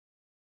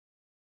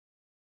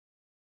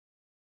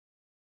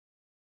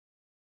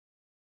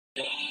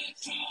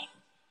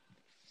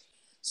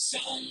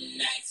Some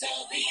nights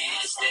I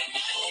wish the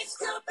nights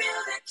could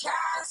build a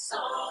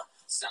castle.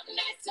 Some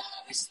nights I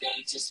wish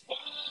they just fall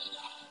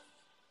off.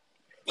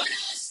 But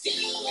I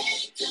still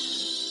wake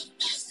up,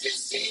 I still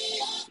see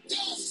your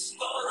ghost.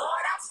 Oh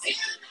Lord, I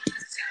feel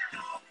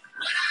myself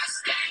when I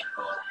stand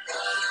for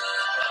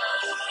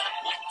good.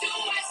 What do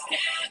I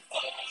stand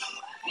for?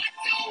 What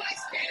do I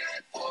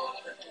stand for?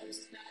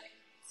 Those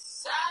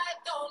nights I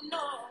don't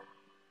know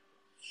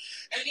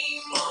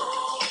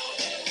anymore.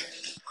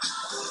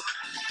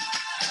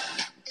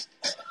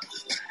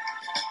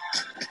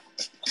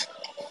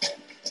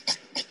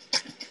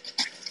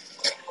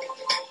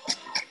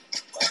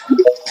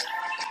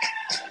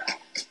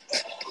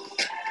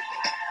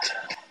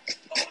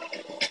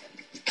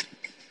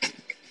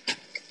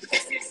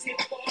 This is it,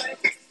 boy.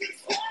 This is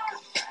war.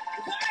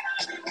 What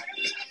are we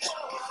waiting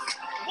for?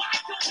 Why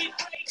don't we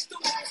break the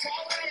rules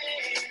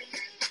already?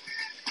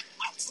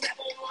 I'll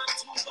never want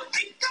to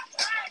believe the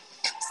hype.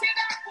 Say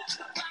that was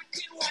the black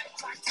and white.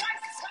 Try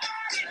twice as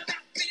hard and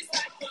that is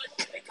like good.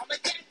 They come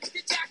again to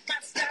jack my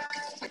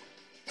style.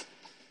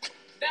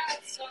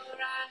 That's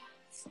alright.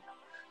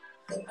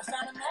 I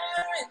found a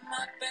mirror in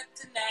my bed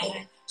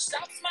tonight.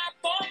 Stops my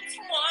bones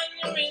from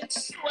wondering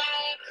just why.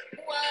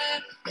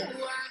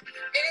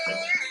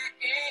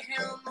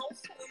 No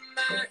fool in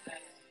my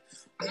head.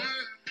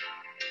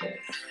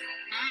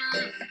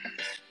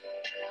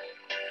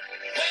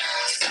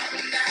 Well, some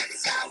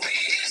nights I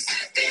wish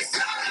that this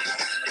all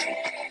would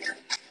end.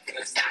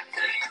 'Cause I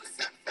could use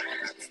some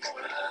friends for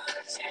a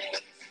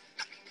change.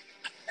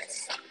 And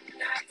some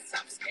nights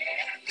I'm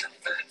scared you'll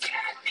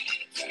forget me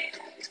again.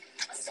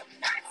 Some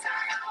nights I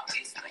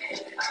always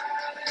win.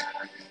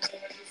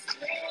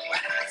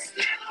 But I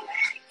still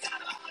wake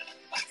up.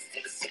 I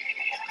still see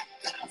your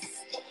ghost.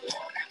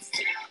 Lord, I'm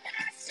still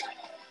not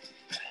sure.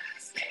 But I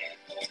stand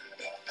for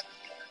love.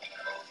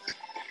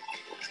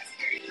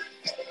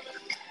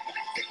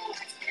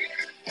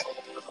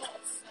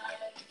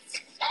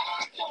 I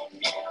don't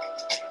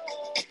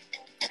know.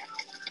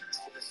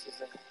 This is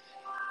it.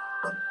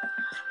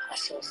 I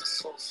saw my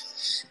soul for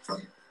this.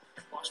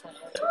 Wash my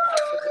hands for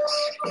this.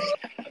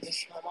 I miss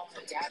my mom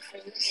and dad for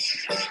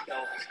this. No.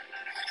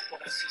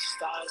 When I see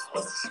stars,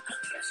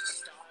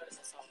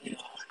 that's all they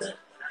are. When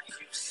I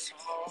hear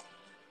songs,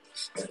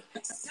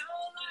 it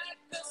sound like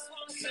this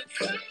one said,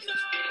 come on.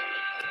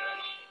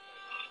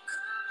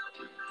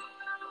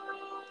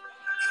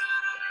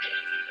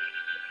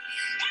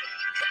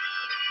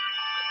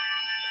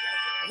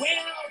 Well,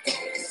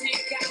 don't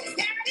think out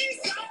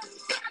daddy's on.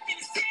 I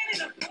can sit in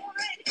a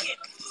boring hit.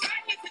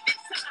 Trying to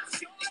this, I'm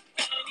sure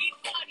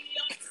anybody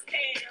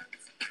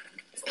understands.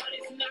 This one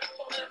is not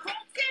for the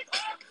broken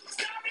heart.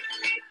 Sorry to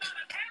leave, but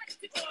I had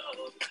to go.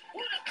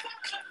 Who the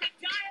fuck was the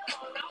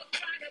dialogue? I was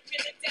trying to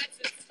feel a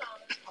dancing song.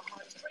 My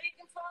heart's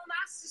breaking for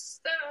my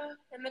sister.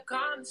 And the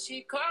comments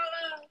she called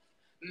up.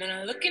 Man,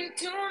 I look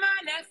into my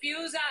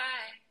nephew's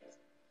eyes.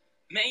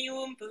 Man, you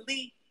wouldn't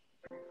believe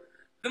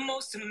the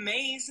most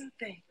amazing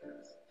things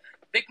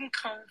they can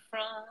come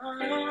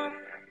from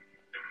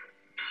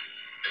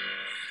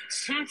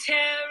some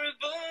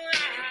terrible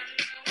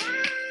lies.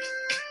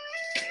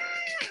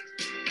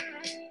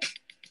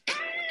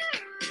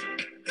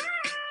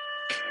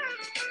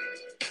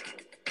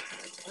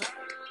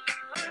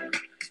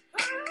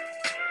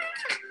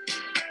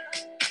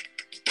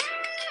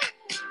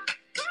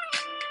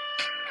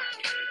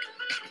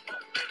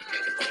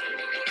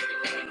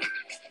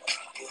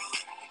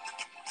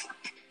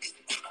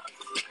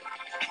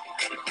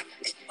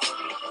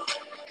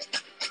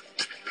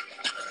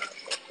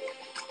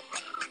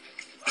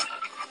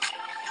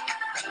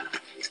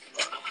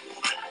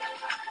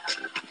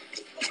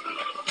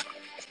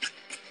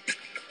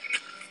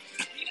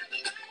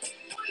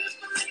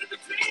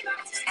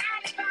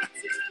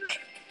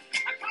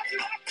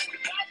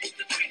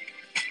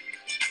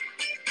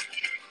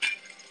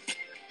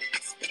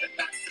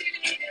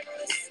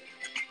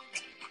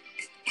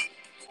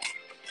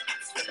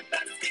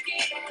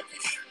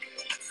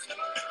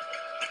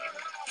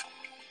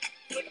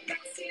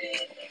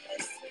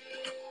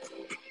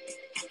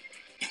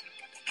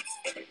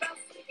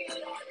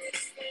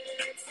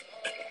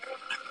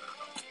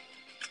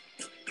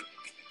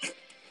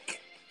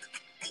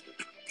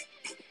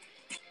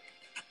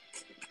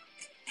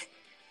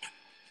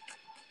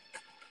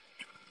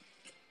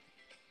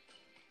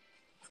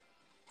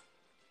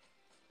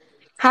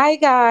 Hi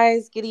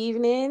guys, good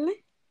evening.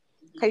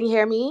 Can you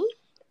hear me?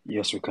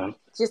 Yes, we can.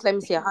 Just let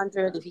me see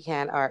 100 if you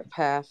can. All right,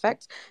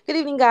 perfect. Good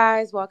evening,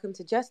 guys. Welcome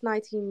to Just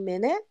 19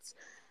 Minutes.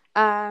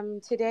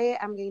 Today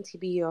I'm going to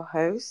be your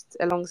host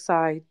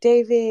alongside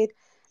David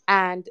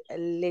and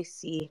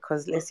Lissy,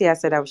 because Lissy, I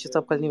said I should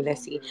stop calling you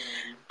Lissy.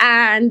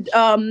 And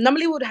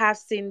normally we would have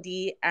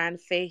Cindy and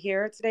Faye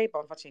here today, but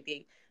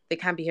unfortunately they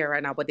can't be here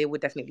right now, but they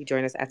would definitely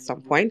join us at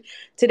some point.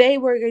 Today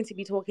we're going to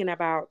be talking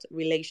about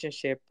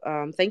relationship.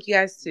 Thank you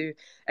guys to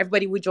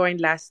everybody who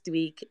joined last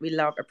week. We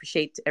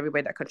appreciate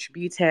everybody that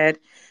contributed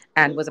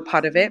and was a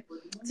part of it.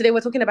 Today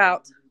we're talking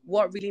about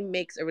what really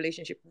makes a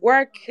relationship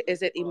work.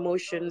 Is it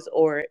emotions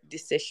or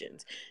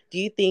decisions? Do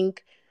you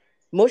think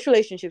most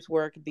relationships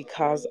work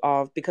because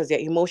they're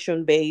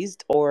emotion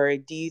based, or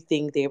do you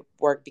think they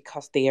work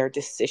because they are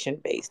decision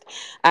based?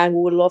 And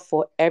we would love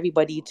for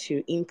everybody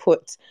to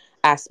input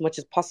as much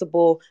as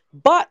possible,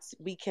 but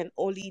we can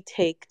only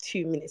take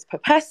 2 minutes per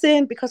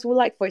person because we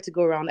like for it to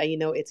go around,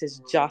 and it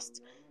is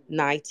just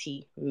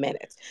 90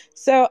 minutes.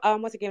 So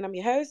once again, I'm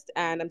your host,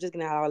 and I'm just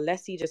gonna allow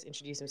Leslie just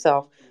introduce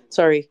himself.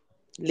 Sorry,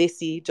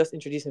 Lacey just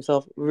introduce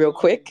himself real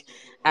quick,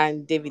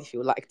 and David, if you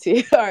would like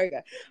to. All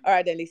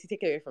right then, Lacey,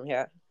 take it away from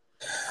here.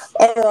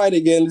 All right,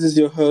 again, this is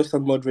your host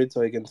and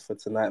moderator again for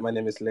tonight. My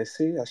name is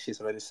Leslie, as she's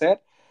already said,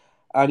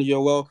 and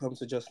you're welcome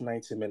to just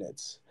 90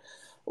 minutes.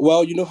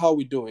 Well, you know how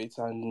we do it,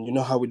 and you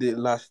know how we did it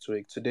last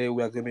week. Today,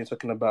 we are going to be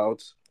talking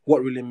about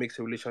what really makes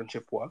a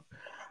relationship work.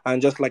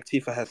 And just like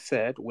Tifa has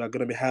said, we are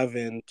going to be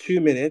having 2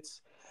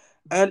 minutes.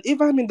 And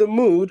if I'm in the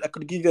mood, I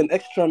could give you an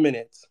extra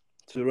minute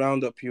to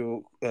round up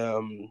your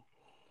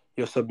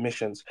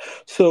submissions.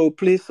 So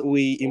please,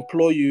 we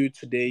implore you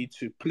today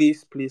to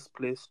please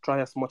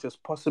try as much as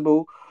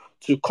possible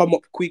to come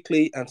up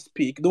quickly and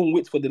speak. Don't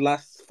wait for the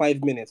last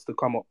 5 minutes to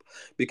come up,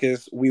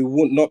 because we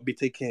will not be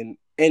taking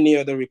any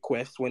other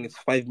request when it's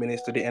 5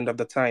 minutes to the end of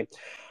the time.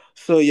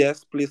 So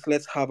yes, please,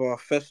 let's have our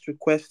first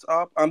request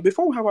up. And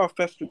before we have our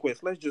first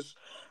request, let's just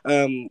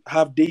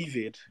have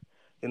David.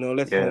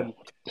 Let Yeah, him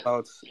talk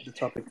about the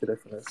topic today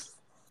for us.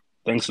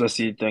 thanks,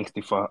 Leslie. Thanks,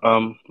 Tifa.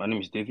 My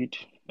name is David.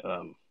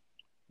 Um,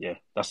 yeah,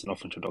 that's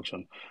enough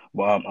introduction.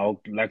 But I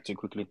would like to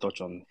quickly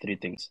touch on three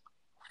things.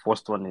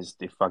 First one is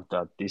the fact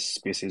that these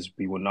spaces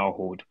we will now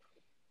hold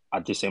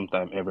at the same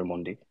time every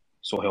Monday.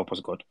 So help us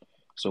God.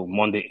 So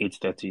Monday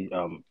 8:30.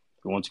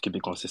 We want to keep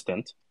it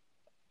consistent.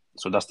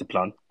 So that's the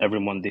plan. Every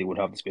Monday we'll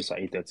have the space at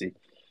 8:30.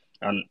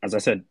 And as I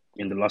said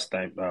in the last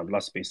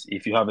space,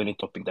 if you have any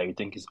topic that you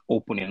think is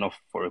open enough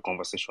for a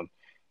conversation,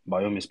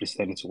 by all means, please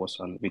send it to us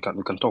and we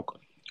can talk.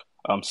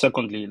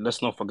 Secondly,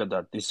 let's not forget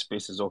that this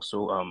space is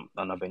also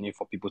an avenue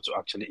for people to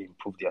actually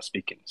improve their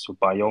speaking. So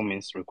by all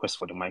means, request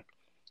for the mic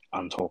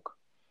and talk.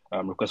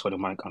 Request for the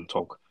mic and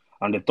talk.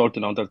 And the third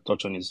thing I wanted to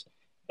touch on is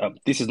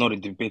this is not a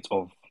debate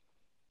of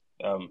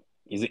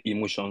is it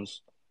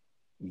emotions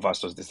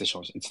versus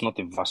decisions. It's not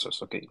a versus,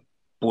 okay?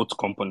 Both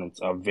components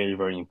are very,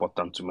 very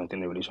important to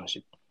maintain a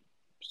relationship.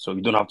 So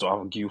you don't have to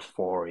argue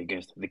for or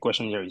against. The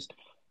question here is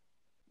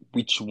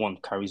which one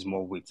carries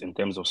more weight in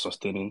terms of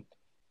sustaining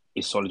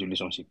a solid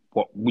relationship?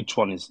 Which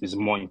one is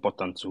more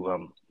important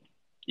to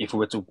if we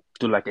were to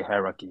do like a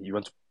hierarchy, you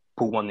want to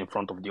put one in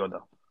front of the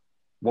other,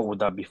 what would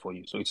that be for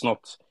you? So it's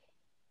not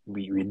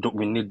we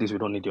need this, we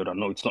don't need the other.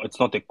 No, it's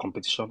not a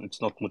competition, it's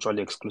not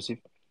mutually exclusive.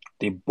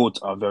 They both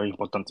are very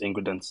important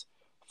ingredients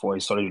for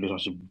a solid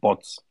relationship.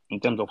 But in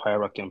terms of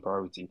hierarchy and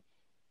priority,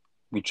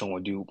 which one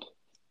would you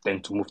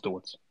tend to move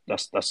towards?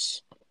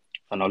 That's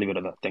and I'll leave it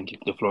at that. Thank you.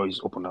 The floor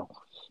is open now.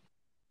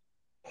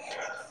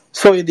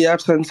 So, in the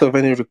absence of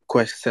any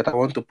requests set, I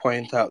want to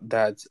point out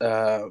that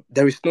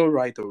there is no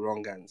right or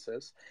wrong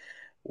answers.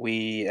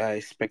 We are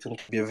expecting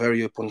to be a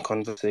very open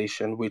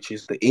conversation, which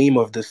is the aim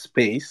of the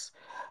space.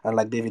 And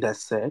like David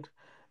has said,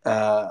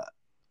 uh,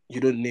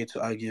 you don't need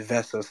to argue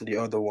versus the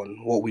other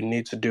one. What we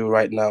need to do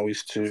right now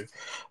is to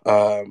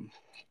um,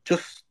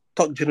 just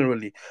talk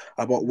generally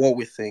about what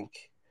we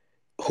think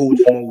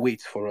holds more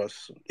weight for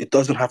us. It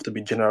doesn't have to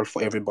be general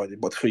for everybody,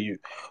 but for you,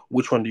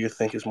 which one do you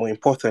think is more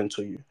important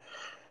to you?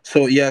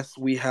 So yes,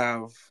 we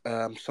have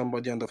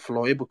somebody on the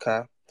floor.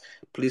 Ibuka,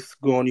 please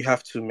go on. You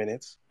have 2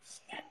 minutes.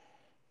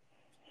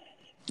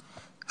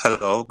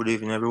 Hello, good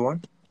evening,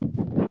 everyone.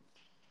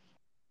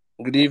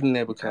 Good evening,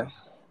 Ibuka.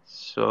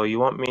 So you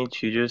want me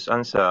to just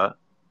answer,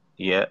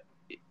 yeah,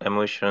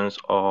 emotions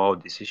or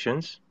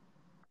decisions?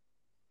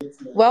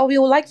 Well, we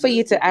would like for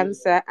you to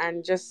answer,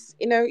 and just,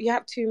 you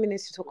have 2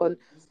 minutes to talk on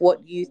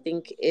what you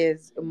think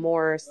is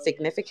more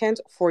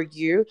significant for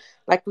you.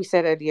 Like we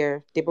said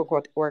earlier, they both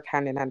work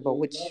hand in hand, but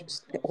which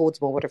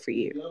holds more water for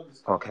you?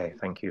 Okay,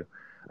 thank you.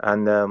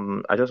 And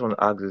I just want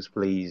to ask this,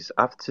 please.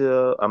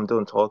 After I'm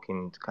done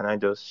talking, can I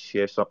just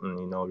share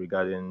something,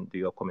 regarding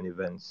the upcoming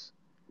events,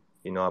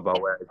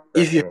 about where it's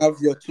If you trending?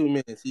 have your 2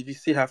 minutes, if you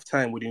still have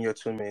time within your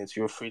 2 minutes,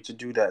 you're free to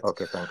do that.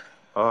 Okay, thanks.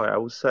 All right, I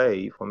would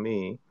say for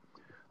me,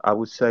 I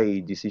would say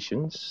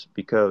decisions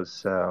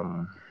because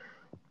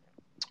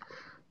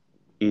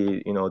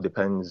it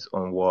depends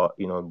on what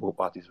both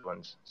parties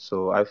want.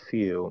 So I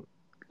feel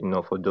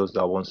for those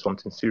that want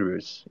something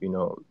serious,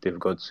 they've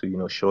got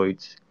to show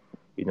it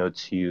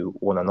to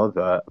one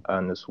another,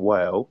 and as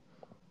well,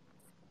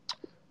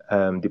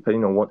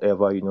 depending on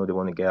whatever they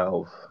want to get out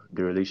of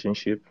the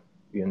relationship.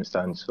 You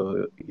understand?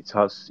 So it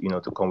has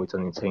to come with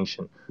an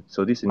intention.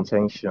 So this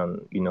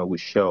intention will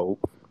show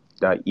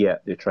that, yeah,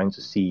 they're trying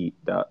to see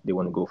that they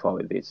want to go far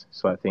with it.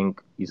 So I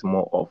think it's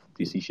more of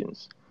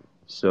decisions.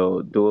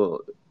 So though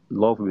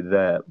love will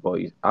there,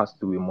 but it has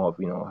to be more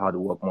of hard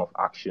work, more of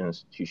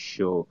actions to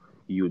show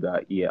you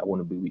that, yeah, I want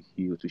to be with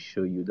you, to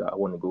show you that I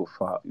want to go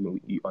far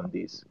with you on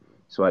this.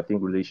 So I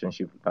think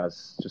relationship,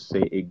 as to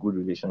say, a good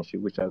relationship,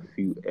 which I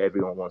feel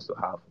everyone wants to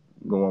have.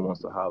 No one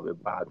wants to have a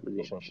bad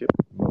relationship.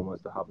 No one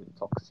wants to have a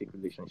toxic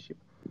relationship,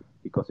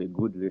 because a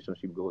good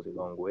relationship goes a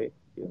long way.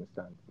 You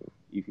understand?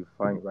 If you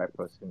find the right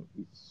person,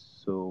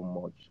 it's so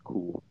much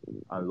cool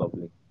and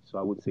lovely. So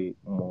I would say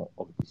more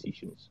of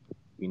decisions.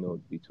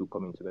 The two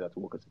coming together to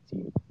work as a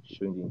team,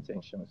 showing the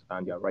intentions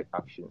and their right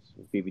actions,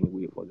 paving the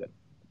way for them.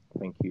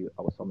 Thank you.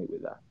 I will submit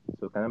with that.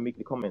 So can I make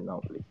the comment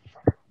now, please?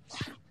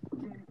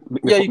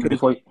 Yeah, Before, you can.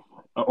 before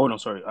oh no,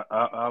 sorry.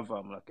 I have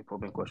like a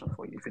problem question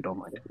for you, if you don't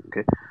mind.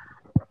 Okay.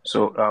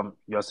 So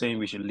you're saying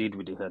we should lead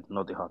with the head,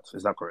 not the heart.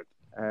 Is that correct?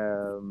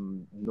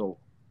 No.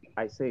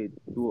 I said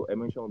though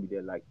emotion will be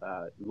there, like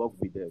love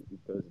will be there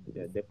because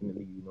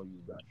definitely you'll be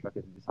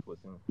attracted to this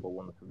person for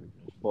one or two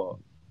reasons. But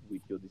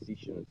with your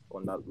decisions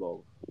on that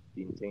love,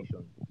 the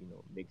intention,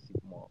 makes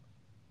it more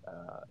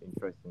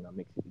interesting and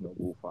makes it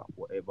go far,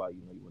 whatever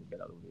you want to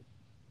get out of it.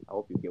 I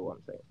hope you get what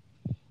I'm saying.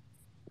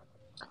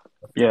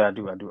 Yeah, I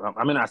do.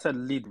 I mean, I said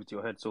lead with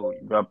your head, so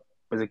you're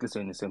basically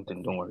saying the same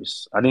thing. Don't worry.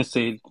 I didn't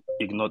say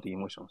ignore the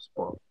emotions,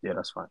 but yeah,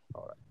 that's fine.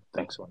 All right.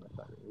 Thanks. For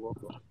understanding. You're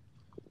welcome.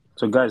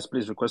 So, guys,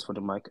 please request for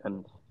the mic.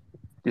 And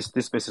this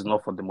space is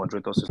not for the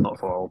moderators. It's not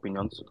for our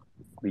opinions.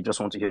 We just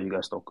want to hear you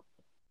guys talk.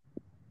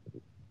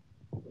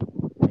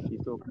 Thank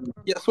you. So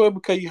Yeah, so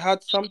Ebuka, you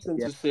had something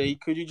Yeah. to say.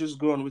 Could you just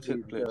go on with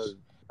it, please?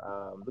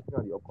 because looking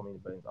at the upcoming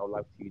events, I would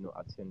like to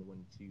attend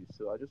one too.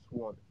 So I just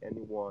want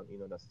anyone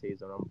that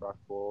stays around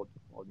Bradford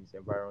or this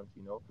environment,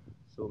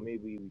 so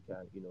maybe we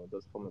can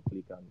just form a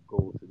clique and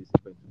go to this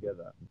event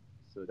together.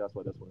 So that's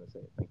what I just want to say.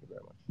 Thank you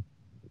very much.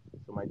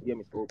 So my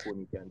DM is open.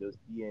 You can just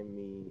DM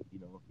me.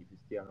 If you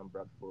stay around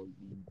Bradford,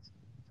 Leeds,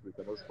 so we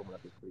can just form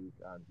like a clique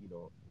and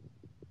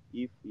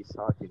if it's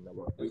certain that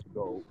we're free to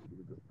go, we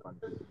will just plan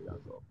to together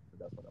as well. So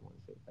that's what I want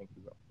to say. Thank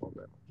you all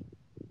very much.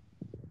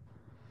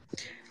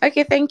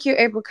 Okay, thank you,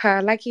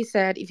 Ebuka. Like you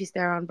said, if you stay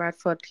around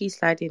Bradford, please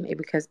slide in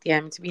Ebuka's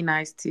DM. To be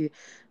nice to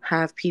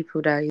have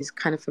people that he's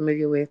kind of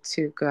familiar with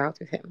to go out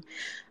with him.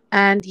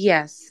 And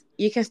yes,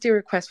 you can still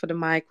request for the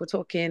mic. We're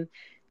talking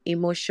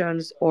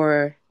emotions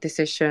or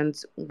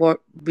decisions, what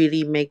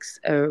really makes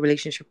a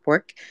relationship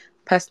work.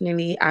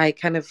 Personally, I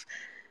kind of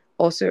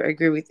also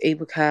agree with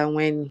Ebuka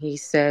when he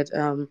said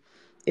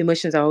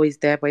emotions are always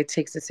there, but it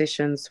takes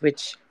decisions,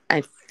 which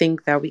I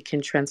think that we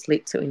can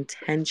translate to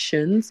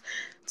intentions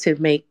to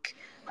make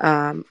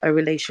a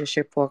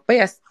relationship work. But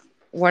yes,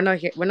 we're not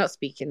here. We're not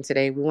speaking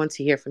today. We want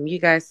to hear from you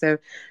guys. So,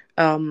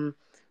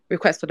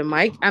 request for the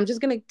mic. I'm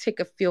just gonna take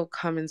a few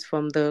comments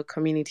from the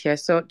community. I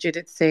saw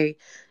Judith say,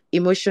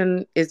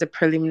 emotion is the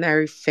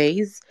preliminary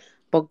phase,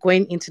 but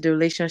going into the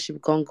relationship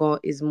gongo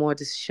is more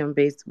decision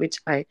based, which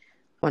I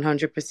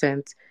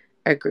 100%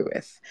 agree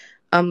with.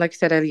 Like I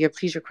said earlier,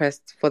 please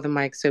request for the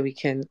mic so we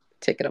can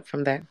take it up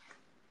from there.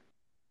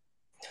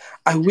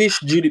 I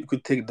wish Judith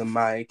could take the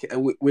mic.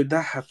 With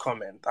that her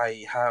comment,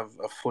 I have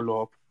a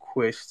follow-up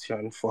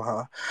question for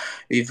her.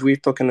 If we're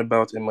talking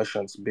about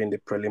emotions being the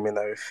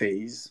preliminary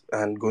phase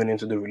and going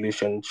into the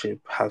relationship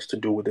has to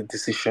do with the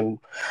decision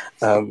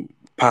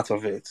part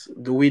of it,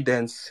 do we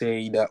then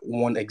say that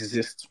one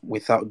exists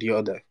without the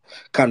other?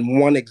 Can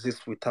one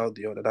exist without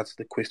the other? That's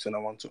the question I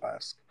want to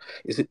ask.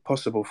 Is it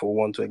possible for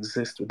one to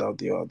exist without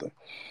the other?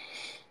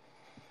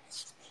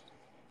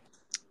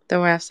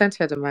 Don't worry, I've sent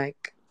her the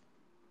mic.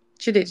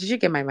 Did you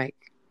get my mic?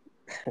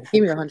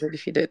 Give me 100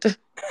 if you did.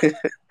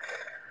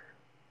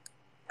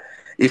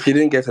 If you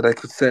didn't get it, I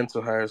could send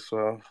to her as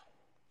well.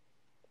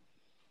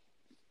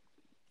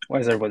 Why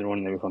is everybody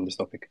running away from this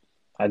topic?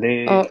 Are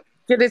they? Oh,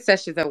 Judith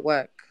says she's at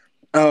work.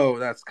 Oh,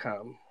 that's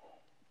calm.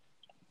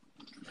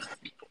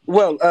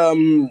 Well,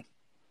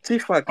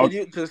 Tifa, could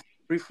you just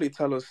briefly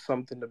tell us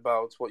something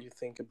about what you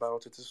think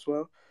about it as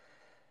well?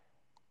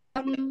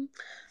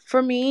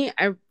 For me,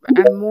 I'm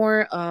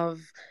more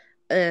of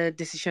a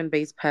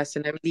decision-based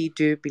person. I really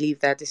do believe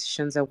that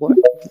decisions are what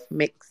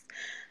makes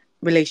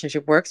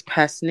relationship works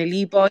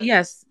personally. But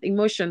yes,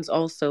 emotions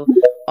also,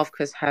 of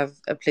course, have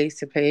a place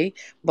to play.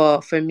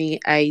 But for me,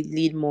 I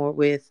lead more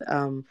with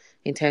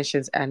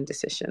intentions and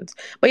decisions.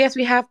 But yes,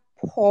 we have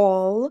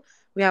Paul,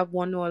 we have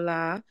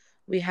Wanola,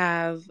 we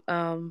have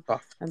I'm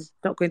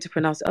not going to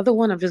pronounce the other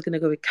one. I'm just going to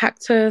go with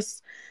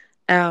Cactus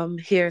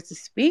here to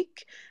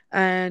speak.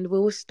 And we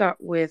will start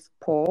with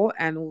Paul.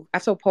 And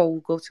after Paul,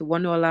 we'll go to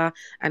Wanola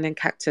and then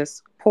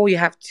Cactus. Paul, you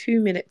have 2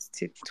 minutes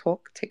to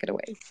talk. Take it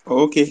away.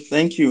 Okay,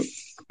 thank you.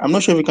 I'm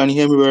not sure if you can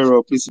hear me very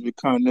well. Please, if you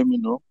can, let me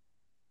know.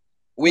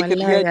 We can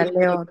hear you,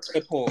 Leon.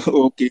 Paul.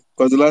 Okay,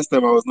 because the last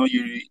time I was not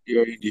hearing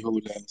the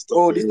whole stuff.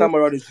 Oh, this time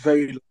around is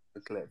very loud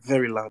and clear.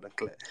 Very loud and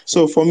clear.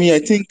 So for me, I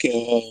think,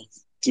 to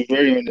be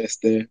very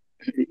honest,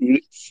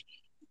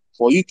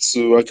 for you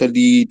to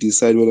actually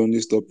decide well on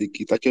this topic,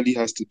 it actually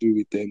has to do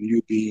with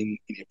you being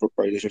in a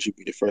proper relationship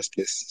in the first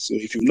place. So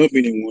if you've not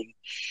been in one,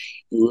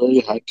 it's very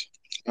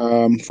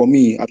hard. For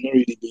me, I've not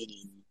really been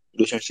in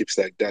relationships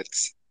like that,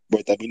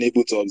 but I've been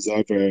able to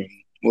observe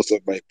most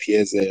of my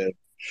peers'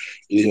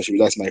 relationship,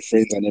 that's my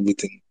friends and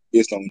everything,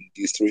 based on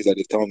the stories that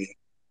they tell me.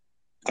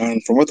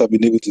 And from what I've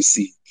been able to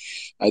see,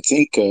 I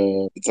think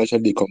it's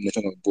actually a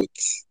combination of both.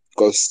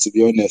 Because to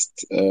be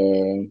honest,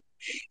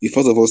 it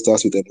first of all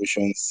starts with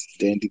emotions,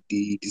 then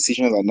the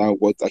decisions are now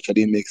what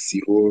actually makes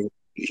the whole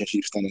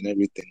relationship stand and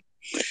everything.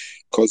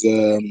 Because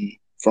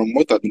from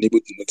what I've been able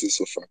to notice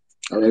so far,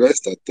 I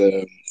realized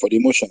that for the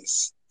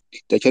emotions,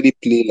 they actually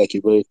play like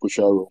a very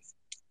crucial role.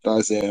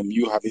 That's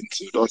you having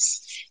to,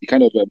 that's it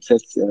kind of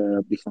sets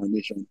the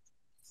foundation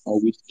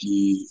on which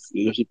the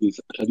relationship is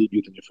actually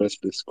built in the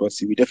first place.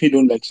 Because if you definitely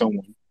don't like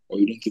someone, or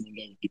you don't even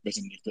love the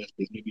person in the first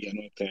place, maybe you're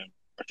not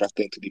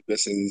attracted to the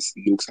person's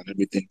looks and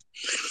everything,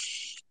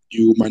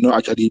 you might not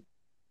actually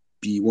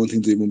be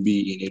wanting to even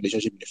be in a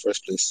relationship in the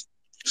first place.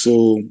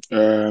 So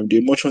the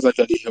emotions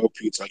actually help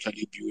you to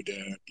actually build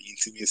the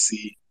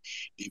intimacy,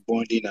 the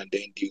bonding, and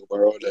then the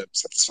overall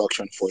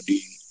satisfaction for the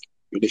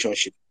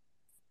relationship.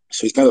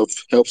 So it kind of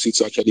helps you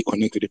to actually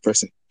connect with the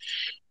person.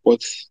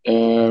 But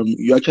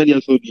you actually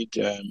also need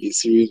a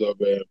series of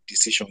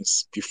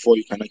decisions before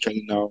you can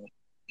actually now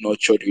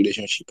nurture the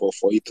relationship, or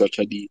for it to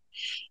actually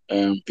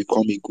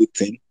become a good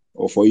thing,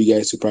 or for you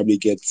guys to probably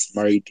get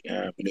married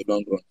in the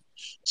long run.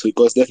 So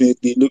because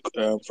definitely look,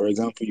 for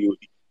example,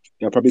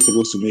 you're probably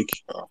supposed to make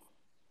oh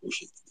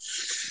shit.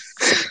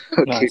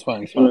 No, Okay. it's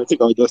fine. It's No, fine. I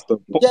think I'll just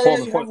stop there. Yeah, Paul,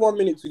 you before have 1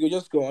 minute to go.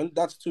 Just go on.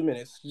 That's 2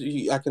 minutes.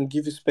 I can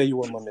spare you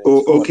 1 more minute.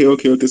 Oh, Go on.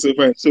 okay. So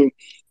fine. So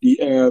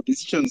the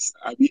decisions,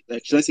 I mean,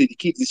 like, should I say the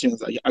key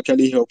decisions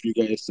actually help you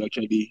guys to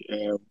actually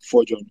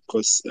forge on,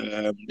 because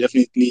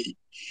definitely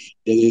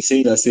there's a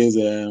saying that says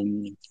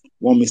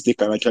one mistake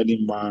can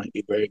actually mar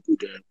a very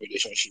good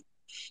relationship.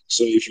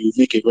 So if you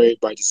make a very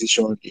bad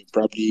decision in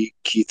probably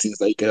key things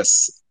that you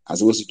guys are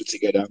supposed to do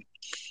together,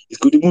 it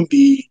could even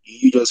be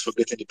you just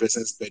forgetting the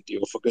person's birthday,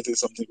 or forgetting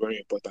something very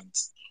important,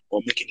 or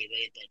making a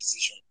very bad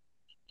decision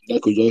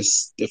that could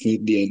just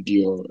definitely end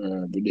your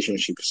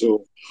relationship.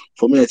 So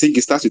for me, I think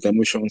it starts with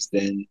emotions,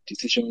 then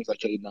decisions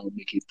actually now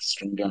make it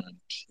stronger and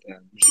push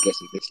you guys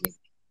to the next level.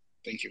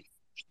 Thank you.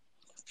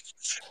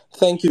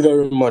 Thank you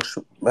very much,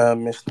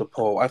 Mr.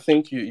 Paul. I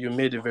think you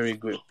made a very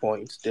great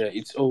point there.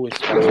 It's always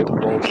starts with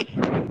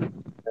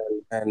emotion,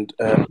 and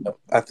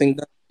I think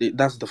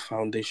that's the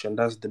foundation.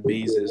 That's the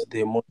basis.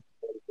 The emotion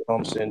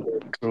comes in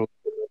through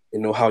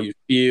how you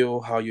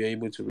feel, how you're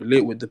able to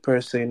relate with the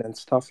person, and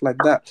stuff like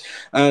that.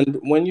 And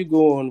when you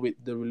go on with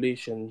the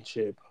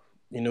relationship,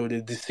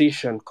 the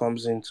decision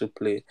comes into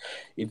play.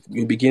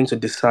 You begin to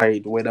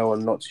decide whether or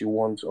not you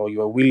want, or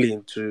you are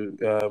willing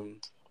to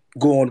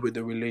go on with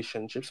the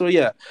relationship. So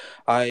yeah,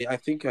 I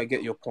think I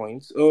get your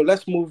point. So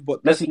let's move,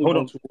 but let's let's move hold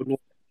on on.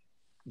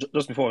 to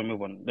Just before we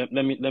move on, let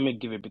me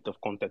give a bit of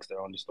context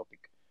around this topic,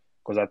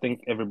 because I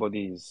think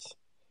everybody is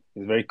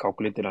very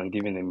calculated and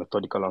giving a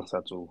methodical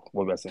answer to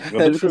what we're saying.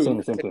 We're basically true. saying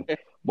the same thing.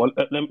 But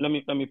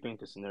let me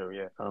paint a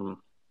scenario. Yeah.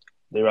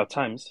 There are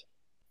times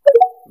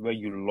where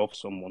you love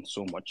someone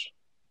so much,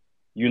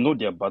 you know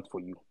they're bad for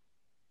you.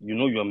 You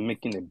know you're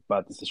making a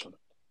bad decision,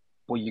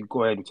 but you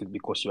go ahead with it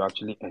because you're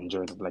actually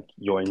enjoying it. Like,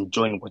 you're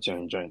enjoying what you're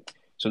enjoying.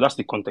 So that's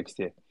the context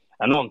here.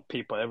 I know on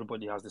paper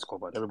everybody has this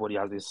covered, everybody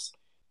has this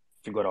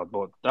figured out,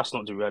 but that's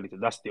not the reality.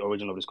 That's the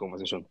origin of this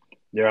conversation.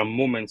 There are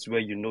moments where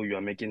you know you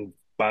are making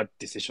bad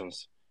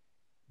decisions,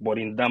 but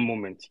in that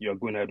moment you are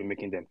going ahead and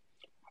making them.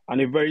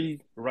 And a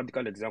very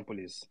radical example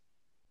is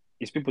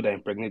people that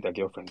impregnate their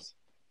girlfriends.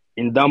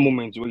 In that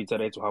moment where you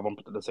decided to have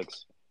unprotected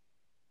sex,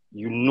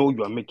 you know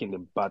you are making a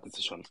bad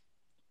decision,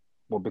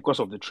 but because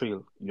of the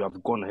trail, you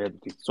have gone ahead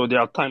with it. So there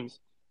are times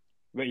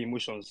where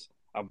emotions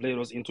have led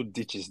us into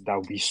ditches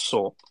that we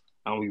saw,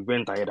 and we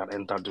went ahead and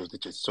entered those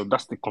ditches. So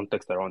that's the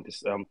context around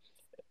this.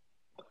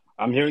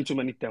 I'm hearing too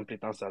many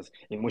template answers.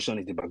 Emotion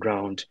is the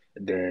background,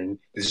 then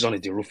decision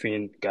is the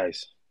roofing.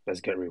 Guys,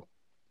 let's get real.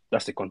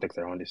 That's the context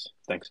around this.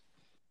 Thanks.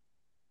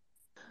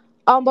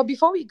 But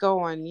before we go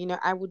on,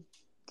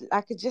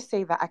 I could just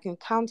say that I can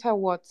counter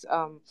what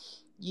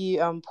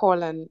you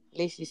Paul and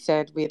Lacey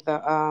said with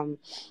the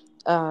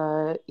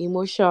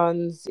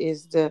emotions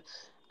is the.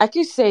 I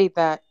could say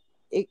that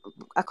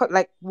I could,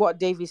 like what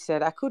Davey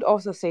said. I could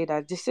also say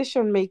that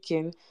decision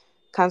making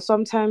can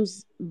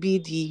sometimes be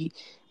the,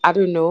 I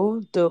don't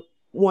know, the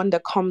one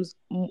that comes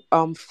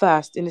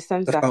first, in the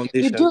sense the that you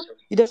foundation.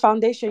 do the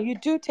foundation. You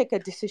do take a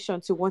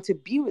decision to want to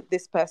be with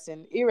this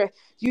person. You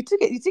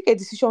take a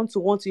decision to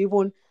want to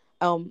even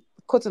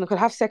quote unquote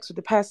have sex with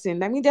the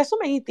person. I mean, there's so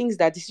many things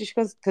that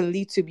decisions can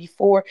lead to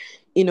before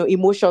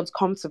emotions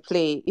come to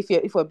play.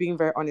 If we're being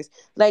very honest,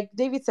 like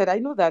David said, I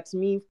know that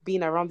me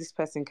being around this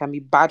person can be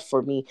bad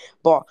for me,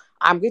 but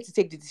I'm going to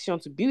take the decision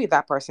to be with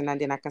that person,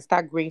 and then I can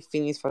start growing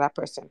feelings for that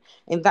person.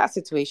 In that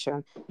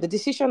situation, the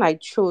decision I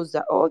chose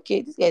that, oh,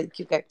 okay, this guy is a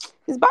cute guy,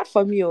 it's bad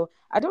for me. Oh,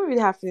 I don't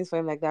really have feelings for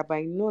him like that, but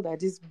I know that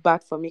this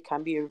bad for me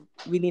can be a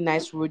really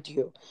nice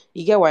rodeo.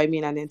 You get what I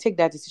mean? And then take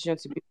that decision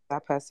to be with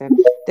that person.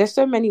 There's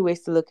so many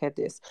ways to look at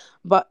this.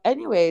 But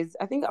anyways,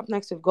 I think up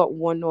next we've got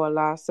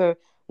Wanola. So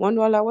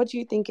Wanola, what do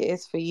you think it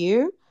is for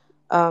you?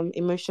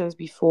 Emotions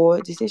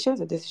before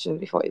decisions, or decisions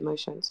before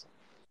emotions?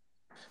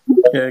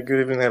 Yeah,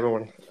 good evening,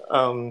 everyone.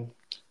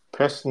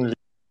 Personally,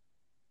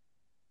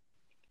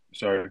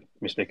 Sorry,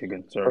 mistake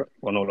again. Sorry.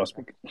 One more last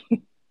week.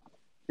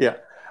 yeah.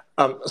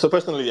 So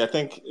personally, I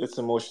think it's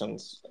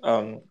emotions,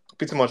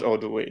 pretty much all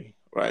the way,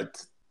 right?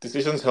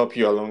 Decisions help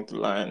you along the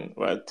line,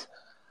 right?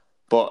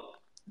 But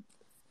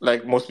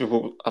like most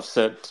people have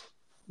said,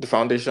 the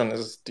foundation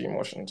is the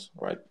emotions,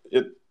 right?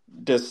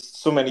 There's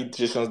so many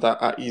decisions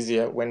that are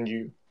easier when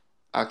you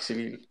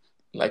actually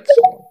like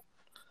someone,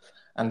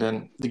 and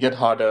then they get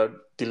harder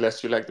the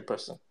less you like the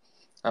person,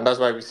 and that's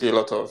why we see a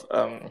lot of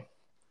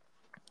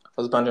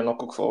husband did not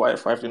cook for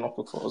wife did not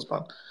cook for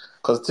husband,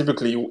 because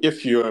typically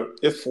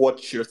if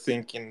what you're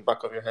thinking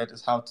back of your head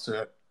is how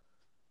to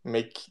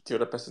make the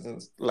other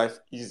person's life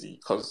easy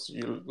because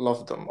you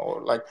love them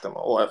or like them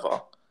or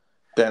whatever,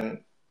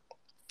 then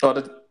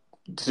other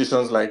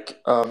decisions like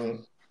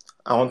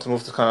I want to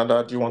move to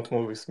Canada, do you want to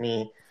move with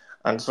me?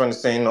 And this one is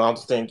saying no, I want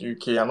to stay in the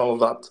UK and all of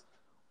that.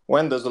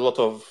 When there's a lot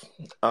of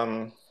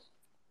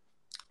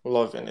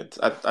love in it,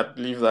 I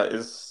believe that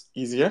is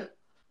easier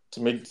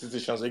to make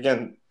decisions.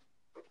 Again,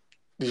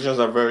 decisions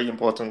are very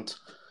important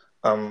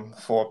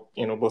for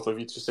both of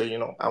you to say,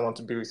 I want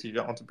to be with you,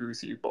 I want to be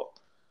with you, but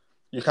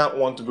you can't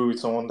want to be with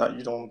someone that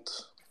you don't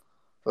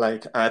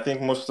like. And I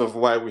think most of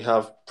why we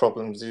have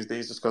problems these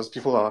days is because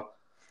people are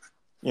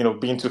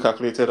being too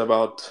calculated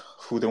about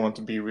who they want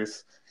to be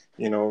with.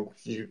 You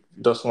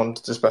just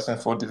want this person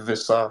for the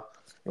visa,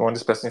 you want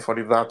this person for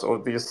the that or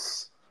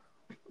this,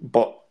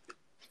 but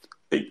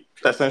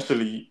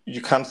essentially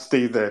you can't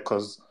stay there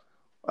because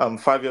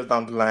 5 years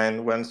down the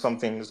line when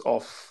something is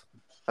off,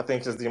 I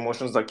think it's the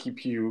emotions that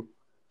keep you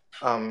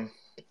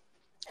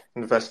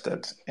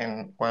invested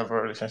in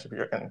whatever relationship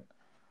you're in.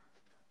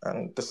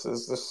 And this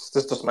is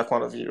just my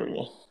point of view,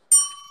 really.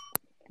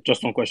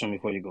 Just one question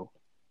before you go.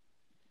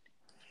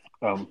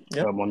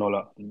 Yeah.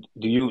 Monola,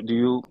 do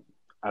you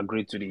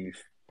agree to the?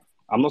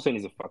 I'm not saying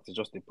it's a fact; it's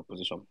just a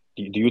proposition.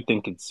 Do you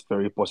think it's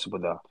very possible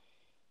that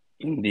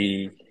in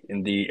the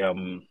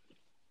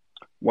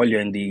while you're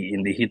in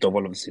the heat of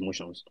all of these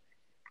emotions,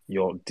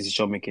 your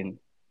decision making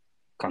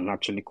can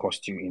actually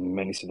cost you in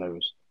many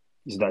scenarios?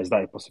 Is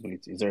that a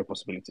possibility? Is there a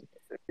possibility?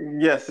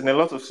 Yes, in a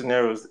lot of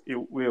scenarios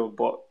it will,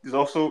 but it's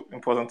also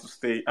important to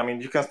stay. I mean,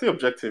 you can stay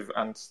objective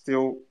and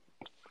still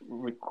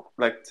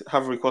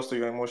have recourse to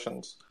your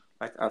emotions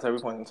like at every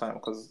point in time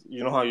because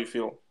you know how you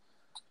feel,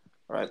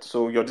 right?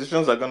 So your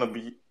decisions are gonna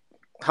be.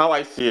 How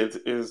I see it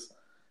is,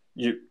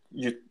 you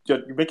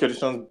make your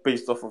decisions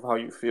based off of how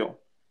you feel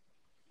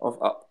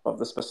of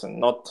this person,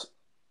 not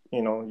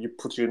you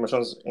put your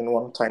emotions in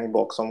one tiny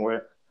box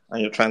somewhere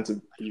and you're trying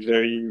to be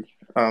very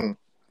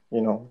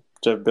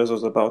Jeff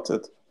Bezos about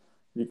it.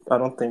 I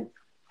don't think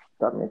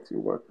that makes you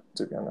work,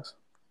 to be honest.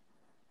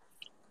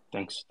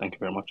 Thanks. Thank you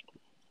very much.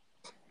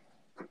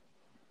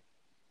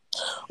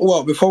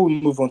 Well, before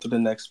we move on to the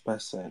next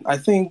person, I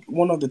think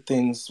one of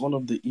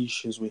the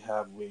issues we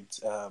have with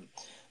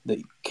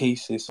the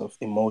cases of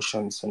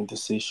emotions and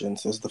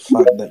decisions is the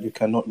fact that you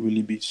cannot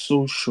really be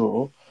so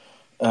sure.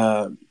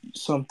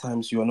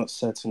 Sometimes you are not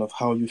certain of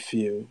how you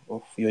feel,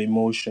 of your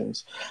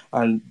emotions,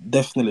 and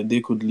definitely they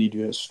could lead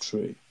you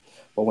astray.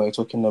 But when you're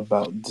talking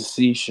about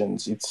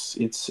decisions,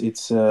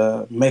 it's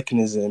a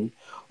mechanism,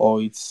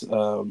 or it's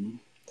the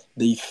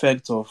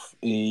effect of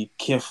a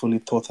carefully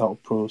thought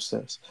out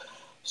process.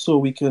 So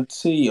we could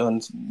see on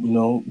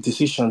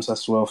decisions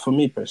as well. For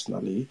me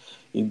personally,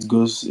 it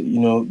goes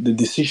the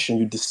decision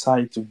you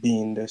decide to be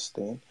in this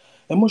thing.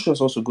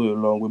 Emotions also go a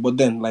long way, but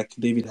then like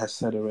David has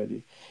said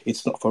already,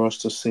 it's not for us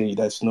to say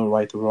there's no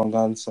right or wrong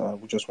answer.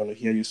 We just want to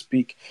hear you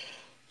speak.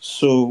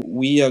 So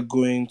we are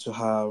going to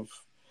have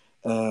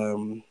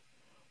one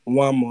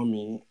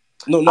mommy.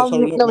 No,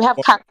 sorry, not No, we one have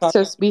mommy.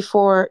 Cactus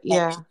before.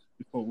 Yeah. Cactus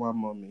before one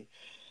mommy.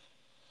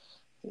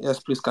 Yes,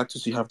 please,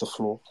 Cactus, you have the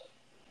floor.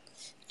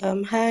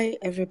 Hi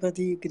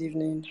everybody, good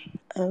evening.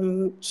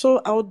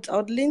 So I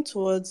would lean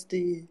towards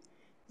the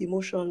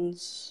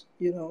emotions.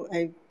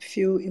 I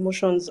feel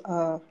emotions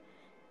are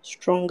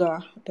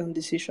stronger than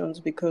decisions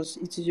because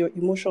it is your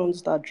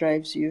emotions that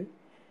drives you.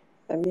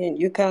 I mean,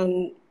 you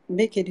can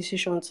make a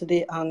decision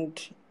today and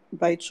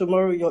by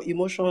tomorrow your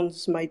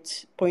emotions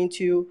might point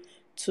you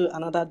to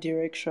another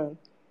direction.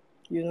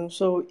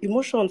 So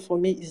emotion for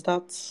me is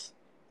that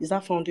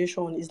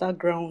foundation, is that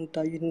ground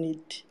that you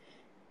need,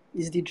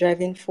 is the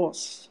driving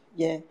force.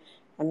 Yeah.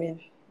 I mean,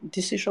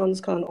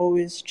 decisions can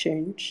always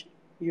change.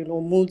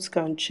 Moods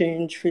can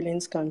change,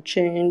 feelings can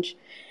change.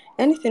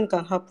 Anything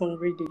can happen,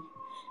 really.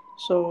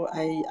 So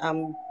I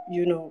am,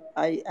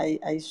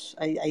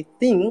 I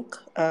think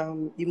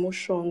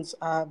emotions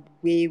are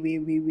way, way,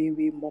 way, way,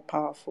 way more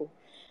powerful.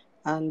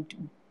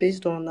 And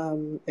based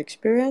on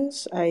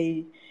experience,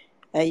 I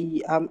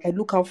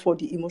look out for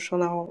the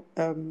emotional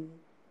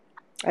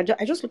I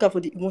just look out for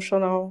the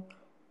emotional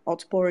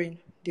outpouring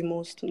the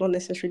most, not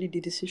necessarily the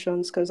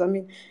decisions. Because I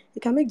mean,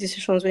 you can make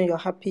decisions when you're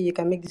happy, you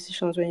can make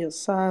decisions when you're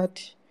sad,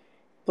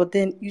 but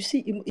then you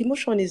see,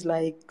 emotion is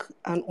like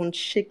an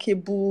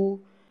unshakable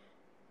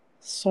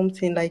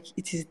something. Like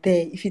it is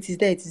there. If it is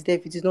there, it is there.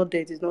 If it is not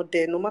there, it is not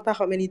there. No matter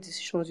how many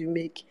decisions you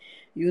make,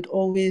 you'd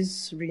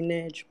always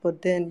renege.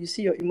 But then you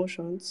see your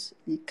emotions,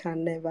 you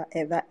can never,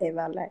 ever,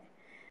 ever lie.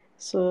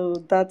 So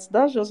that's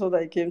just what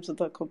I came to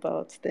talk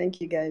about.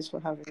 Thank you guys for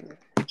having me.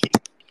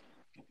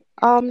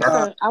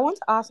 So I want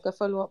to ask a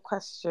follow-up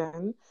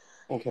question.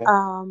 Okay.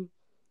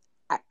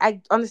 I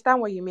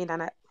understand what you mean,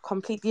 and I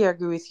completely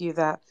agree with you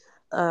that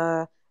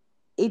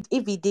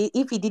if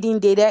he didn't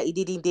date it, he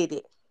didn't date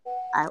it.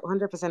 I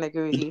 100%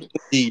 agree with you.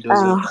 He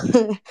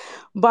doesn't.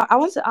 But I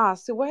want to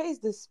ask, so where is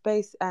the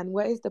space and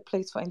where is the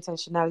place for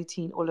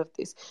intentionality in all of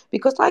this?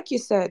 Because, like you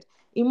said,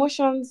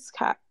 emotions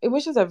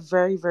are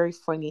very, very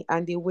funny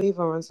and they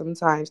waver on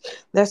sometimes.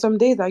 There's some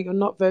days that you're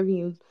not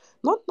very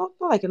not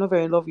like you're not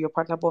very in love with your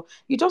partner, but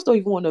you just don't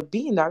even want to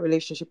be in that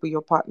relationship with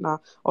your partner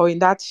or in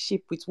that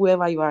ship with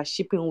whoever you are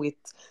shipping with.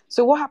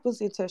 So, what happens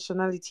to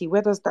intentionality?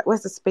 Where's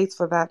the space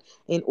for that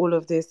in all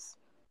of this?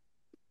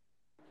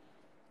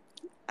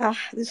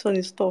 This one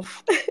is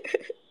tough.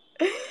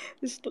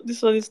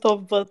 This one is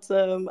tough, but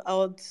I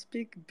would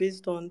speak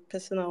based on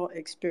personal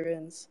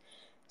experience.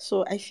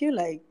 So I feel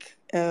like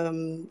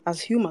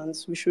as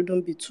humans, we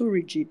shouldn't be too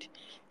rigid.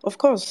 Of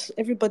course,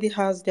 everybody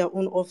has their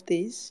own off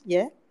days,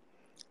 yeah.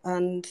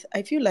 And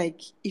I feel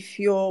like if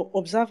you're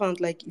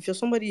observant, like if you're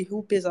somebody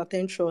who pays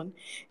attention,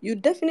 you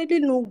definitely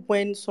know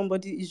when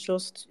somebody is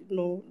just,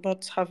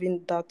 not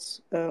having that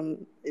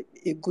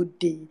a good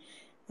day.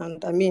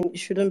 And I mean, it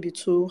shouldn't be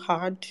too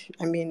hard.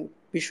 I mean,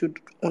 we should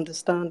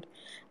understand.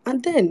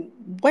 And then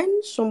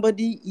when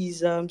somebody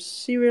is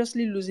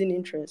seriously losing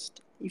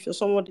interest, if you're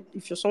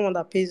someone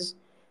that pays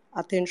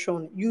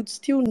attention, you'd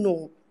still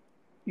know.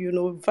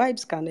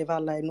 Vibes can never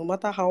lie, no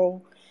matter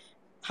how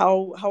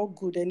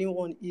good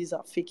anyone is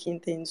at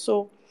faking things.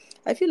 So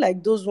I feel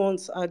like those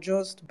ones are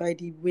just by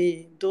the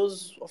way.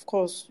 Those, of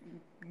course,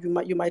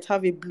 you might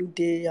have a blue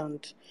day,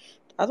 and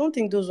I don't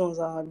think those ones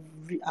are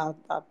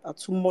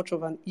too much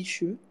of an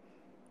issue.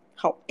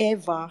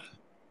 However,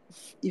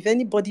 if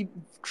anybody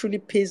truly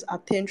pays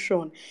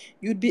attention,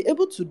 you'd be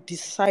able to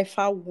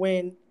decipher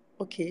when,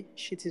 okay,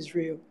 shit is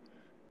real.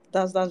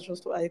 That's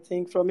just what I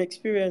think from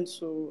experience.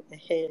 So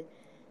hey,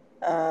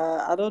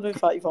 I don't know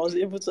if I was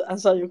able to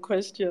answer your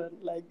question.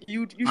 Like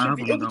you I should have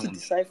be able another to one.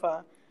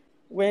 decipher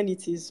when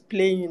it is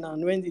playing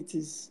and when it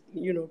is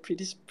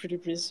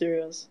pretty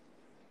serious.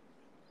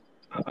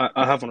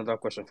 I have another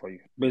question for you,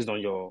 based on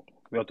your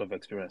wealth of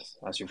experience,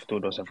 as you've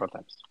told us several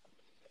times.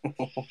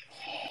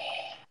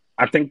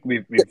 I think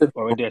we've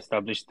already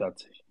established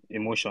that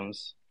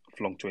emotions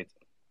fluctuate,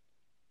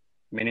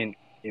 meaning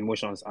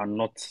emotions are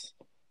not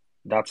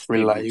that stable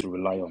Rely. to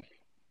rely on.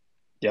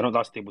 They are not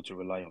that stable to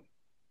rely on.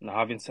 Now,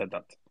 having said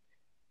that,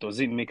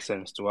 does it make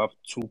sense to have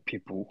two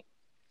people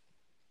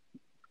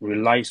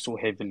rely so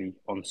heavily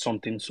on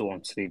something so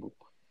unstable?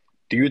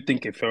 Do you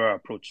think a fairer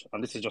approach,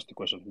 and this is just a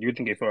question, do you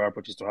think a fairer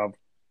approach is to have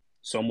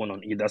someone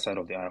on either side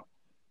of the aisle,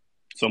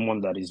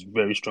 someone that is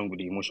very strong with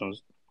the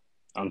emotions,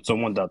 and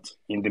someone that,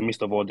 in the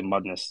midst of all the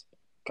madness,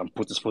 can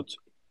put his foot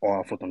or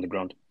her foot on the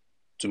ground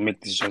to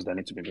make decisions that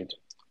need to be made?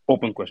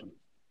 Open question.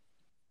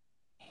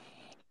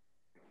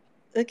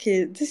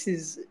 Okay, this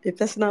is a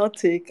personal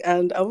take,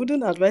 and I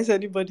wouldn't advise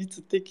anybody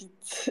to take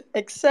it,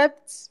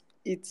 except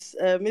it's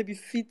maybe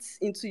fits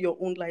into your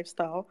own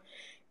lifestyle.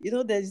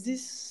 There's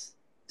this.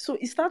 So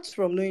it starts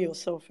from knowing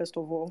yourself first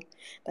of all.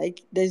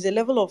 Like there's a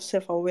level of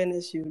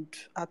self-awareness you'd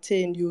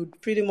attain. You'd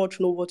pretty much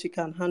know what you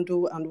can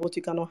handle and what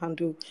you cannot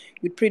handle.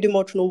 You'd pretty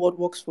much know what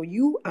works for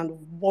you and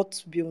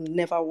what will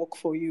never work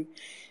for you.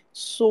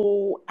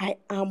 So I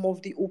am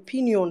of the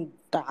opinion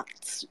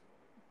that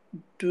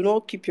do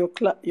not keep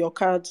your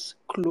cards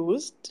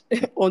closed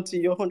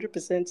until you're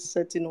 100%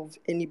 certain of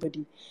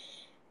anybody,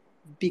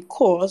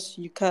 because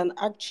you can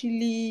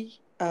actually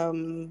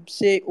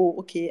say, oh,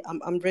 okay,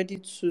 I'm ready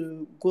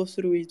to go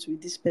through it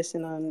with this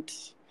person, and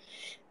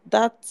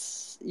that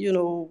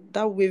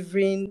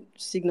wavering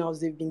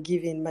signals they've been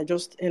giving might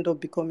just end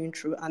up becoming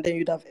true, and then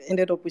you'd have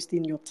ended up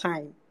wasting your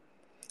time.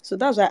 So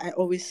that's why I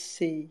always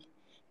say,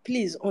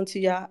 please,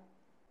 until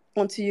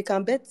you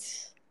can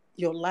bet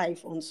your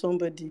life on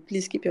somebody,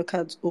 please keep your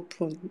cards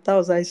open. That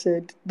was I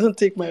said. Don't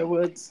take my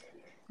words.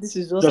 This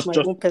is just Just, my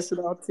just, own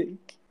personal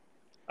take.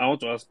 I want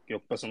to ask your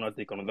personal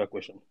take on another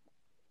question.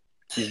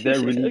 Is there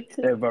really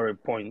Okay. ever a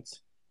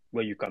point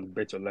where you can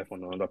bet your life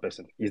on another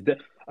person? Is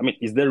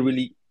there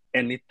really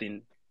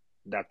anything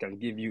that can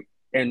give you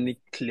any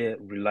clear,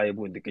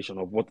 reliable indication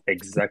of what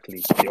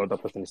exactly the other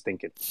person is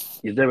thinking?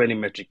 Is there any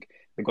metric?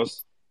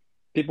 Because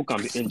people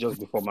can be angels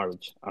before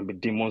marriage and be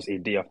demons a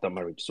day after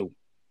marriage. So,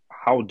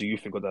 how do you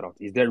figure that out?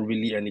 Is there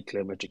really any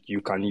clear metric you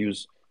can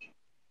use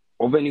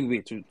of any way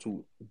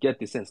to get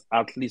the sense,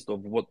 at least,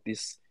 of what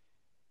this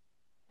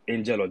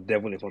angel or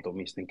devil in front of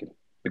me is thinking?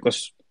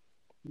 Because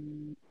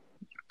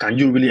can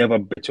you really ever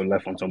bet your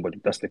life on somebody?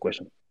 That's the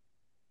question.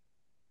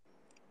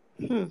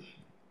 To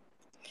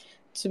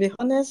be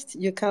honest,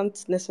 you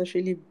can't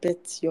necessarily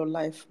bet your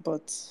life,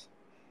 but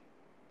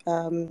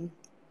um,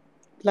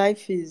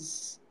 life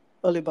is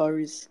all about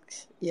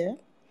risks. Yeah,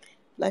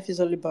 life is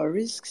all about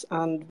risks,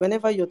 and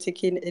whenever you're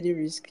taking any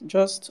risk,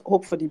 just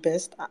hope for the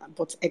best,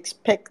 but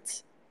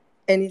expect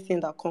anything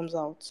that comes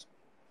out.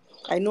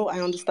 I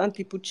understand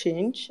people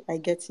change. I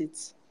get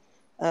it.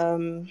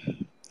 Um,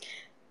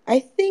 I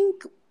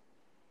think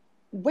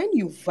when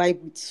you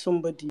vibe with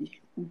somebody,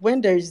 when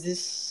there is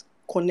this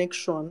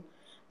connection,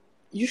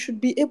 you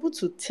should be able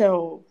to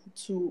tell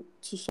to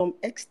some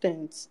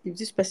extent if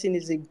this person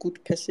is a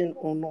good person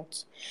or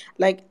not.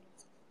 Like,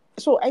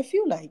 so I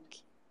feel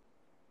like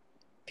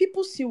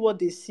people see what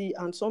they see,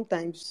 and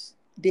sometimes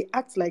they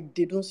act like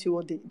they don't see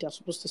what they're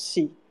supposed to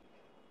see.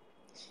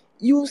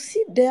 You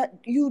see there,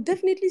 you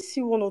definitely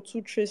see one or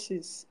two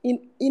traces in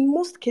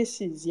most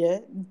cases. Yeah,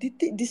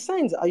 the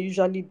signs are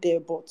usually there,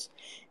 but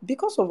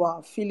because of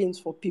our feelings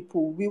for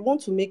people, we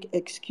want to make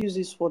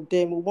excuses for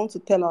them. We want to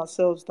tell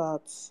ourselves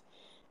that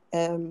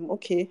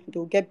okay,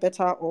 they'll get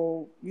better,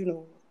 or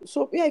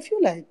so yeah, I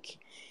feel like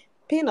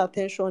paying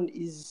attention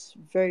is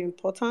very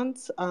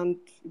important, and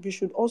we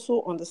should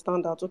also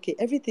understand that okay,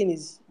 everything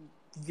is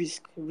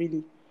risk,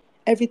 really.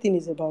 Everything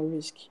is about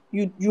risk.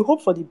 You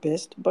hope for the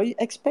best, but you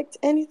expect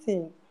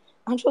anything,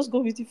 and just go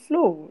with the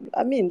flow.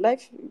 I mean,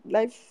 life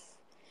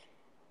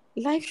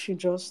should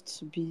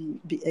just be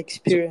So,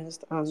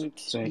 experienced and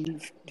so,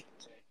 lived.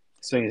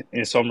 so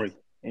in summary,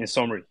 in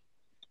summary,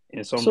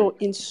 in summary,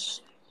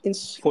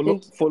 So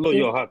follow in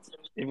your heart,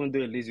 even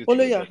though it leads you to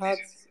follow your your death. heart,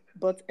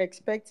 but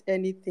expect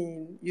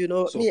anything.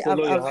 So Me,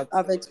 follow your heart,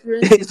 I've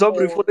experienced it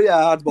Somebody all. follow your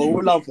heart, but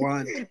hold up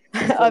one hand.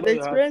 I've follow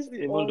your heart, experienced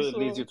it even though it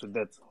leads you also. to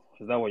death.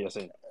 Is that what you're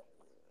saying?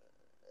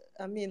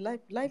 I mean,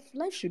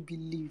 life should be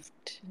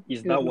lived.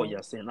 Is You that what know.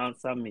 you're saying?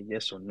 Answer me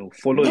yes or no.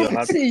 Follow No, your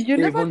heart, see, you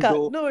never even can.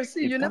 though No,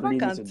 see, it you can never lead you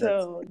can to death.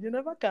 tell. You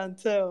never can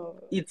tell.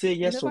 It's a You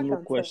yes or never no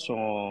can tell.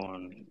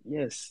 question.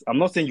 Yes. I'm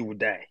not saying you will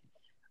die.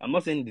 I'm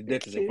not saying the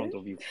death is in Okay. front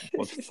of you.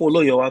 But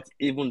follow your heart,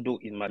 even though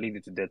it might lead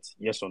you to death.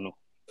 Yes or no?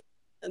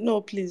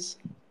 No, please.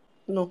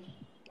 No.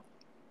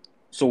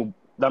 So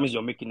that means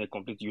you're making a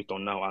complete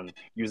U-turn now and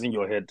using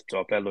your head to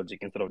apply logic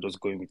instead of just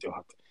going with your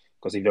heart.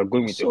 Because if you're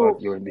going with your heart,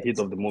 So, you're in the heat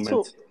of the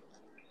moment. so,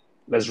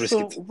 Let's risk so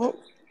it. what?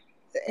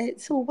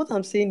 So what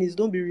I'm saying is,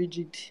 don't be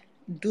rigid.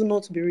 Do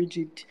not be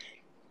rigid.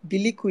 Be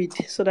liquid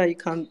so that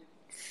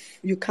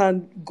you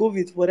can go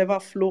with whatever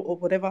flow or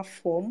whatever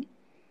form.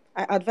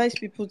 I advise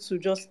people to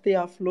just stay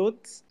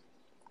afloat.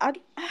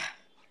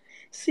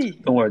 See.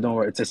 Don't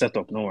worry. It's a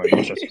setup. Don't worry.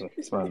 Don't stress yourself.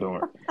 It's fine. Don't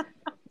worry.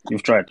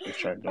 You've tried.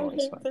 Don't worry.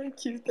 It's Okay, fine.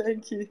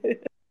 thank you. At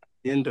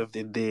the end of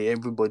the day,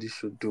 everybody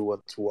should do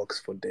what works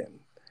for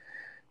them.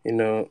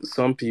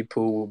 Some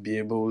people will be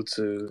able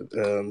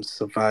to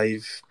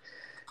survive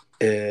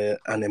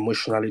an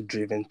emotionally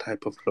driven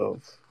type of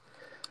love,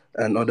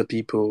 and other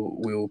people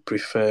will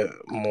prefer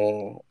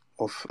more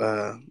of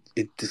a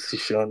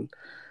decision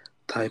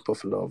type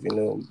of love.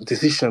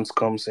 Decisions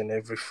comes in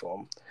every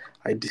form.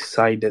 I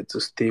decided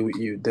to stay with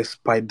you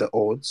despite the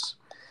odds.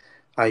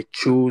 I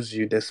chose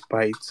you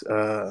despite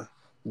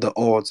the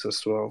odds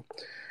as well.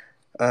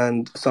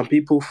 And some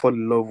people fall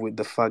in love with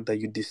the fact that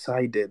you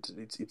decided.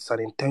 It's an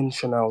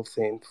intentional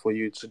thing for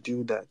you to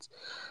do that.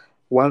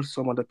 While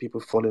some other people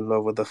fall in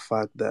love with the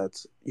fact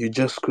that you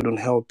just couldn't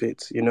help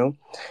it.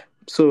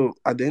 So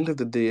at the end of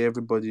the day,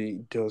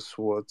 everybody does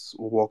what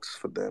works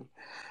for them.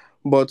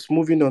 But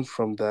moving on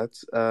from that,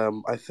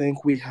 I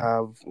think we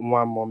have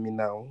one mommy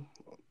now.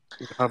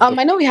 You have the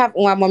I know we have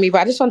one mommy,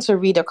 but I just want to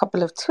read a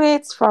couple of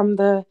tweets from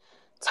the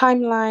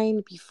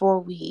timeline before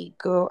we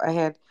go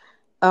ahead.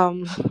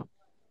 Um,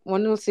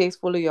 one who says,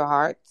 "Follow your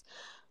heart."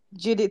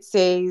 Judith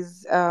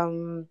says,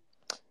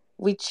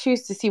 "We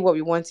choose to see what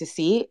we want to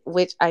see,"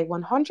 which I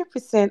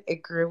 100%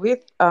 agree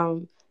with.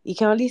 You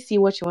can only see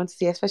what you want to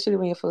see, especially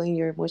when you're following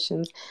your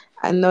emotions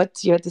and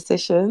not your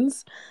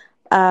decisions.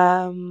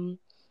 Um,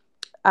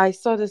 I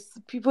saw this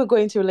people go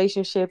into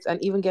relationships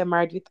and even get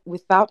married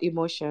without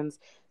emotions.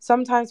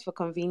 Sometimes for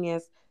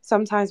convenience,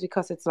 sometimes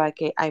because it's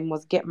like a I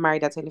must get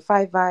married at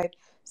 25 vibe.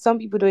 Some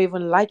people don't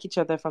even like each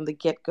other from the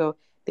get go.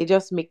 They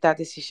just make that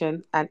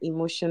decision and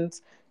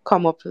emotions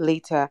come up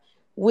later,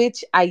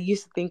 which I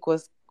used to think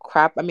was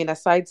crap. I mean,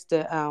 aside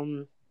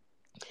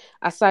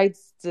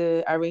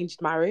the arranged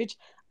marriage,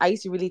 I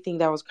used to really think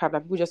that was crap.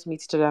 Like people just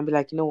meet each other and be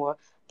like, you know what,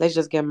 let's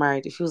just get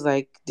married. It feels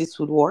like this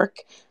would work.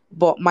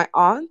 But my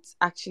aunt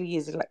actually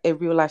is like a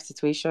real life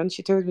situation.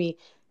 She told me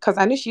because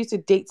I know she used to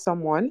date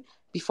someone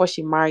before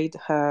she married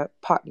her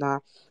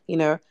partner. You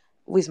know,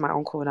 who is my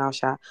uncle now,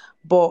 Sha.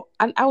 But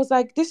and I was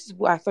like, this is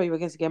what I thought you were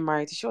going to get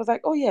married. She was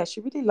like, oh yeah,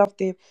 she really loved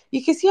him.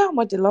 You can see how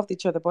much they loved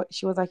each other. But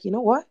she was like, you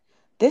know what,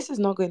 this is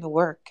not going to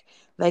work.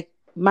 Like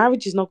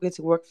marriage is not going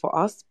to work for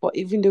us, but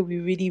even though we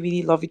really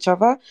really love each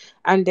other.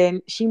 And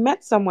then she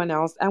met someone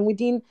else, and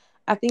within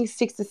I think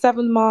 6 to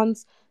 7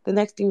 months, the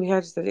next thing we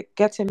heard is that they're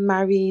getting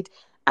married.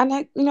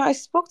 And I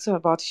spoke to her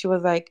about it. She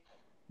was like,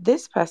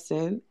 this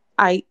person,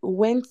 I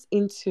went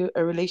into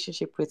a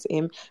relationship with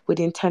him with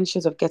the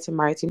intentions of getting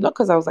married to him, not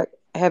because I was like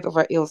head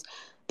over heels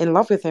in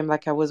love with him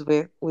like I was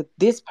with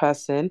this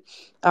person.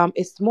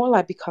 It's more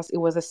like because it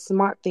was a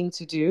smart thing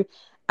to do,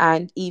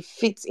 and it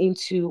fits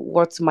into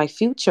what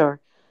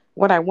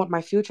I want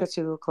my future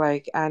to look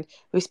like. And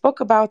we spoke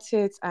about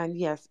it, and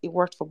yes, it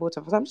worked for both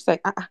of us. I'm just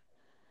like,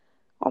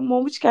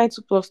 mom, which kind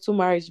 2+2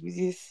 marriage with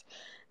this?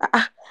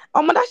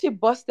 Mom, that shit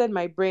busted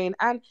my brain.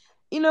 And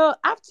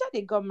after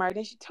they got married,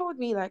 and she told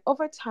me like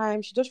over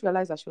time, she just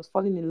realized that she was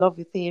falling in love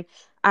with him,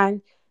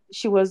 and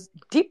she was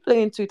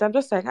deeply into it. I'm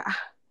just like,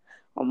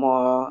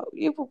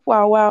 you people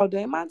are wild.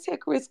 Man,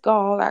 take risk,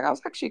 girl. Like I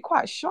was actually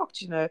quite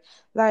shocked.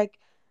 Like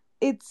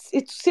it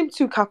seemed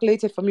too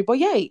calculated for me, but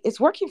yay, it's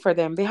working for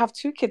them. They have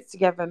 2 kids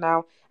together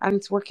now, and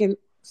it's working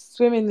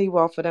swimmingly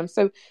well for them.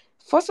 So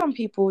for some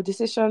people,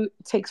 decision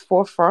takes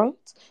forefront,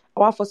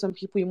 while for some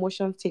people,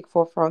 emotions take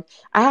forefront.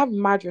 I have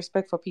mad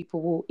respect for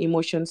people who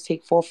emotions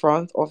take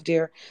forefront of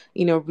their,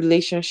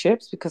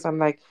 relationships, because I'm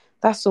like,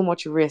 that's so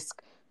much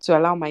risk to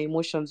allow my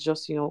emotions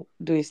just, do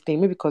its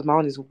thing. Maybe because my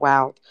own is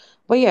wild.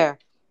 But yeah,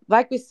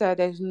 like we said,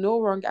 there's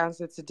no wrong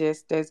answer to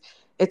this.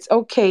 It's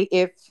okay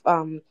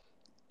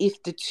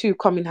if the two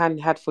come in hand in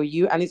hand for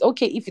you, and it's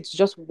okay if it's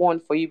just one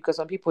for you, because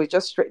some people it's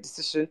just straight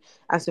decision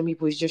and some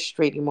people it's just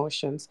straight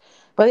emotions.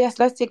 But yes,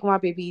 let's take one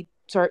baby,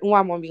 sorry,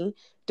 one mommy.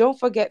 Don't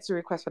forget to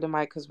request for the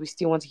mic, because we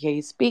still want to hear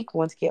you speak. We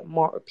want to get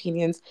more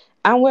opinions,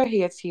 and we're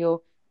here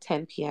till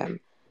 10 p.m.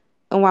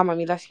 And one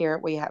mommy, let's hear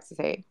what you have to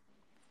say.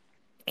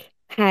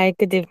 Hi,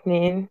 good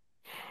evening.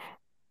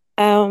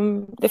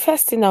 The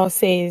first thing I'll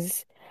say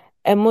is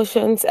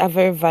emotions are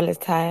very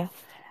volatile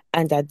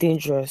and are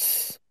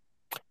dangerous.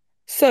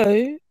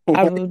 So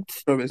I would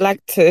From experience.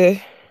 like to,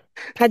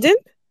 pardon?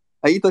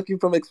 Are you talking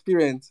from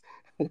experience?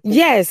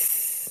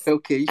 Yes,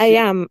 Okay, I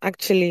am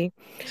actually.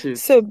 shoot.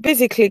 So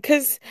basically,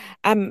 because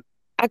I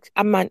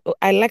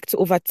like to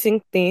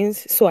overthink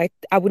things, so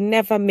I would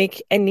never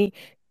make any.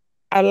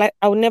 I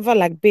would never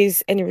like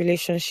base any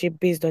relationship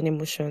based on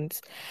emotions,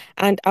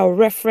 and I'll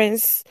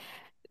reference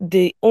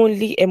the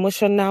only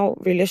emotional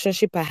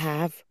relationship I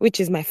have, which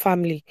is my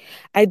family.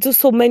 I do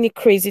so many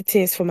crazy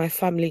things for my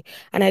family,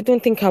 and I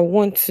don't think I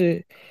want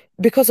to,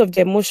 because of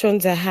the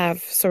emotions I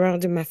have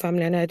surrounding my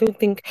family, and I don't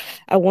think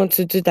I want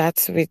to do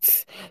that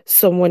with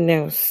someone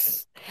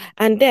else.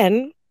 And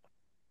then,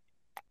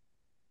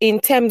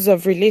 in terms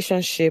of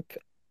relationship,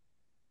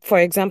 for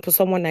example,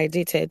 someone I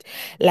dated,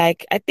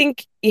 like, I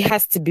think it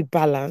has to be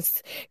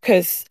balanced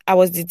because I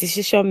was the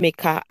decision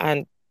maker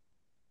and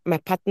my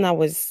partner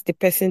was the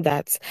person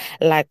that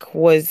like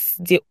was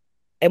the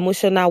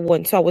emotional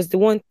one. So I was the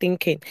one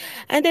thinking.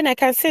 And then I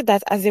can say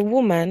that as a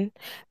woman,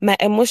 my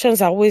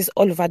emotions are always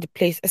all over the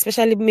place,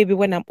 especially maybe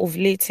when I'm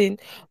ovulating,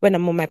 when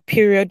I'm on my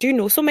period,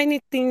 so many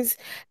things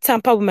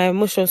tamper with my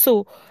emotions.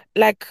 So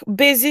like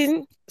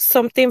basing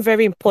something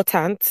very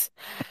important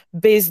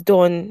based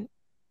on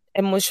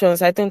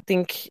emotions, I don't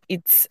think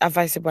it's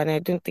advisable, and I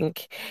don't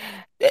think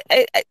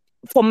I,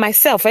 for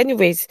myself,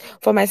 anyways,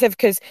 for myself,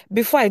 because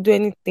before I do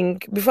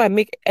anything, before I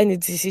make any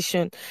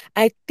decision,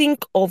 I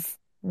think of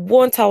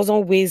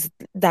 1,000 ways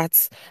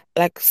that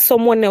like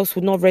someone else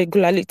would not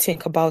regularly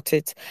think about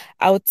it.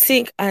 I would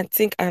think and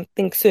think and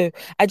think. So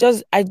I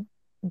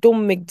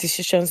don't make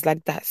decisions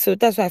like that. So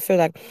that's why I feel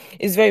like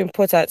it's very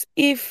important.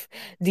 If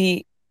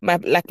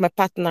my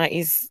partner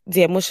is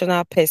the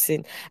emotional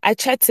person, I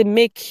try to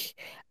make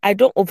I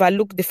don't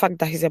overlook the fact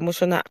that he's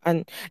emotional,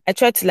 and I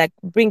try to like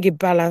bring a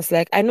balance.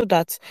 Like I know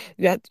that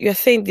you're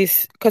saying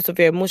this because of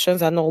your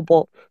emotions and all,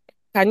 but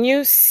can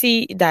you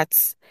see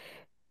that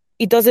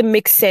it doesn't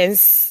make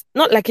sense?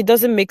 Not like it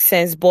doesn't make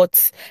sense,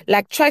 but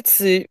like try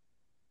to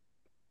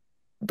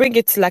bring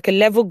it to like a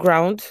level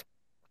ground.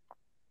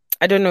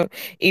 I don't know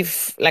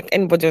if like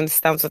anybody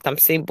understands what I'm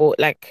saying, but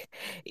like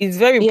it's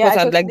very Yeah, I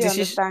important. Like totally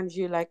decision understand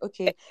you. Like,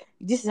 okay,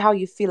 this is how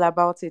you feel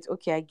about it.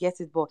 Okay, I get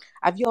it. But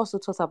have you also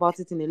thought about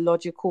it in a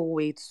logical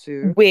way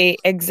too? way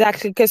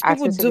exactly, because I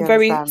people do totally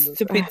very understand.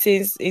 stupid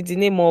things in the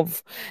name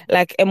of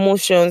like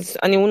emotions,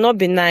 and it will not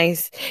be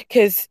nice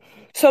because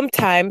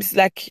sometimes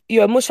like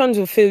your emotions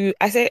will fail you.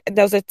 I said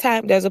there was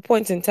a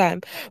point in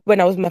time when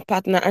I was with my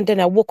partner, and then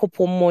I woke up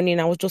one morning,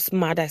 I was just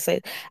mad. I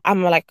said,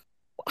 I'm like,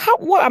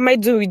 what am I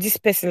doing with this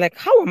person? Like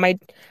how am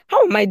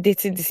I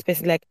dating this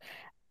person? Like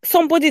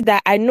somebody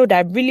that I know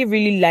that I really,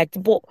 really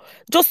liked, but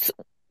just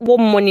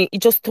one morning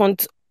it just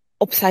turned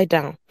upside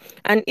down.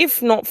 And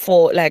if not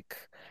for like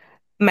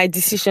my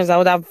decisions, I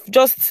would have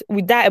just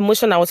with that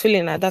emotion I was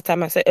feeling at that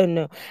time. I said, "Oh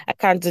no, I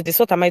can't do this.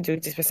 What am I doing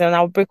with this person?" And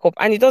I'll break up,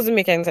 and it doesn't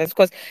make any sense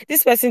because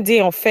this person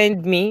didn't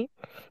offend me.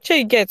 Sure,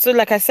 you get so.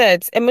 Like I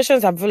said,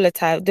 emotions are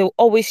volatile. They'll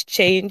always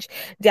change.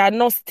 They are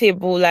not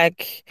stable.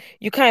 Like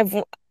you can't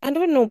even. I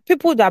don't know.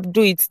 People that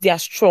do it, they are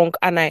strong,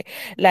 and I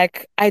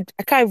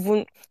can't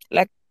even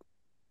like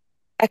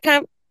I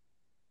can't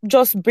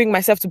just bring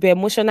myself to be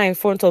emotional in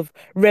front of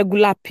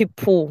regular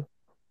people,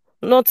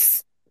 not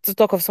to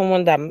talk of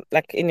someone that I'm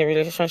like in a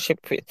relationship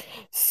with.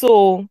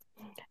 So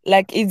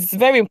like it's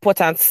very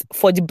important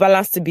for the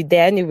balance to be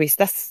there. Anyways,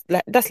 that's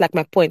like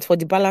my point, for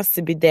the balance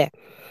to be there,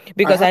 I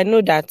because have I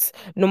know that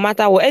no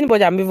matter what,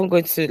 anybody I'm even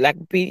going to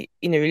like be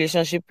in a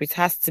relationship with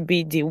has to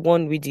be the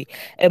one with the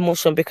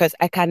emotion, because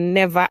I can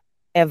never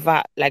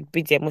ever like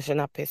be the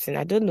emotional person.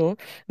 I don't know.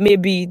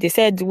 Maybe they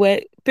said, well,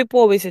 people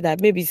always say that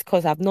maybe it's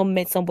because I've not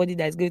met somebody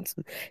that's going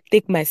to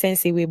take my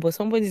sense away, but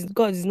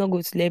God is not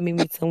going to let me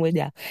meet somebody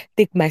that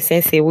take my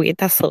sense away.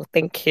 That's all.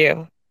 Thank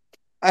you.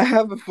 I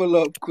have a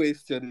follow-up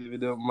question if you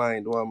don't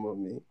mind, one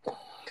moment.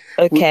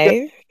 Would that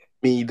Okay.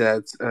 mean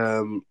that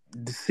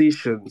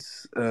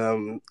decisions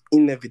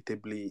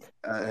inevitably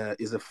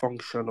is a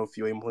function of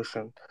your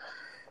emotion?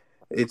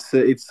 It's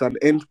an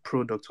end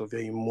product of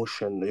your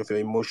emotion, of your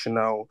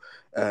emotional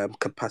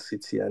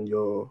capacity, and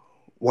your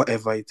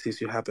whatever it is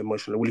you have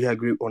emotional. Will you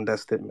agree on that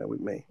statement with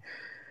me?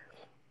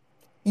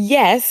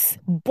 Yes,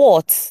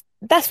 but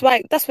that's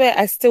why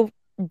I still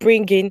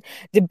bring in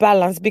the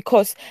balance,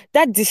 because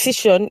that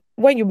decision,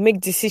 when you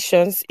make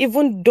decisions,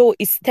 even though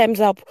it stems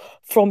up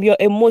from your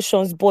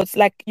emotions, but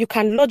like you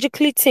can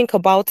logically think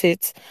about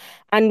it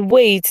and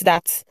weigh it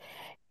that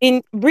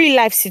in real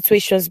life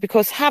situations,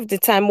 because half the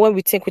time when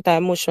we think with our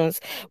emotions,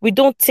 we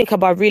don't think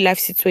about real life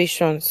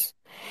situations.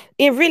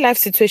 In real life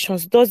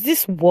situations, does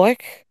this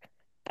work?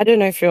 I don't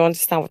know if you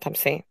understand what I'm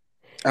saying.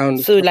 I So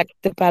understand. like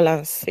the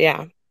balance,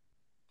 yeah.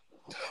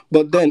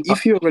 But then,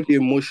 if you're already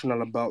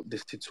emotional about the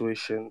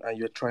situation and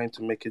you're trying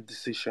to make a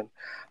decision,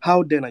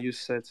 how then are you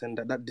certain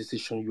that that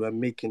decision you are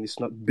making is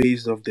not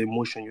based off the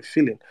emotion you're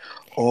feeling,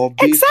 or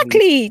based on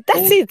your Exactly.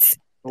 That's hold it.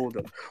 hold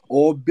on,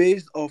 or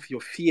based off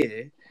your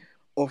fear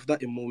of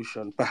that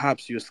emotion?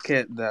 Perhaps you're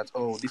scared that,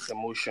 oh, this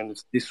emotion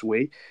is this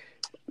way.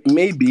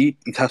 Maybe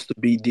it has to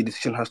be the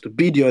decision has to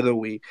be the other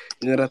way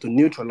in order to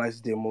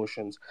neutralize the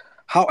emotions.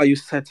 How are you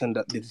certain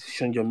that the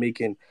decision you're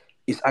making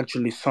is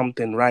actually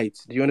something right?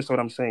 Do you understand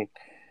what I'm saying?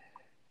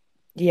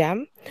 Yeah.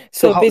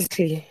 So So how?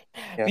 basically,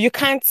 Yeah. you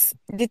can't,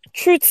 the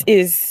truth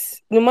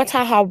is, no matter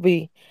how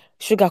we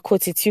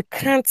sugarcoat it, you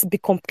can't be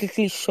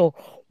completely sure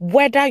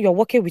whether you're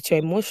working with your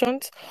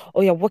emotions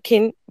or you're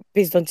working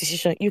based on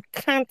decision. You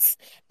can't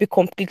be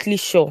completely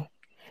sure.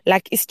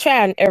 Like it's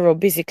try and error,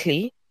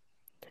 basically.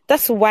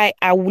 That's why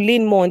I will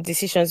lean more on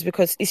decisions,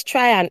 because it's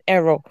try and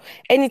error.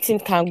 Anything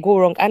can go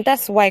wrong. And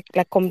that's why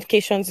like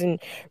communications in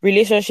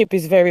relationship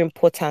is very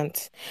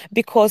important,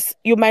 because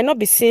you might not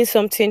be seeing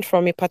something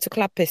from a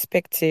particular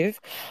perspective,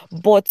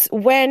 but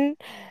when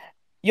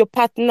your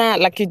partner,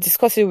 like you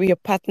discuss it with your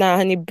partner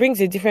and it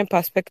brings a different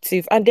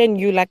perspective, and then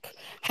you like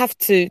have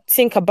to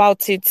think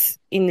about it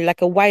in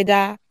like a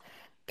wider,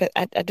 but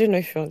I don't know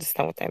if you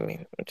understand what I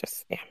mean.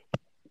 Just, yeah.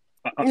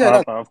 Yeah,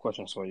 that's I have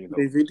questions for you though.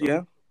 David.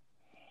 Yeah.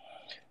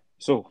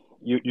 So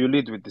you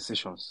lead with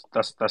decisions.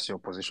 That's your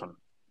position.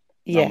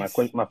 Now Yes.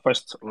 my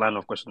first line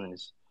of questioning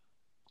is: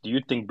 do you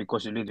think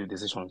because you lead with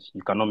decisions,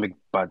 you cannot make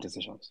bad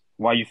decisions?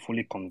 Why are you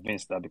fully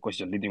convinced that because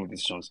you're leading with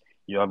decisions,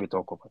 you have it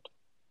all covered?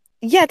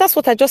 Yeah, that's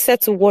what I just said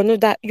to Wanu,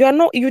 that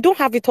you don't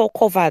have it all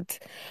covered.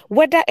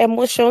 Whether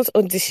emotions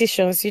or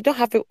decisions, you don't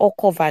have it all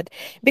covered,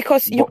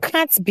 because you But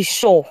can't be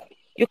sure.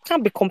 You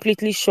can't be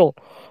completely sure.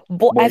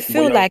 But I but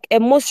feel you're like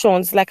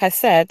emotions, like I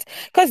said,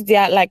 because they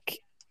are like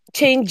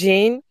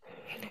changing,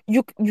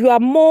 you are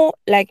more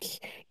like,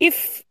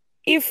 if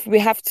we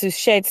have to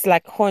share it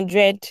like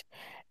 100,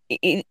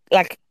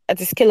 like at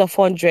the scale of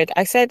 100,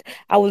 I said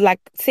I would like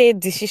say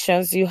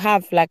decisions, you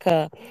have like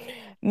a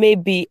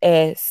maybe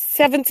a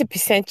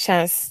 70%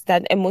 chance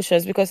than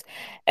emotions, because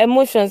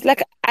emotions,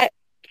 like I,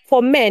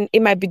 for men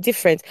it might be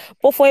different,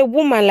 but for a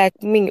woman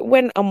like me,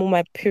 when I'm on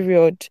my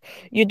period,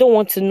 you don't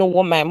want to know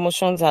what my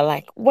emotions are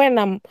like. When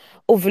I'm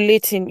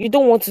ovulating, you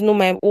don't want to know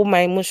what my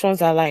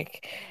emotions are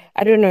like.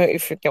 I don't know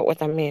if you get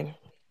what I mean.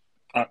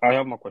 I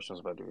have more questions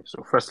by the way.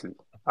 So firstly,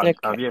 Okay.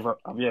 have you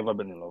ever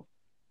been in love?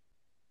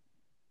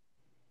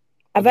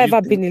 Or Have I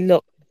ever been in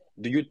love?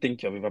 do you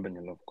think you've ever been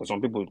in love? Because some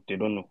people they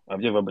don't know.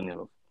 Have you ever been in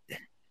love?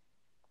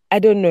 I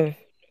don't know.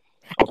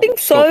 I Okay, think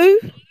so so,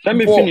 let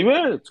me but finish.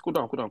 Wait, cool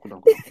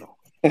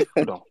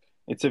down.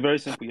 It's a very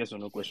simple yes or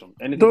no question.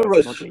 Don't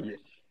rush.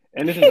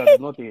 Anything that is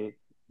not a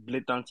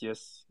blatant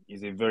yes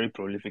is a very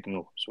prolific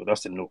no. So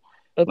that's a no.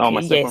 Now okay,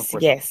 my second yes,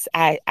 question. yes.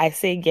 I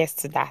say yes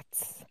to that.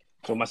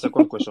 So my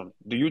second question,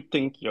 do you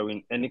think you're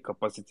in any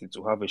capacity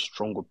to have a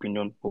strong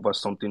opinion over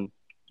something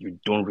you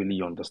don't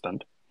really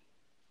understand?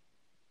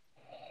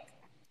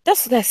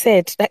 That's what I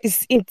said. That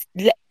is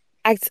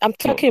I'm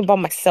No, talking about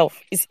myself.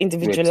 It's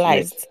wait,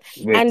 wait, individualized,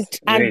 wait, and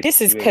wait,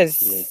 this is wait,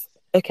 wait, because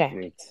okay,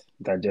 wait.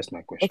 That's just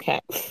my question. okay,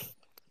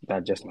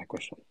 That's just my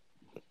question.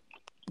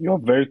 You're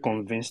very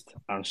convinced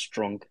and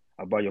strong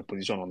about your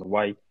position on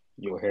why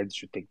your head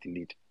should take the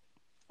lead.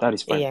 That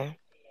is fine. yeah.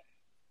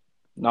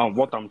 Now,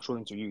 what I'm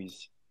throwing to you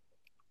is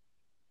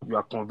you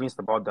are convinced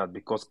about that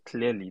because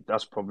clearly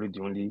that's probably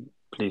the only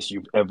place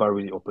you've ever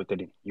really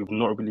operated in. You've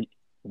not really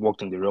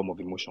worked in the realm of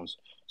emotions.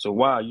 So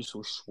why are you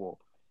so sure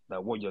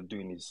that what you're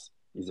doing is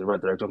the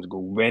right direction to go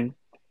when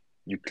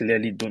you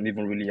clearly don't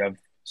even really have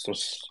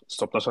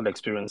substantial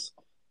experience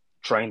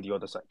trying the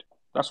other side?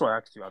 That's why I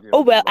asked you, have you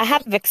Oh ever been well, in I love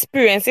have first?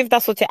 experience if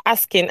that's what you're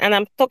asking, and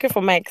I'm talking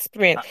from my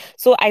experience. Uh,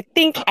 So I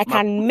think I my,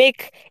 can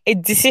make a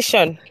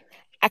decision.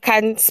 I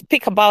can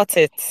speak about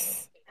it.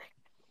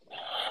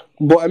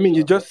 But I mean,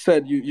 you uh, just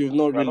said you've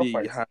not we're not really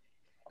fighting. had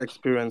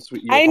experience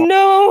with your I heart,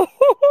 know.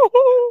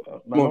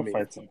 We're not mommy.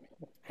 fighting.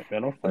 We're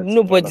not fighting. You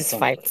Nobody's understand?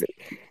 fighting.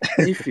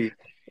 Ify,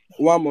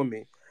 one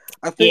mommy.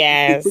 I think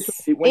the question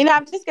Yes. when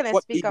I'm just gonna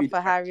what speak up David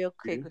for her asked real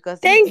quick you. because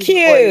these Thank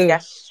big boys you. they're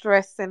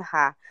stressing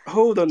her.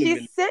 Hold on a She's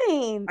minute.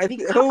 saying I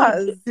think hold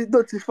because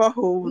no, Tifa,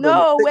 hold on.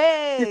 no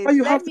Tifa, wait,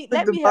 you have to take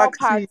let the me back help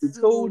her seat.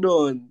 Hold too.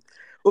 on.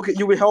 Okay,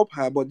 you will help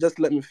her, but just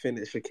let me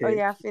finish, Oh okay?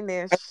 yeah, I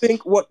finish.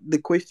 think what the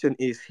question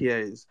is here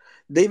is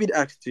David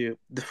asked you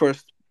the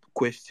first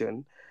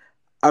question,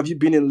 have you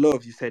been in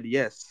love? You said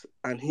yes.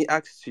 And he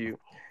asked you,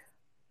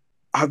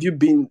 have you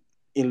been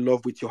in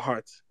love with your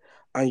heart?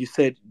 And you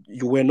said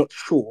you were not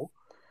sure.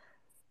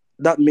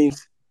 That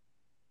means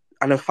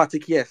An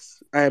emphatic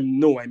yes.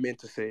 No, I meant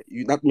to say.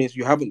 That means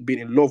you haven't been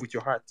in love with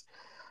your heart.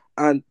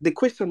 And the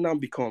question now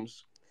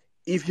becomes,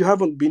 if you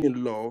haven't been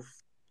in love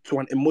to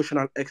an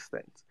emotional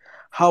extent,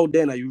 how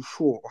then are you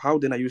sure, how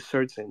then are you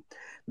certain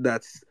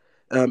that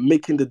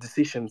making the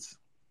decisions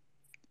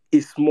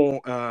is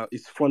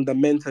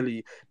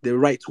fundamentally the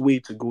right way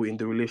to go in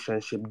the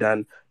relationship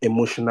than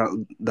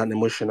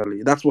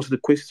emotionally? That's what's the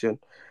question.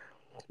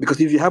 Because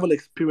if you haven't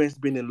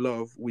experienced being in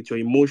love with your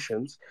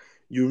emotions,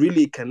 you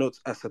really cannot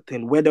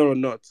ascertain whether or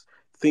not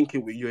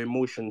thinking with your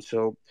emotions,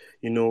 so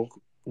you know,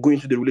 going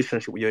into the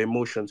relationship with your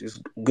emotions is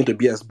going to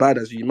be as bad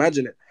as you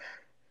imagine it.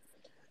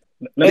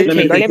 Let me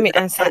Okay, Did I let get me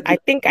answer. I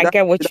think I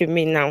get what you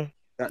mean now.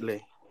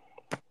 exactly?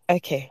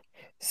 Okay.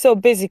 So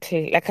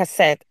basically, like I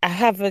said, I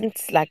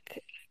haven't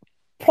like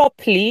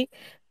properly,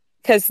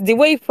 because the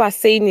way people are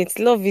saying it,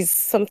 love is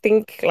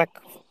something like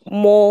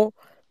more.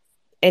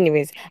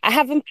 Anyways, I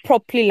haven't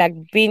properly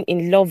like been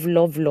in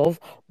love,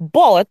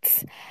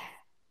 but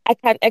I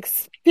can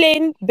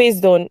explain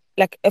based on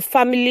like a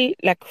family,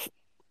 like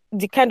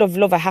the kind of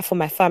love I have for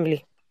my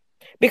family,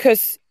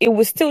 because it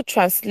will still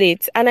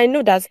translate. And I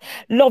know that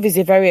love is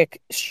a very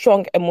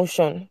strong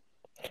emotion,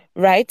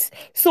 right?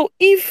 So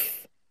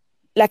if,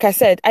 like I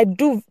said, I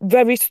do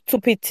very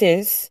stupid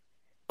things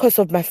because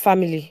of my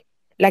family,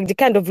 like the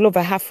kind of love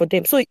I have for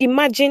them. So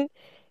imagine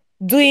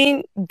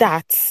doing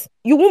that,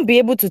 you won't be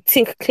able to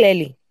think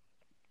clearly.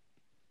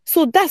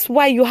 So that's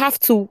why you have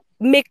to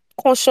make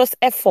conscious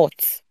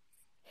efforts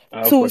I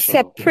have a to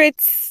question.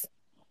 separate.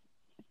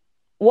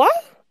 What?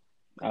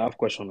 I have a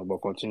question, but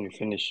continue.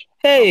 Finish.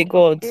 Hey, Um,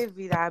 God.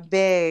 David, I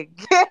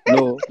beg.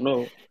 no,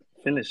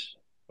 finish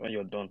when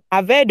you're done.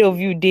 I've heard of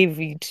you,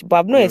 David, but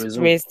I've not Okay, resume.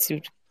 experienced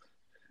you.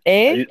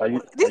 Eh? Are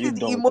This you is the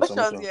done with the emotions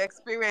submission? you're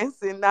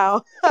experiencing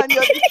now, and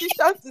your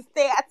decision to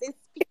stay as a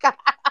speaker.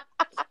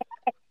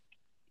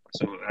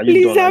 So are you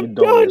Please, done? Are you I'm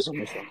done with done. your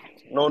submission?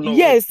 No, wait.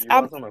 Yes, You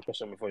I'm. answer my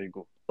question before you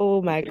go.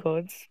 Oh my Okay.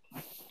 God.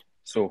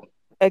 So,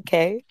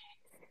 Okay.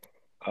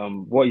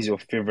 what is your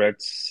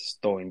favorite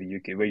store in the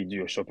UK where you do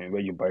your shopping,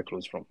 where you buy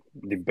clothes from?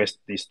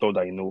 The store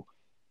that you know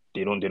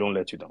they don't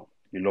let you down.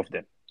 You love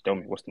them. Tell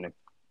me, what's the name?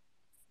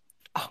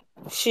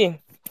 Shein Shein.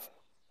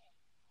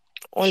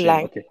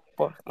 online. Okay.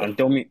 But yeah, And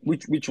tell me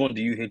which one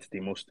do you hate the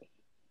most?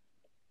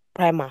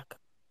 Primark.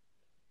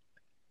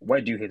 Why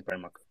do you hate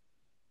Primark?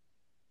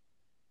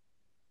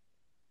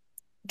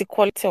 The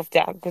quality of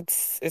their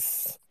goods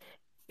is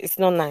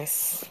not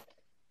nice.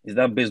 Is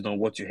that based on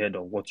what you heard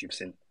or what you've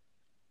seen?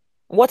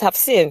 What I've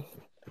seen,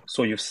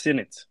 So you've seen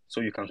it,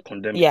 so you can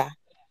condemn it. yeah,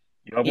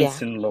 You haven't yeah.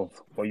 seen love,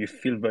 but you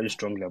feel very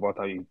strongly about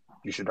how you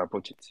should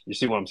approach it. You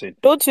see what I'm saying?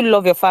 Don't you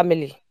love your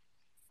family?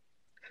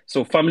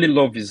 So family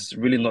love is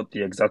really not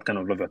the exact kind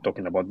of love you're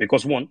talking about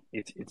because one,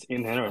 it's Oh,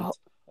 inherent.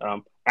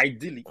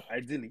 Ideally,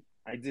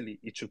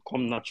 it should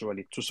come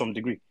naturally to some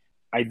degree.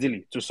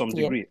 Ideally, to some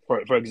yeah. degree.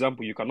 For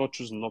example, you cannot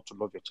choose not to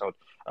love your child.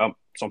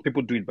 Some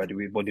people do it by the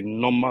way, but the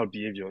normal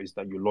behavior is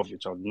that you love your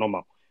child.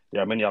 Normal.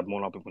 There are many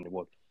abnormal people in the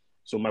world.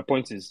 So my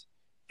point is,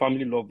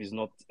 family love is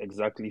not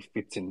exactly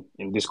fitting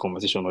in this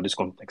conversation or this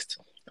context.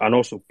 And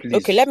also,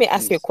 Okay, let please, me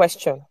ask you a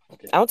question.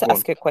 okay, I want to go on.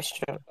 ask you a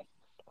question.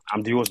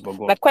 I'm the host, but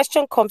go My on.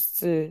 question comes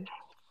to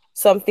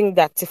something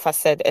that Tifa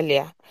said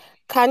earlier.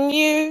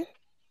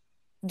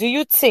 Do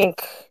you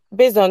think,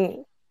 based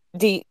on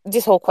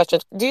this whole question,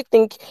 do you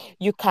think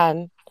you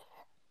can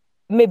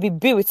maybe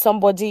be with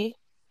somebody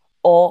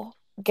or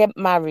get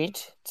married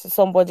to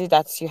somebody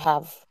that you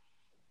have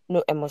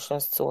no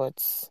emotions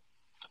towards?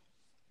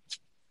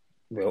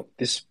 Well,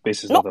 this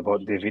space is No, not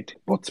about David,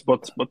 but let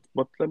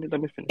me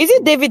finish. is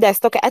it David that's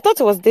talking? I thought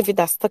it was David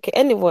that's talking.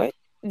 Anyway,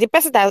 the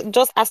person that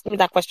just asked me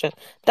that question,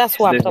 that's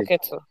who It's I'm David. talking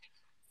to.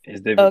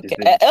 It's David. It's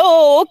Okay. David.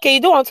 Okay.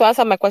 You don't want to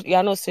answer my question. You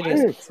are not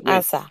serious. Wait.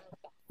 Answer.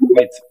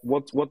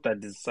 What I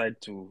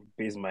decide to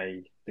base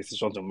my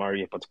decision to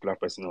marry a particular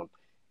person on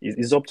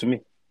is up to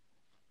me.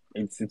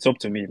 It's up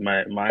to me. My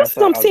That's answer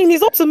what I'm has. saying.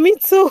 It's up to me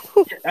too.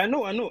 I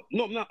know.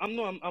 No,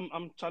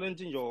 I'm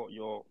challenging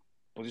your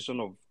position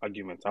of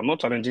argument. I'm not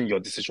challenging your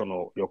decision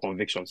or your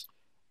convictions.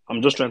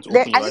 I'm just trying to open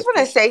I your just eyes want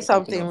to to say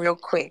something something else. real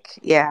quick.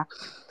 Yeah.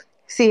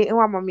 See,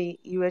 Mommy,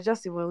 you were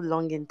just even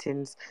long in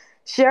things.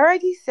 She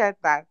already said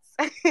that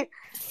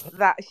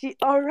she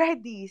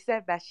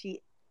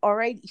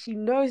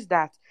knows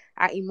that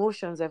her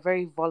emotions are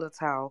very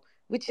volatile,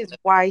 which is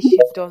why she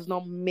doesn't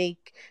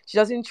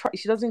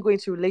go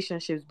into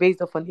relationships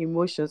based off on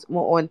emotions,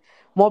 more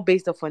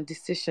based off on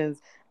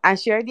decisions. And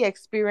she already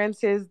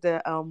experiences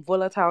the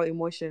volatile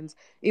emotions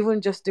even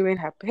just during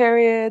her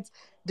periods,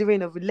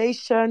 during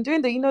ovulation,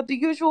 during the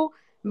usual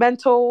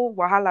mental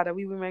wahala that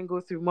we women go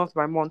through month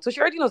by month. So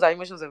she already knows that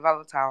emotions are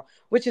volatile,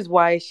 which is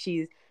why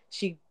she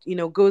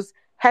goes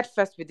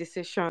headfirst with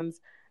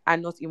decisions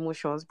and not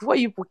emotions. Before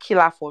you put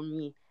killer for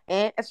me,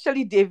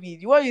 especially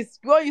David, you want use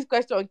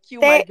question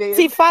kill my babe.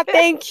 Tifa,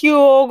 thank you.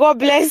 God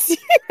bless you.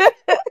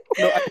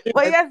 No,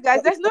 But yes,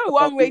 guys, there's no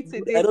one way to I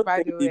this. don't By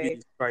think the David way,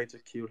 is trying to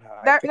kill her.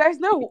 I there, think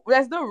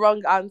there's no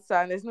wrong answer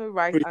and there's no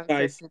right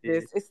answer to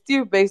this. precisely. It's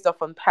still based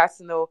off on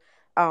personal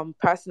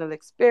personal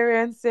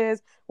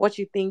experiences, what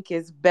you think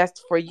is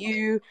best for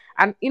you,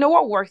 and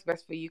what works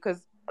best for you.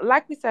 Because,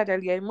 like we said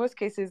earlier, in most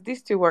cases,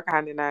 these two work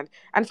hand in hand,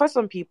 and for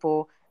some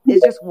people,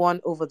 it's just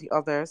one over the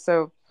other.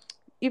 So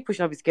you should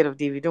not be scared of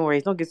David. Don't worry,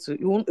 it's not good to.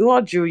 It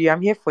won't drill you.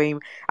 I'm here for him.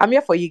 I'm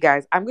here for you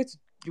guys. I'm going to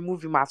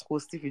remove him as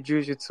host if he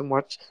drills you too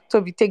much.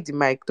 Toby, take the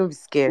mic. Don't be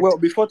scared. Well,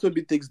 before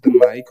Toby takes the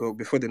mic, or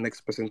before the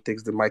next person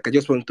takes the mic, I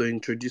just want to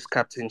introduce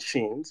Captain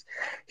Sheens.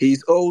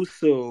 He's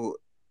also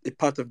a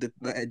part of the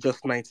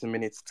Just 90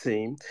 Minutes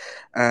team.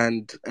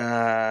 And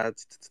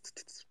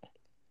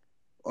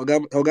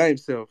Oga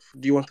himself,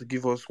 do you want to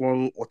give us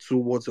 1 or 2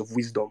 words of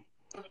wisdom?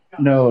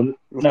 No,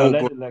 before we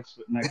let go? the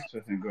next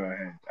person go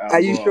ahead. Are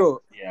you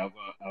sure? Yeah,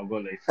 I'll go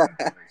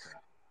later.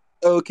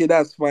 Okay,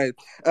 that's fine.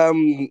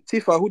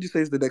 Tifa, who do you say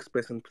is the next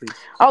person, please?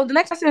 Oh, the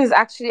next person is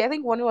actually, I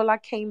think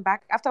Wanuola came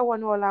back. After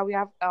Wanuola, we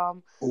have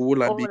Owolabi.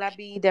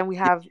 Owolabi, then we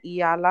have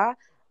Iyala.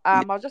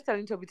 I was just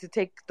telling Toby to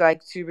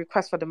to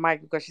request for the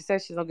mic because she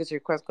said she's not going to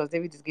request because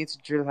David is going to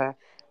drill her.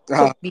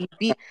 So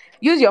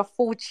use your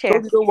full chest.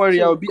 Toby, don't worry,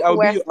 to I'll be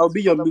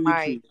your for the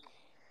military. mic.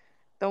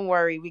 Don't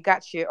worry, we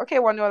got you. Okay,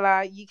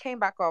 Wanuola, you came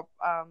back up.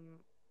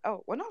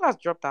 Wanuola's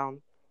dropped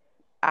down.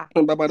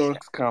 Barbados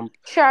camp.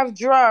 Chav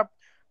drop.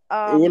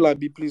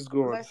 Owolabi, please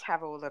go on. Let's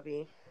have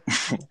Owolabi.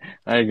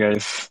 Hi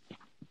guys.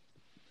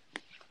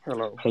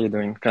 Hello. How you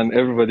doing? Can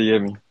everybody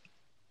hear me?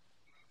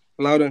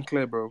 Loud and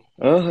clear, bro.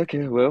 Oh,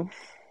 okay. Well,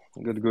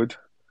 good.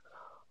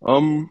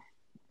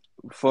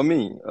 For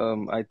me,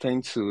 I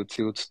tend to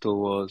tilt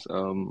towards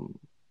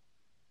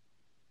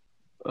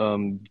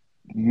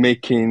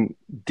making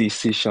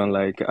decision.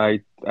 Like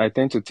I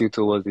tend to tilt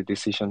towards the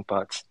decision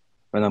part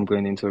when I'm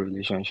going into a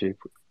relationship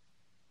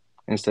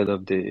instead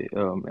of the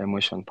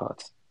emotion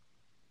part.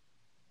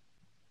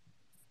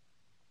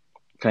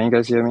 Can you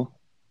guys hear me?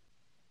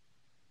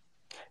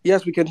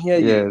 Yes, we can hear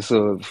you. Yeah,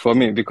 so for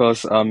me,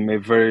 because I'm a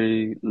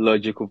very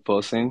logical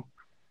person,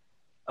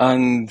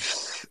 and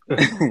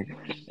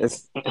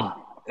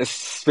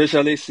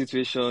especially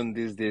situation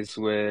these days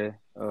where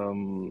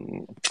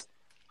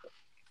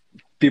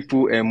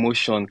people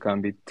emotion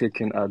can be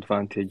taken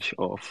advantage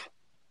of.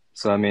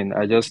 So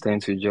I just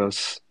tend to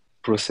just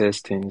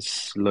process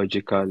things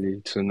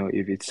logically to know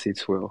if it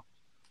sits well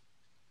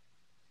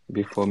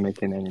before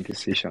making any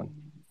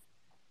decision.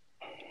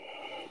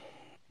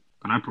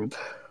 Can I prove?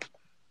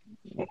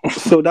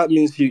 So that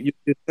means you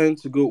tend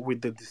to go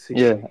with the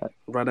decision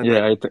rather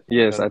than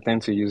I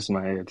tend to use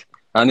my head.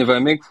 And if I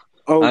make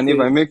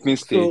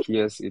mistake,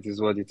 yes, it is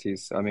what it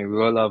is. We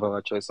all have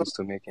our choices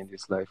to make in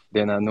this life.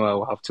 Then I know I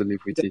will have to live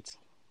with it.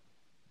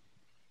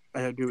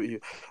 I agree with you.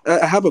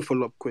 I have a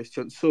follow-up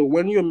question. So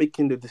when you're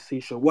making the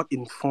decision, what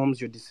informs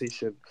your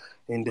decision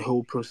in the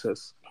whole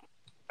process?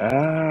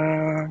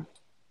 I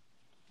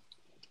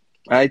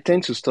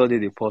tend to study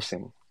the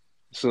person.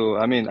 So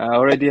I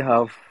already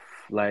have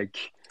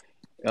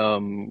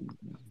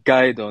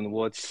guide on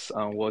what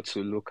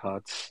to look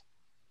at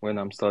when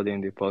I'm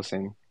studying the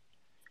person.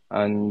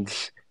 And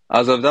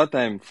as of that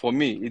time, for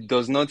me, it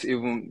does not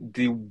even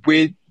the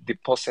way the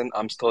person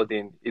I'm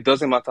studying, it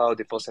doesn't matter how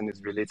the person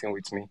is relating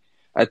with me.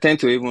 I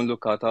tend to even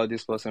look at how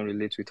this person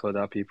relates with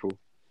other people.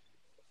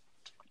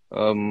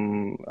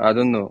 I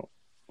don't know.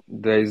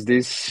 There is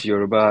this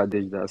Yoruba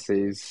adage that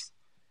says,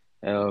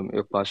 I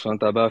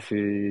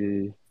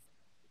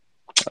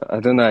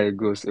don't know how it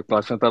goes.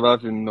 Ìpàṣán tá bá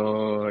fi na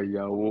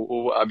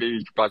ìyàwó,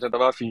 àbí ìpàṣán tá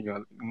bá fi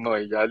na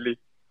ìyálé,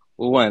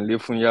 ó wà nílé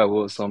fún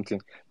ìyàwó or something.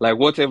 Like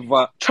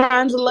whatever.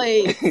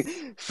 Translate.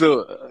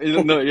 So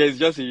it's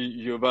just a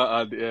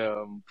Yoruba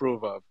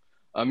proverb.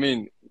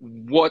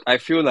 What I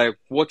feel like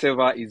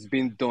whatever is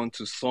being done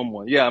to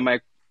someone, I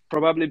might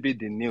probably be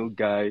the new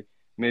guy,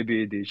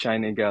 maybe the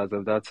shining guy as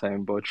of that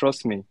time, but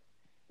trust me,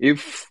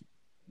 if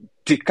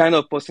the kind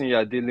of person you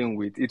are dealing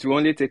with, it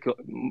will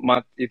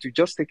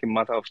just take a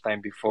matter of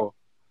time before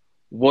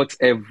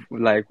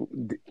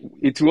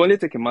it will only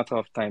take a matter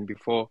of time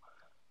before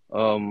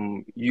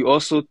you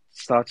also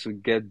start to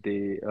get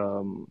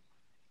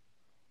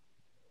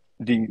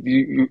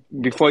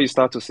before you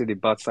start to see the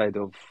bad side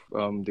of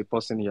the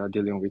person you are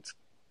dealing with.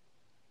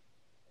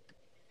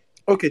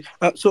 Okay,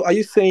 so are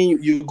you saying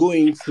you go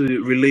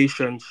into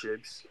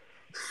relationships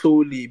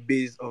solely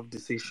based off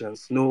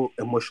decisions, no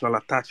emotional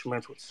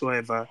attachment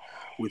whatsoever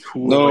with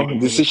whoever? No,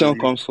 decision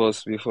comes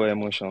first before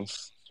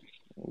emotions.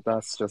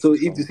 That's just so.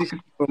 If decision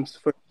comes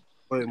first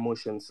before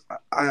emotions,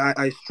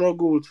 I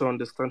struggle to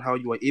understand how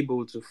you are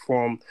able to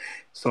form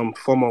some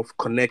form of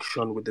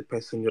connection with the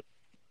person you're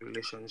in a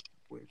relationship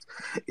with.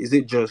 Is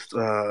it just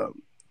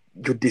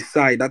you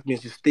decide? That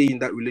means you stay in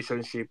that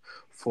relationship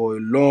for a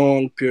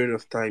long period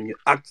of time. You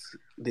act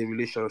the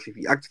relationship,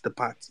 you act the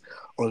part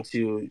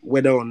until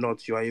whether or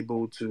not you are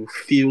able to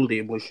feel the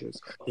emotions.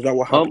 Is that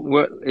what happens?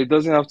 Well, it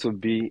doesn't have to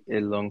be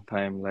a long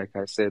time. Like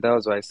I said, that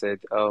was why I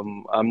said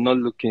I'm not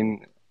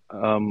looking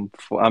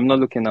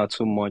at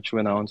too much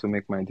when I want to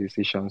make my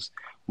decisions,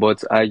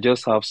 but I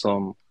just have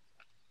some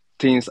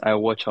things I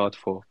watch out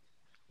for,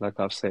 like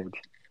I've said.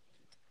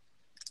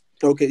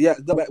 Okay, yeah,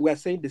 no, but we're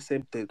saying the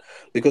same thing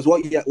because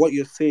what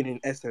you're saying in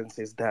essence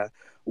is that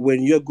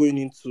when you're going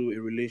into a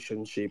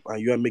relationship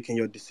and you are making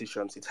your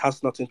decisions, it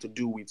has nothing to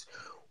do with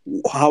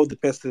how the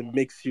person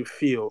makes you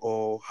feel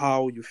or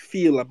how you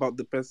feel about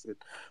the person,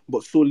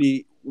 but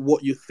solely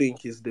what you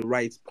think is the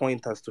right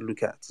pointers to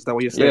look at. Is that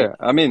what you're saying? Yeah,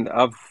 I mean,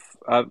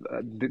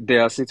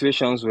 there are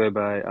situations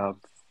whereby I've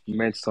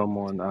met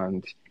someone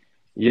and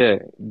yeah,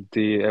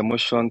 the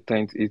emotion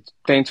tend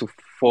to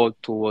fall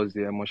towards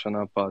the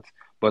emotional part,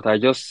 but I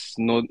just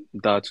know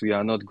that we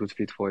are not good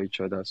fit for each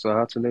other, so I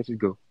had to let it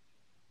go.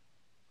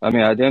 I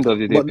mean, at the end of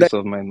the day, But then peace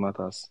of mind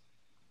matters,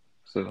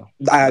 so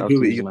I I have agree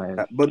to with use you. my On head.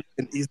 that. But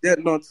is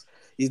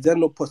there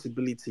no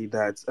possibility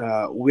that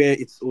where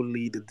it's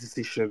only the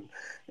decision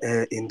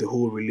in the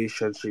whole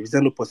relationship, is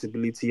there no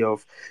possibility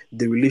of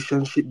the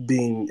relationship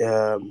being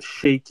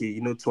shaky,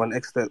 to an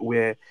extent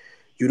where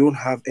you don't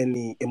have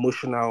any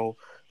emotional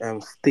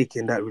stake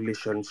in that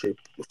relationship?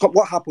 So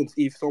what happens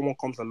if someone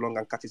comes along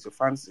and catches your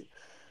fancy?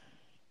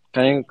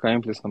 Can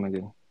you please come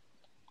again?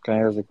 Can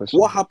you ask the question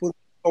What again? happens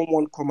if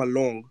someone come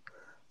along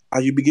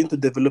and you begin to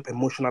develop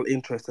emotional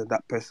interest in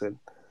that person?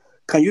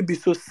 Can you be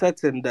so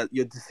certain that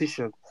your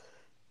decision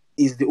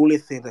is the only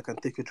thing that can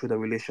take you through the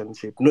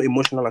relationship? No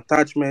emotional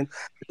attachment.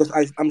 Because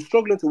I'm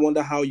struggling to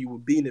wonder how you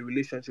would be in a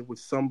relationship with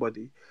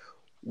somebody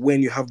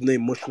when you have no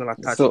emotional So,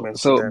 attachment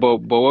to so, them. but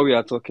what we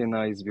are talking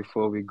now is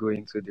before we go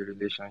into the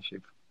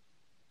relationship.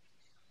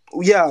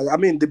 Yeah, I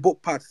mean, the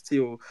both parts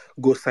still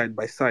go side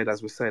by side,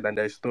 as we said, and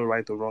there's no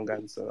right or wrong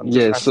answer. I'm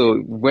just Yeah, so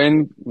asking.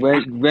 when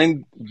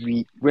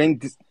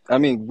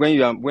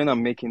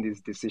I'm making this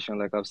decision,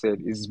 like I've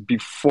said, is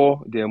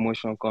before the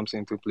emotion comes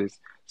into place.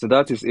 So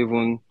that is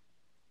even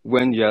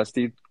when you are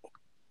still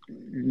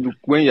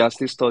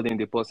studying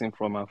the person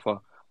from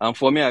afar. And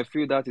for me, I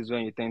feel that is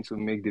when you tend to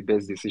make the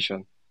best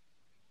decision.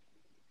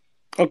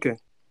 Okay.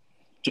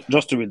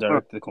 Just to All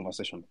right. redirect the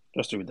conversation,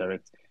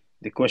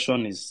 the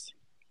question is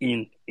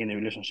in a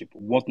relationship,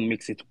 what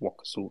makes it work?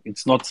 So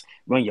it's not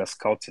when you're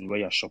scouting, where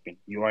you're shopping,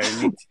 you are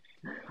in it.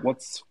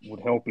 What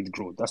would help it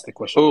grow? That's the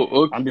question. Oh,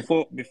 okay. And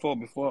before,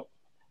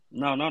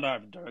 now that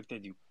I've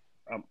directed you,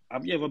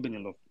 have you ever been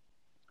in love?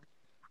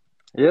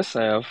 Yes,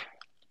 I have.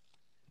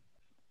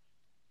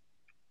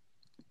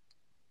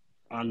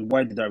 And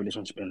why did that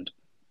relationship end?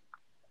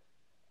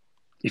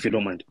 If you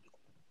don't mind,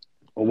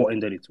 or what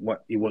ended it?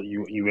 What you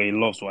were in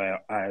love, so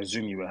I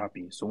assume you were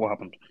happy. So what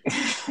happened?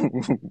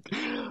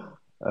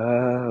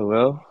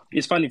 Well,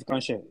 It's fine if you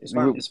can't share. It's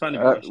fine. It's fine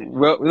if you can't share.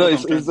 well, no, What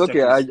it's I'm trying it's to check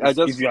okay. is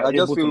if you are I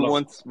just able to feel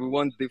love. we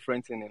want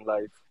different thing in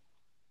life.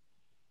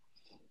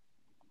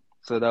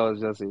 So that was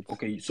just it.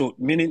 Okay,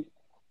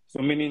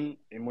 meaning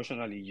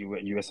emotionally you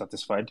were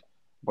satisfied,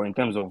 but in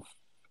terms of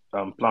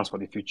plans for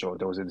the future,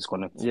 there was a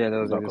disconnect. Yeah, there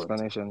Is was a that correct?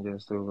 disconnection. Yeah,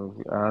 so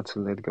I had to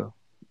let go.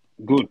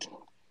 Good.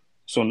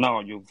 So now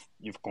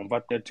you've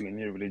converted to a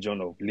new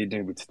religion of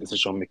leading with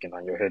decision making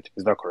on your head.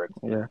 Is that correct?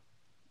 Yeah.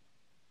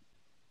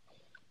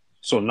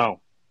 So now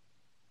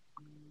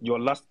your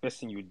last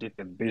person you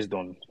dated based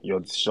on your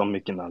decision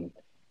making and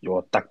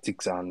your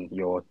tactics and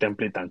your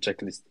template and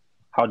checklist,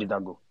 how did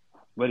that go?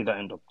 Where did that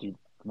end up?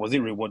 Was it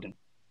rewarding?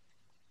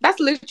 That's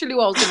literally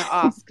what I was going to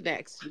ask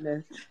next.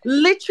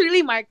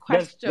 Literally my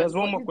There's question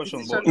one for more you, question,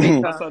 decision but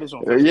maker. answer this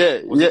one first. Yeah,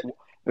 Was yeah. it?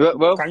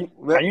 Well,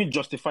 Can you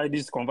justify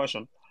this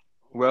conversion?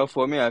 well,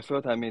 for me, I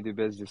felt I made the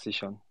best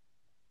decision.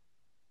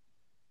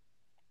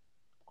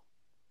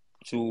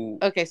 To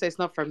Okay, so it's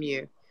not from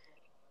you.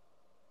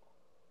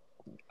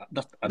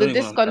 I The don't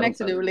even I disconnect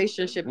don't in the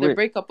relationship, the Wait,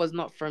 breakup was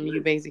not from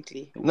you,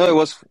 basically. no,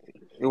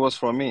 it was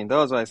for me. That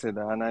was why I said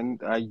that, and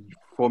I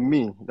for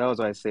me, that was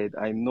why I said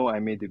I know I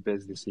made the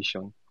best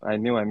decision. I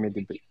knew I made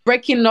the best.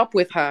 Breaking up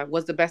with her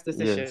was the best Yes.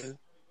 decision.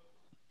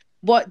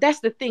 But that's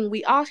the thing.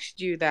 We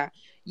asked you that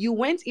you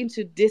went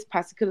into this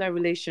particular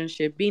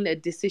relationship being a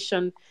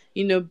decision,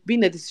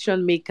 being a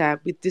decision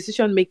maker, with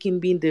decision making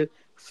being the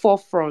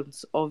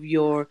forefront of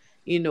your,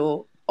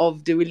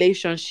 of the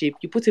relationship.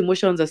 You put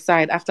emotions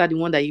aside after the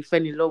one that you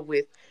fell in love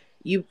with.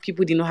 You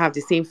people did not have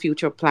the same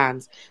future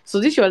plans. So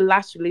this is your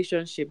last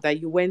relationship that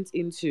you went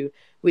into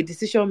with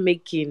decision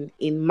making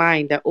in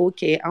mind that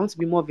okay, I want to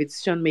be more of a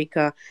decision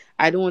maker.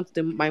 I don't want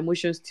my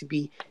emotions to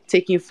be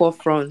taking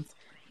forefront.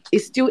 It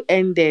still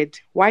ended.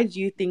 Why do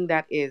you think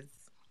that is?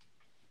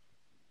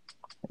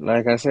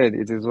 Like I said,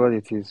 it is what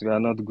it is. We are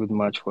not a good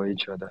match for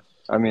each other.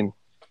 I mean,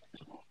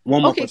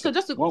 one more Okay, so question.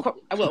 just to One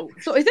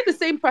so is it the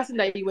same person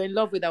that you were in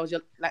love with that was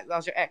your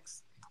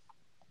ex?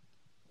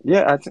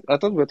 yeah, I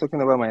thought we were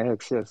talking about my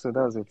ex. Yeah, so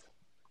that was it.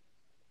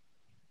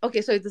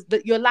 Okay, so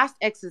your last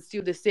ex is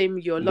still the same,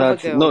 your lover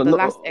That's girl, no, the no.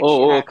 last ex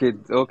you Oh, had.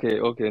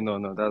 okay. No,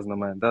 no, that's not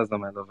my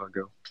lover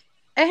girl.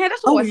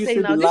 That's what How we're will you say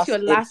saying the now. This is your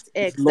last ex last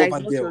is ex that is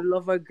lover not your girl?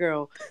 lover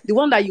girl, the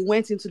one that you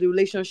went into the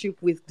relationship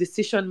with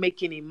decision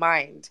making in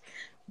mind.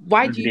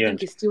 Why Where do did you it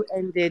think end? it still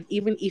ended,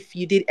 even if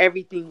you did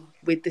everything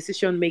with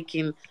decision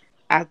making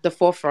at the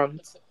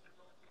forefront?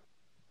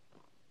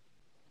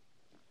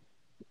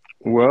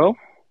 Well,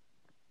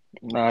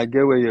 now I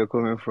get where you're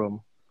coming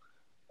from.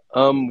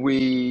 From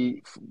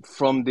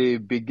the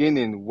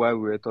beginning, while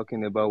we were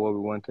talking about what we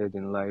wanted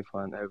in life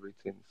and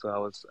everything,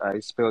 so I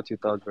spelled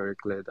it out very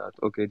clear that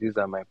okay, these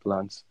are my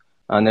plans,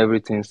 and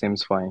everything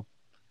seems fine.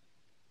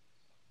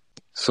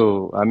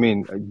 So I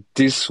mean,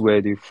 these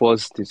were the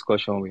first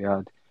discussion we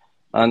had,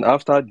 and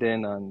after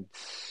then, and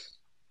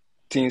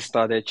things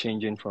started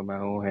changing from my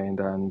own end,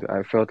 and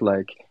I felt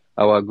like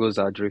our goals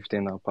are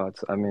drifting apart.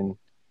 I mean,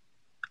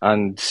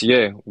 and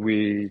yeah,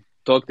 we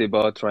talked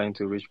about trying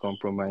to reach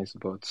compromise,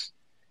 but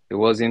it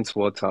wasn't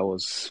what I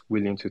was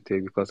willing to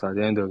take because at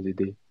the end of the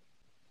day,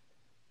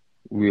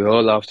 we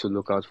all have to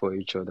look out for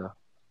each other.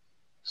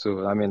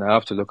 So, I mean, I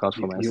have to look out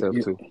for You you myself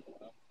you, too.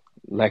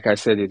 Like I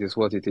said, it is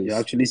what it you is.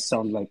 actually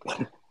sound like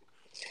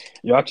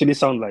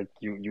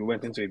you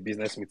went into a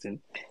business meeting.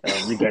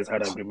 You guys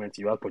had agreement.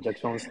 You had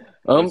projections, and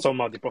Um,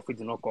 somehow the profit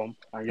did not come,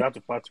 and you had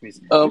to part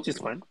with, um, which is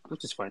fine.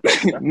 Which is fine.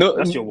 Yeah, no,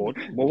 that's your word.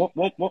 But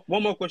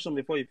one more question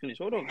before you finish.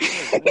 Hold on.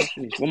 Let me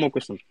finish. One more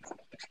question.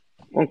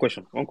 One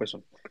question. One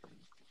question.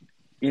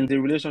 In the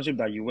relationship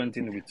that you went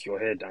in with your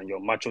head and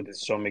your macho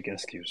decision making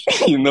skills,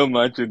 you know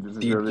my true did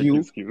decision-making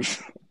you?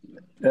 skills.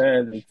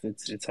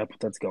 It's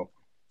hypothetical.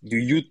 Do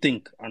you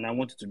think, and I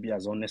want you to be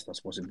as honest as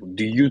possible,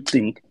 do you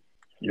think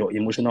your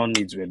emotional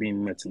needs were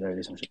being met in that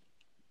relationship?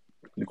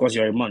 Because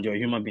you're a man, you're a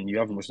human being, you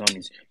have emotional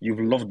needs. You've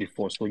loved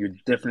before, so you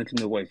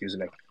definitely know what it feels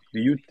like.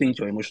 Do you think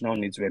your emotional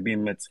needs were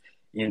being met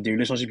in the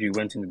relationship you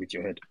went in with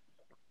your head?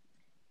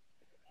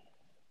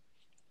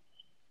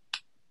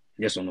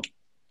 Yes or no?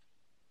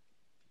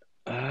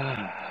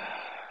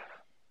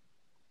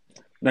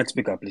 Next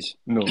speaker, please.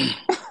 No.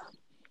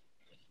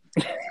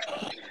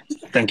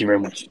 Thank you very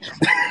much.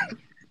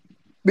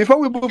 Before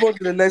we move on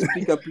to the next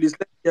speaker, please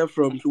let's hear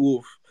from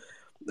Wolf.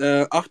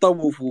 After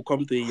Wolf, we'll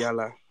come to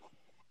Iyala.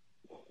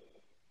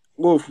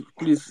 Wolf,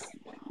 please,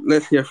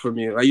 let's hear from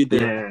you. Are you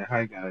there? Yeah,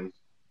 hi guys.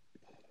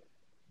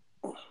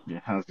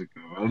 Yeah, how's it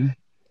going?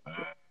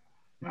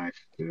 Nice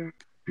to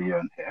be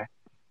on here.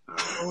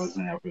 I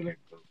wasn't available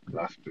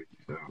last week,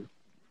 so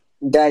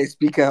Guys,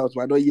 speak out.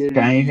 We're not hearing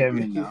can you you. hear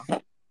me now?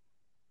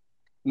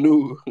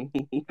 No.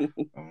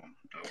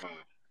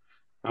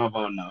 How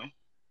about now?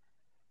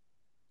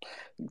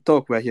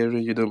 Talk, we're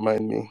hearing you. Don't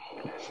mind me.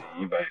 Let's see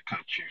if I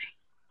catch you.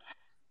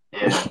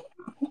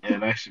 Yeah,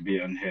 nice to be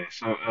on here.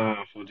 So,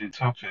 for the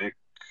topic,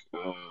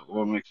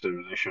 what makes a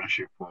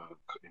relationship work,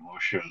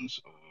 emotions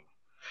or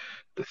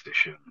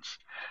decisions?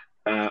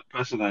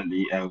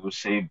 Personally, I would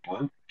say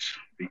both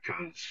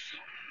because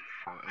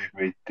for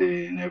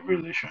everything, every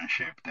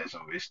relationship, there's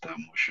always the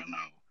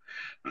emotional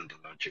and the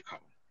logical.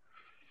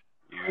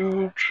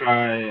 You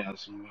try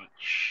as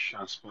much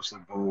as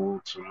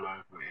possible to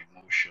love with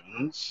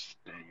emotions,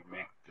 then you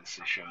make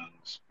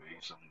decisions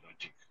based on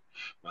logic.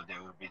 But there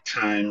will be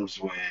times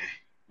where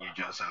you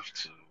just have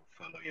to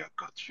follow your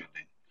gut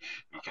feeling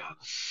because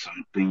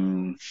some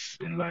things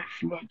in life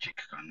logic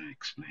cannot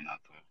explain at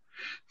all.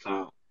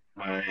 So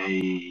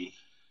my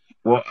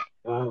what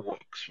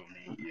works for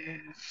me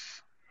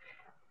is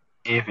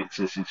if it's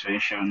a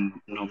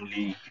situation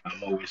normally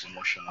I'm always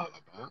emotional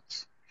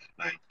about,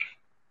 like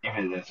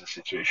if there's a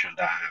situation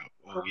that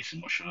I'm always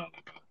emotional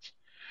about,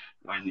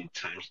 when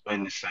it's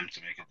time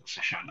to make a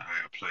decision,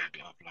 I apply a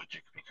bit of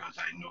logic because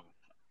I know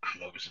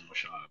I'm always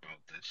emotional about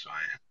this, so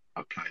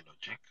I apply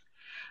logic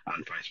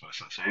and vice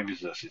versa. So if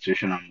it's a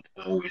situation I'm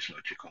always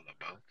logical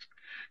about,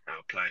 I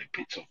apply a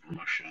bit of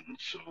emotion,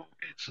 so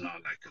it's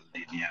not like a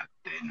linear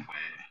thing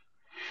where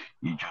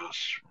you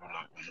just rule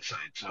out one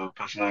side. So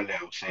personally,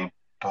 I would say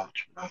both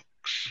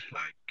works,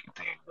 like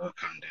they work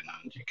hand in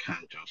hand. You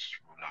can't just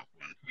rule out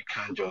one. You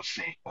can't just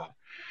say, "Oh,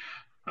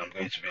 I'm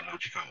going to be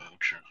logical all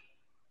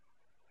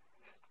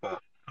through," or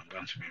 "I'm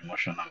going to be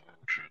emotional all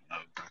through." No,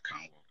 that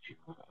can't work. You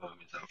will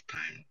always have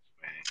times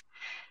where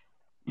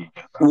you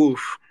just have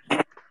Wolf.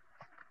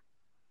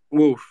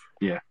 Wolf.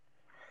 yeah.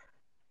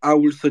 I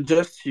will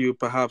suggest you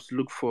perhaps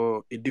look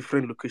for a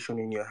different location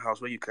in your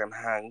house where you can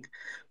hang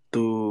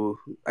to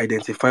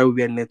identify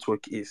where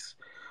network is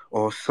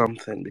or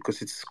something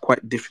because it's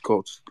quite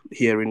difficult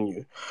hearing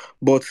you.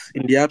 But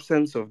in the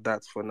absence of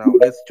that for now,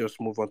 let's just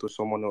move on to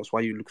someone else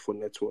while you look for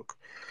network.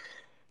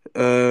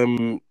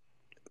 Um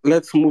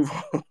let's move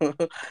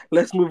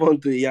let's move on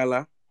to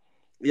Iyala.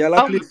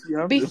 Iyala, please, you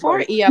have the Before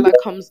mic. Iyala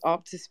comes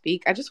up to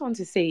speak, I just want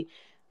to say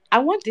I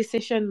want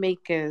decision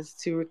makers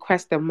to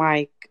request the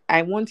mic.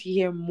 I want to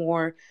hear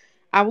more.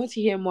 I want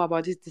to hear more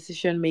about this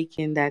decision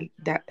making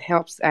that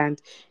helps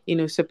and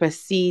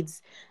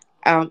supersedes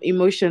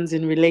emotions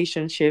in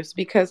relationships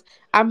because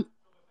I'm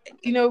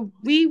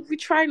we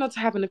try not to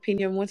have an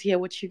opinion. We want to hear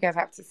what you guys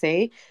have to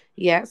say.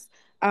 Yes.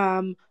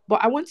 But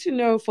I want to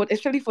know for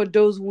especially for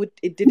those who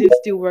it didn't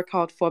still work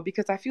out for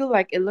because I feel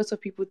like a lot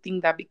of people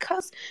think that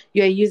because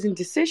you're using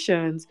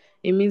decisions,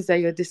 it means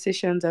that your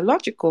decisions are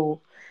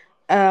logical.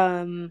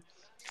 Um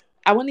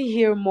I want to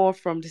hear more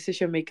from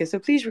decision makers. So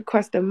please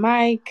request the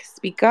mic,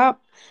 speak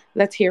up.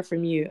 Let's hear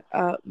from you.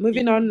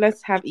 Moving on,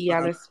 let's have I'm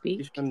Iyala a speak.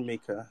 decision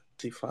maker,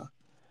 Tifa.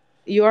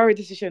 You are a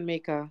decision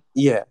maker.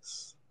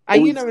 Yes. Are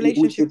you in a with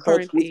relationship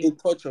currently?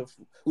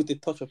 with a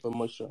touch of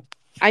emotion.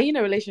 Are you in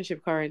a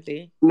relationship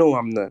currently? No,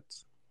 I'm not.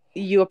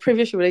 Your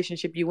previous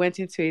relationship, you went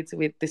into it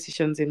with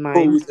decisions in Oh,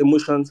 mind, with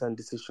emotions and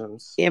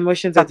decisions,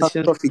 emotions and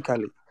decisions.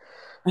 catastrophically,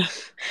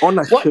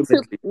 What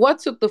took unashamedly. what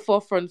took the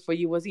forefront for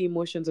you? Was it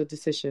emotions or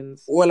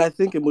decisions? Well, I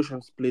think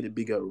emotions played a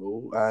bigger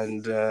role,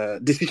 and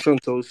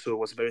decisions also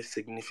was very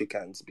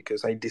significant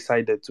because I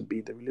decided to be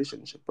in the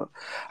relationship. But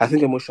I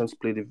think emotions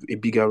played a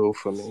bigger role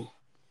for me.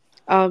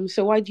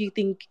 So why do you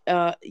think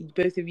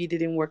both of you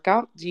didn't work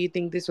out? Do you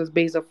think this was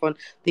based off on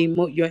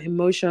your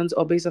emotions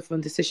or based off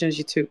on decisions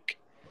you took?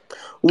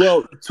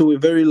 Well, to a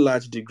very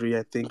large degree,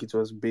 I think it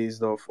was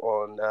based off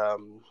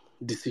on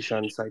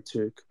decisions I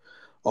took,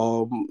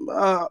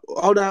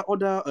 other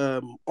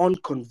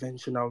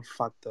unconventional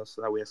factors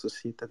that were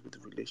associated with the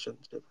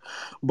relationship.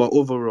 But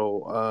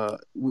overall,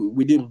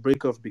 we didn't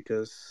break off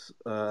because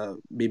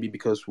maybe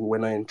because we were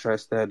not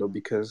interested or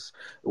because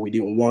we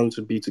didn't want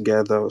to be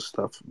together or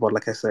stuff. But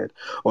like I said,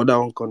 other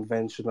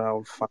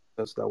unconventional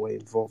factors that were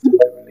involved in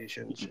the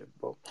relationship.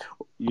 But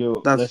Yo,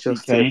 that's let's see.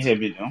 just Can you it. hear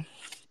me now?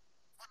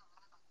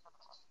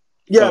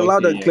 Yeah, Oh,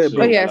 loud okay, and yeah. clear, Oh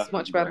bro. So yes, Ola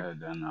much can go better.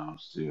 ahead and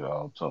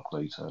I'll talk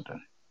later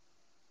then.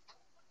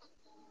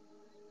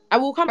 I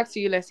will come back to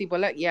you, Leslie,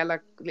 but Yeah, go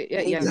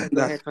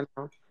that's ahead for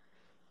now.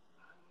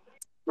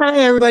 Hi,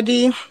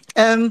 everybody.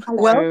 Well,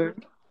 Hello.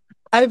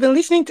 I've been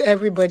listening to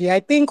everybody. I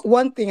think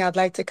one thing I'd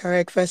like to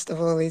correct, first of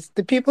all, is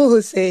the people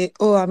who say,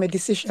 oh, I'm a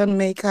decision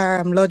maker,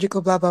 I'm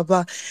logical, blah, blah,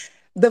 blah.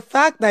 The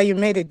fact that you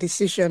made a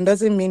decision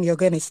doesn't mean you're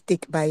going to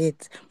stick by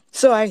it.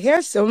 So I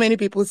hear so many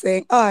people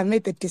saying, oh, I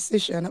made the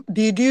decision.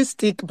 Did you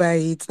stick by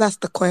it? That's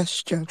the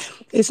question.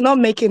 It's not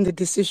making the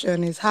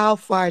decision, it's how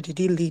far did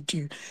it lead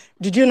you?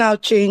 Did you now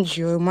change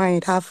your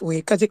mind halfway?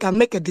 Because you can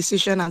make a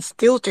decision and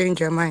still change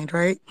your mind,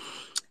 right?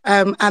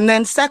 And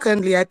then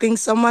secondly, I think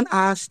someone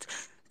asked,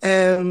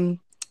 um,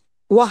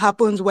 what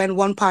happens when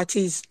one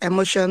party is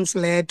emotions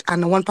led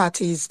and one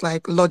party is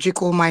like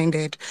logical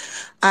minded?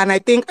 And I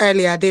think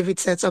earlier David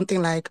said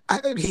something like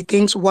he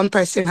thinks one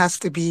person has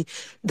to be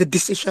the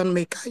decision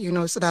maker,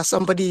 so that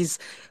somebody is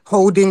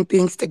holding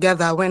things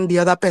together when the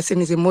other person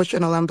is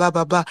emotional and blah,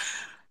 blah, blah.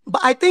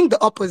 But I think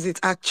the opposite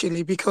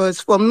actually, because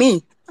for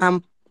me,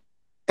 I'm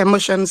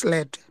emotions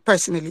led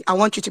personally. I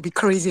want you to be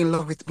crazy in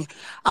love with me.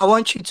 I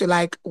want you to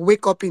like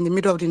wake up in the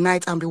middle of the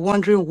night and be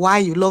wondering why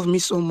you love me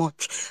so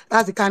much.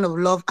 That's the kind of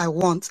love I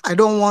want. I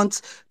don't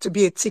want to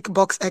be a tick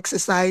box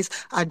exercise.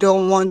 I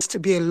don't want to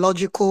be a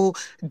logical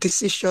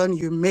decision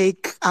you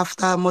make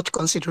after much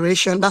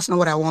consideration. That's not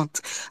what I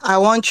want. I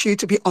want you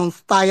to be on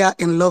fire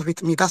in love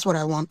with me. That's what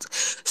I want.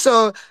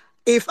 So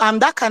if I'm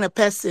that kind of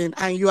person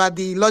and you are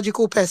the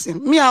logical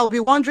person, me, I'll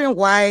be wondering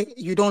why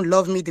you don't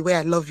love me the way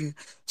I love you.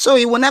 So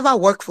it will never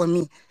work for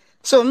me.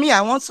 So me, I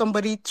want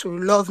somebody to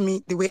love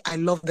me the way I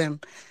love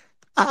them.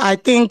 I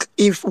think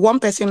if one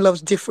person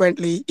loves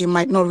differently, it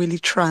might not really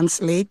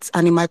translate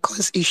and it might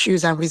cause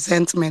issues and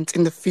resentment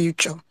in the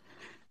future,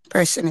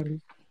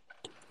 personally.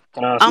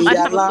 I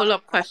have a Yala.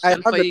 follow-up I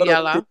question have for a you, lot of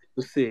things Yala.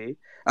 to say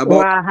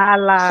about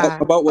Wahala.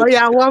 about Oh what you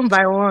yeah, said. one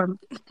by one.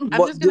 I'm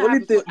But just the gonna only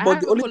have thing, I but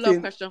have the a only follow-up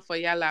thing, question for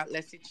Yala.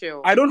 Let's see,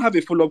 chill. I don't have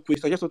a follow up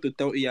question. I just want to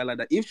tell Iyala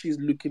that if she's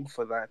looking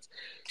for that,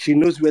 she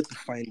knows where to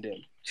find them.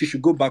 She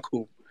should go back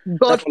home. That's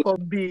God all.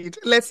 forbid.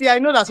 Let's see, I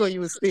know that's what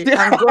you will say.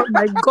 And God,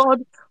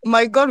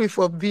 my God will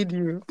forbid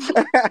you.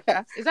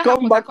 Is that how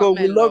Come Port back Harcourt home.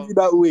 We men love love? you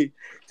that way.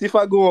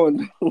 Tifa, go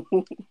on.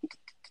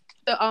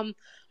 So,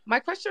 my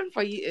question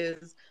for you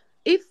is,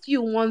 if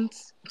you want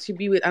to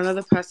be with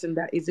another person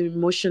that is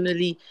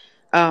emotionally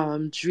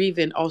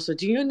driven, also,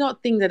 do you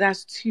not think that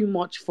that's too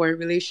much for a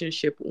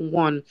relationship?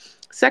 One,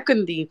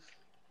 secondly,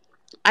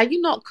 are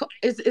you not?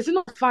 Is it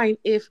not fine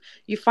if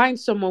you find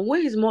someone who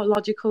is more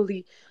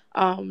logically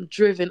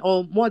driven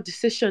or more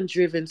decision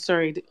driven?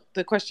 Sorry,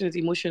 the question is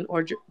emotion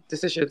or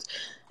decisions.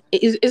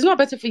 It's not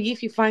better for you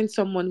if you find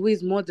someone who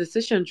is more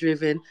decision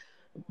driven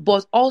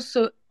but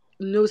also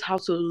knows how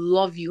to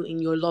love you in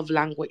your love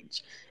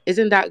language.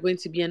 Isn't that going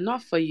to be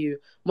enough for you?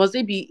 Must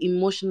they be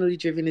emotionally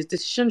driven? Is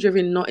decision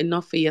driven not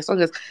enough for you as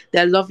long as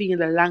they're loving in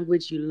the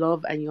language you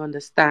love and you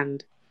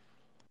understand?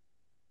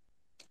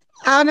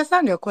 I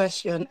understand your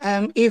question.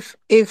 If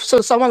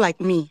so, someone like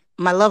me,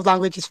 my love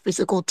language is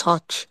physical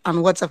touch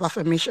and words of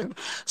affirmation.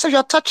 So if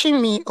you're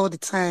touching me all the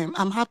time,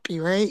 I'm happy,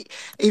 right?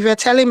 If you're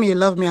telling me you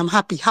love me, I'm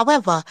happy.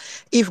 However,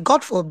 if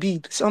God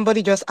forbid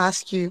somebody just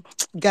asks you,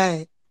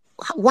 guy,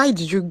 why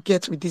did you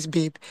get with this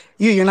babe?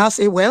 You now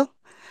say, well,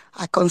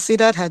 I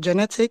considered her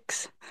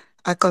genetics.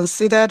 I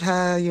considered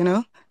her,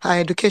 her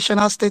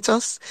educational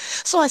status.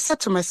 So I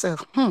said to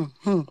myself,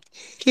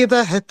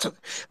 hitherto,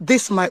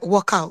 this might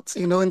work out,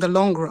 in the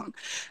long run.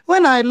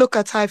 When I look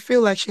at her, I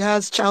feel like she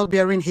has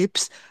childbearing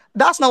hips.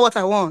 That's not what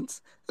I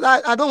want.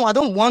 I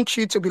don't want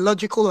you to be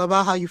logical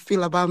about how you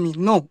feel about me.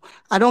 No,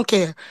 I don't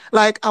care.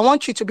 Like, I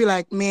want you to be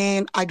like,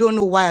 man, I don't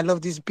know why I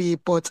love this babe,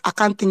 but I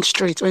can't think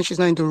straight when she's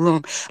not in the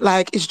room.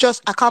 Like, it's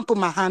just, I can't put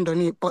my hand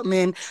on it, but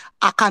man,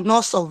 I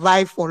cannot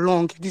survive for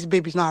long if this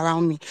baby's not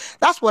around me.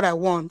 That's what I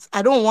want.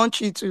 I don't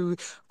want you to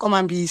come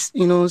and be,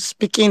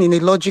 speaking in a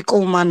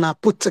logical manner,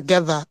 put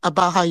together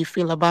about how you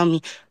feel about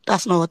me.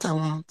 That's not what I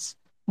want.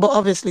 But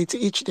obviously, to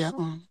each their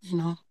own.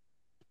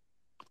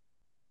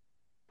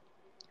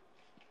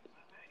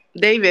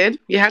 David,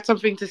 you had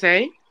something to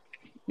say?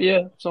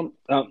 Yeah.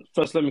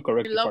 First, let me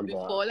correct In the love fact that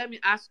before. Let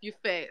me ask you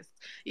first.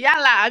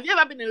 Yala, have you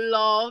ever been in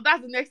love?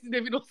 That's the next thing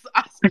David wants to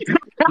ask you.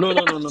 no.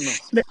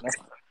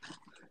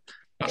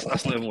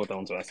 That's not even what I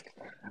want to ask.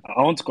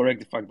 I want to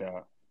correct the fact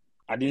that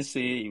I didn't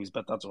say it was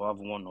better to have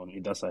one on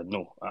either side.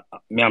 No,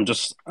 I'm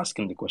just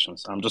asking the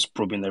questions. I'm just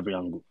probing every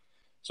angle.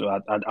 So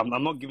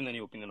I'm not giving any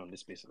opinion on this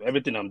space.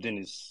 Everything I'm doing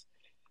is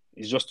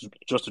just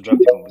to drive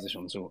the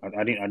conversation. So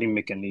I didn't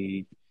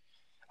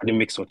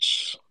make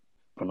such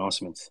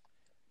pronouncements.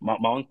 My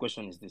own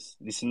question is this: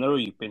 the scenario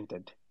you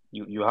painted,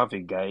 you have a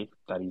guy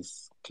that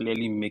is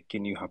clearly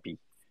making you happy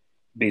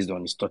based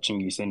on his touching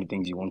you, saying the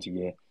things you want to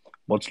hear.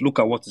 But look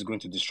at what is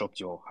going to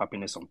disrupt your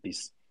happiness and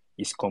peace.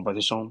 His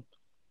conversation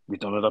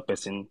with another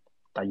person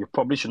that you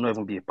probably should not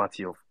even be a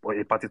party of or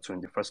a party to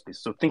in the first place.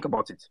 So think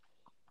about it.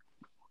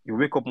 You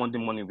wake up Monday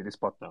morning with this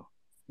partner.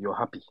 You're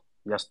happy.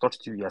 He has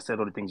touched you. He has said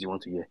all the things you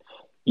want to hear.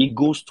 He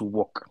goes to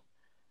work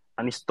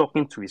and he's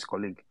talking to his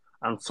colleague.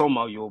 And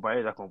somehow you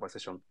overhear that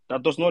conversation.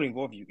 That does not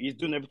involve you. He's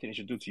doing everything he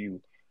should do to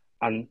you.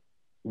 And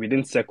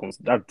within seconds,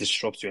 that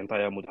disrupts your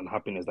entire mood and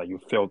happiness that you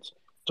felt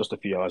just a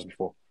few hours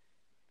before.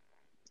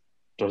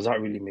 Does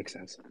that really make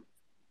sense?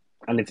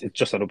 And it's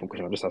just an open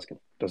question. I'm just asking.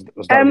 Does that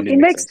really It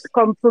make makes sense?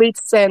 complete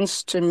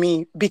sense to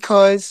me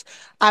because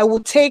I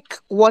will take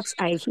what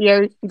I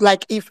hear.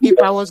 Like, if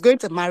I was going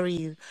to marry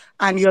you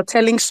and you're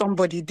telling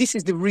somebody this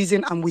is the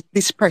reason I'm with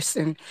this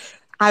person,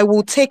 I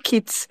will take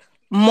it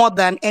more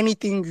than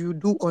anything you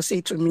do or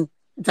say to me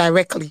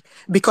directly,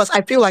 because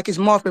I feel like it's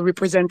more of a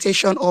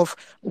representation of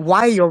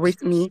why you're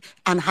with me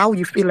and how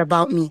you feel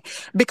about me.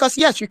 Because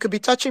yes, you could be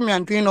touching me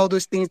and doing all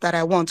those things that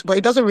I want, but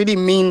it doesn't really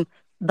mean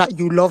that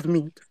you love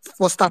me,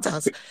 for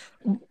starters.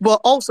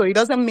 But also, it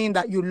doesn't mean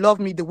that you love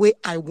me the way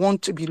I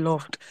want to be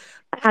loved.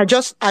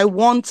 I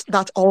want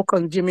that all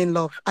consuming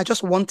love. I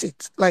just want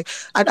it. Like,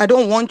 I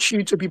don't want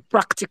you to be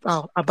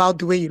practical about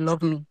the way you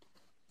love me.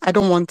 I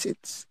don't want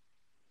it.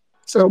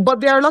 So,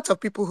 but there are a lot of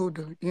people who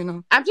do.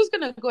 I'm just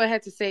going to go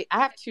ahead to say, I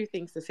have two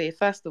things to say.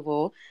 First of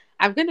all,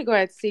 I'm going to go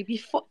ahead to say,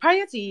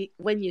 prior to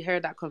when you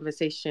heard that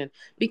conversation,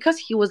 because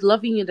he was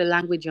loving you the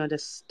language you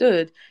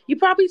understood, you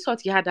probably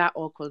thought he had that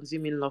all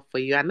consuming love for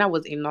you, and that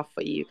was enough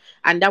for you.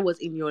 And that was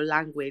in your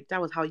language.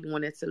 That was how you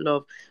wanted to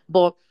love.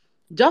 But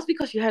just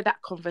because you heard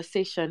that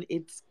conversation,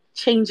 it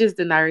changes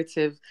the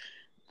narrative.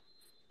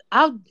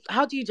 How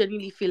do you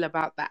genuinely feel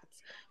about that?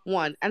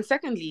 One. And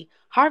secondly,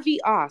 Harvey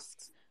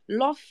asks,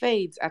 love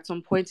fades at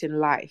some point in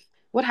life.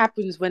 What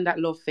happens when that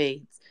love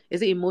fades?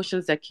 Is it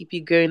emotions that keep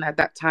you going at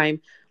that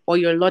time, or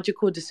your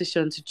logical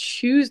decision to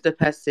choose the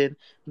person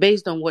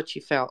based on what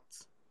you felt?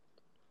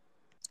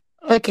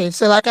 Okay,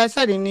 so like I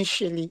said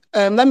initially,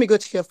 let me go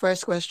to your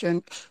first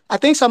question. I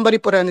think somebody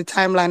put on the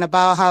timeline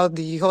about how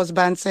the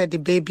husband said the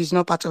baby is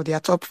not part of their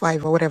top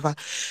 5 or whatever.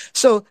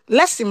 So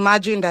let's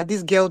imagine that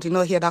this girl did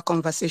not hear that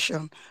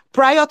conversation.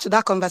 Prior to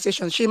that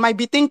conversation, she might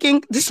be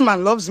thinking, this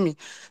man loves me.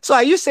 So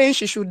are you saying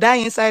she should die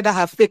inside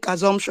her fake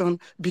assumption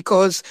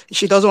because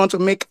she doesn't want to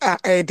make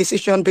a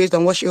decision based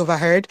on what she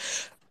overheard?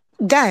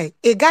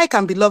 A guy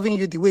can be loving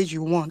you the way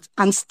you want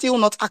and still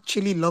not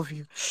actually love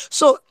you.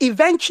 So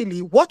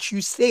eventually, what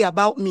you say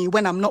about me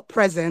when I'm not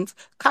present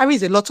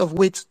carries a lot of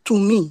weight to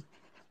me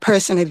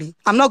personally.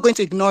 I'm not going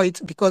to ignore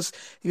it because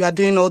you are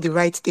doing all the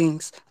right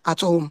things at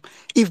home.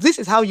 If this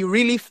is how you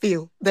really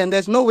feel, then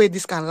there's no way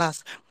this can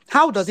last.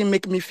 How does it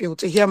make me feel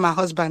to hear my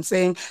husband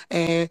saying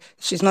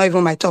she's not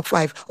even my top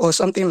 5, or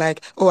something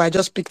like, oh, I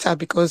just picked her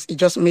because it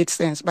just made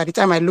sense. By the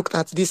time I looked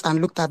at this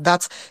and looked at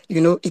that,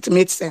 it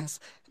made sense.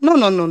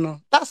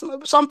 No. That's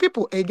not, some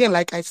people, again,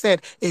 like I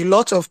said, a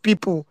lot of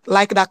people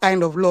like that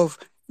kind of love.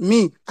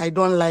 Me, I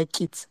don't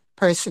like it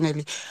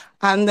personally.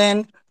 And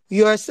then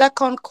your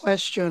second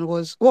question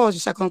was, what was your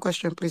second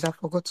question, please? I've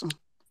forgotten.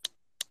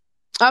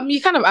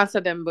 You kind of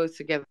answered them both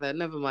together.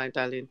 Never mind,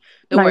 darling.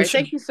 Don't Are you worry. sure?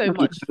 Thank you so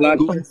Okay. much for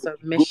Go your home.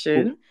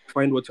 submission.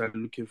 Find what you're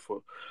looking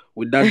for.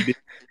 With that bit,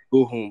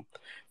 go home.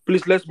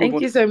 Please, let's move Thank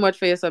on. you so much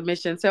for your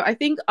submission. So I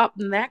think up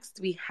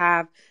next we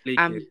have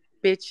Lake.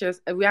 bitches.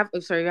 We have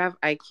we have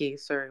IK.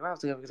 Sorry, what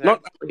was I going to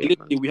Not say?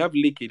 Lake. We have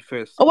Lake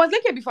first. Oh, was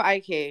Leke before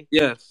IK?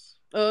 Yes.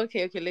 Oh,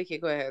 okay, Leke,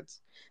 go ahead.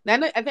 Now,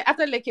 I think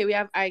after Leke we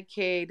have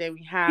IK. Then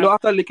we have No,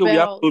 after Lake we have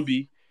Bells.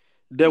 Toby.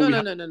 Then No, we no,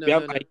 have no, no, no, we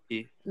have no, no.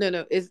 IK.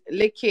 No. It's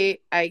Leke,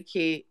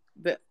 IK,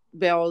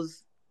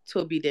 Bells,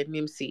 Toby, then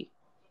Mimsy.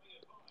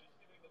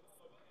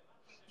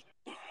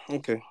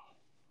 Okay.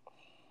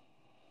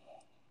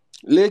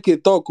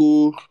 Lake talk.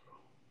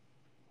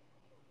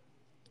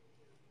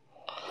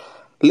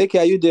 Lake,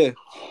 are you there?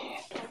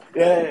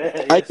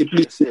 I Yes,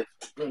 please, yes.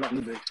 No, no,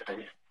 no, no.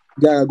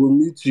 guy, I go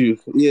meet you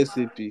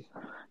ASAP.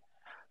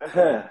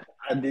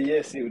 And the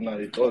yes, you know,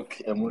 they talk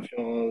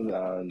emotions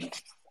and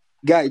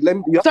Guy,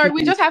 you have Sorry, to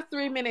we just have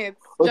 3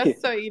 minutes. okay,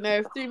 Just so you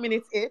know, 3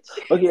 minutes each.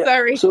 okay.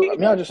 Sorry. So I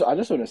mean, I just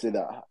want to say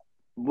that,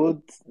 but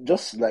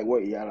just like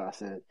what Yara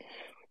said,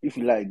 if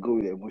you like go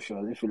with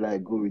emotions, if you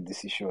like go with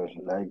decisions,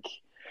 like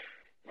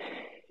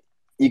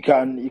you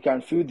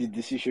can feel the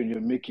decision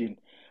you're making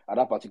at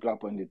that particular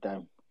point in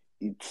time.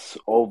 It's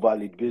all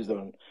valid based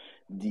on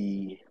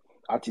the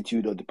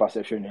attitude or the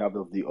perception you have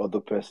of the other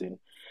person,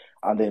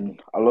 and then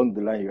along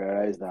the line you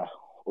realize that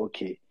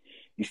okay,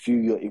 you feel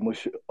your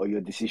emotion or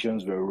your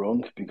decisions were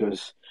wrong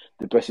because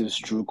the person's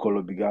true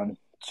color began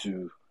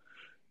to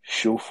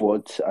show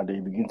forth, and then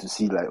you begin to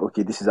see like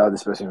okay, this is how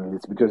this person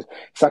relates because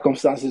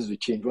circumstances will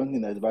change. One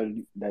thing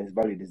that is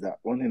valid is that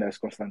one thing that is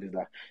constant is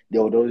that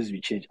there will always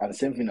be change, and the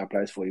same thing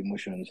applies for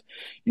emotions.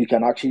 You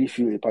can actually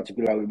feel a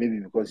particular way maybe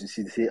because you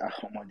see say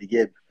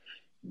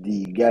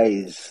the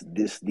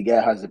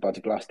guy has a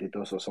particular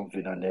status or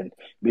something, and then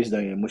based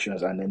on your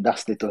emotions, and then that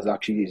status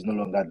actually is no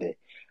longer there,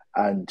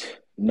 and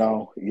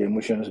now your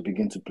emotions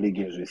begin to play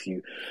games with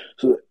you.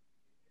 So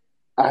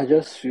I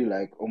just feel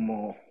like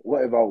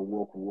whatever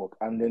will work.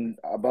 And then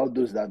about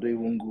those that don't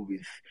even go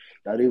with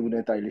that don't even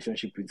enter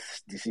relationship with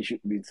decision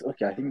with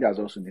okay, I think that's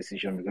also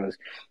decision because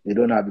they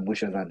don't have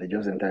emotions and they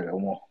just enter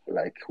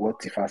like what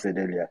Tifa said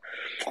earlier.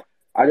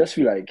 I just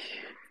feel like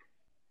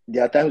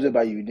there are times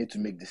whereby you need to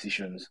make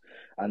decisions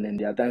and then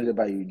there are times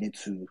whereby you need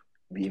to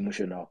be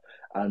emotional.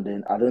 And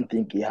then I don't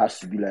think it has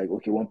to be like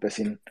okay, one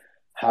person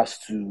has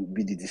to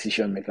be the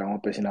decision maker,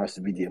 one person has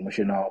to be the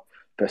emotional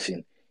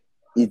person.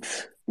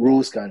 Its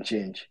roles can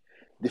change.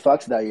 The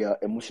fact that you're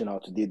emotional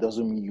today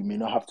doesn't mean you may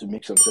not have to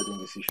make some certain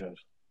decisions.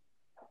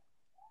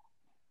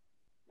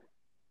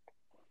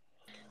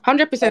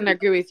 100%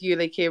 agree with you.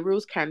 Like,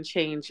 rules can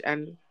change,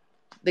 and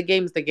the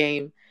game's the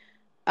game.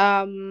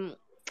 Um,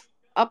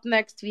 Up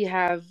next we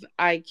have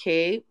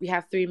IK. We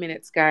have 3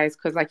 minutes, guys,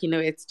 because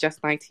it's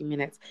just 90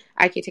 minutes.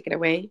 IK, take it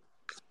away.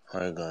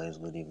 Hi guys,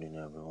 good evening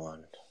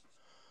everyone.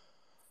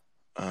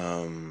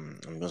 I'm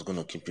just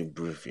gonna keep it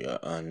brief here,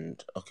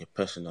 and okay,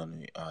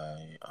 personally,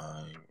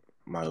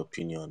 my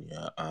opinion,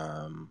 yeah,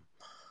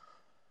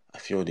 I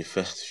feel the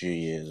first few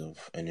years of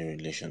any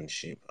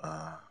relationship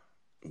are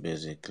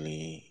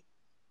basically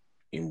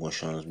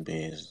emotions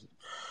based,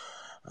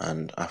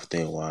 and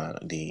after a while,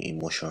 the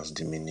emotions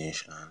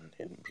diminish and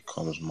it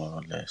becomes more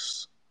or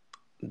less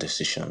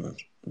decision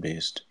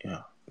based.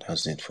 Yeah,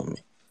 that's it for me.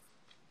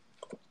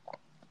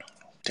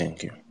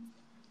 Thank you.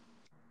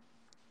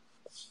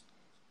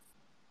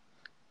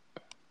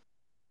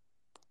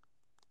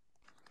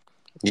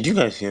 Did you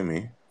guys hear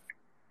me?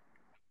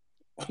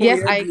 We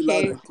Yes, heard you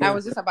loud IK. and I clear.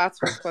 was just about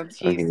to respond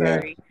to you. Okay, yeah,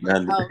 Sorry.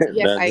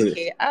 Yes, that's it.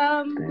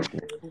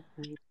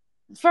 IK.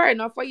 Fair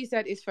enough. What you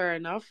said is fair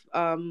enough.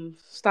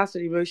 Starts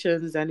with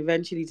emotions and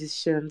eventually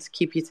decisions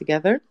keep you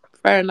together.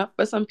 Fair enough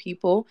for some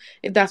people.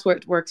 If that's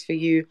what works for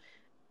you,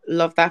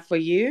 love that for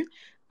you.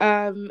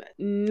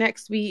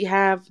 Next we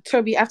have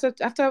Toby. After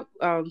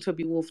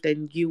Toby Wolf,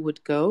 then you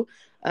would go.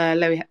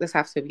 Let's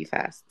have Toby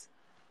first.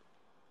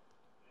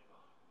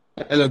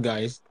 Hello,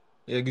 guys.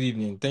 Yeah, good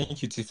evening.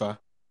 Thank you, Tifa.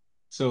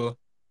 So,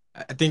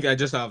 I think I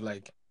just have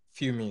like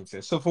few minutes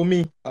here. So for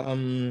me,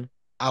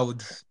 I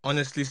would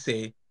honestly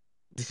say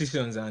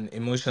decisions and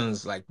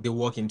emotions like they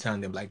work in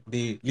tandem, like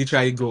they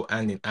literally go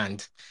hand in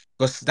hand,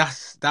 because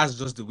that's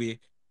just the way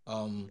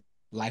um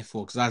life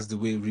works. That's the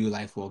way real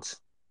life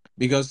works.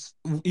 Because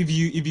if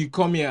you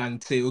come here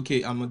and say,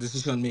 okay, I'm a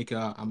decision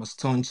maker, I'm a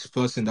staunch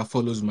person that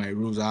follows my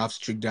rules, I have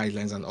strict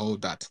guidelines and all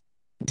that.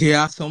 There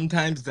are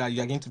sometimes that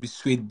you're going to be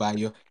swayed by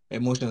your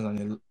emotions,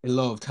 and a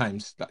lot of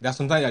times that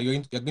sometimes you're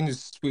going to be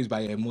swayed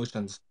by your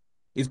emotions.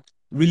 It's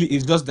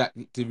just that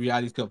the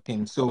reality of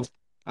things. So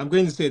I'm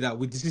going to say that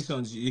with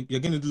decisions,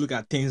 you're going to look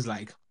at things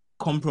like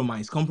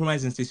compromise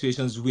in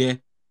situations where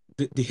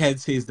the head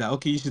says that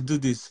okay, you should do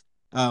this,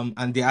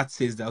 and the heart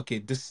says that okay,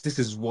 this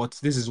is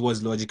what's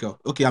logical.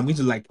 Okay, I'm going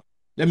to like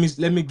let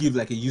me give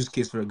like a use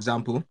case, for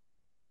example.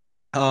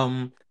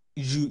 um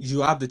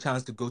you have the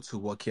chance to go to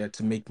work here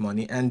to make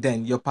money, and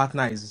then your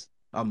partner is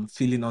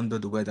feeling under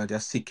the weather, they're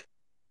sick.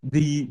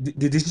 The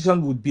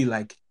decision would be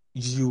like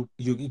you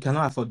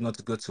cannot afford not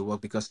to go to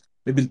work because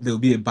maybe there'll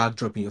be a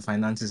backdrop in your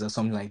finances or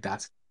something like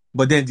that.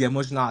 But then the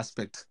emotional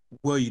aspect,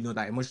 where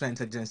that emotional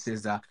intelligence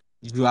says that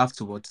you have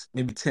to what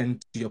maybe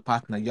tend to your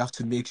partner, you have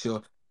to make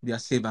sure they are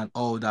safe and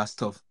all that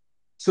stuff.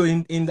 So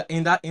in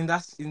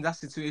that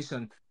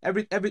situation,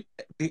 every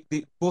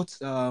they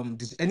both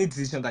any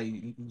decision that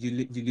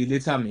you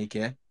later make,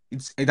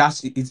 it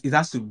has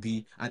to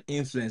be an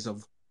influence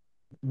of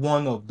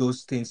one of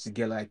those things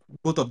together, like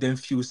both of them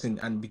fusing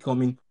and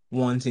becoming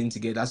one thing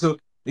together. So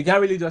you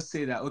can't really just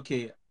say that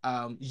okay,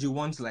 you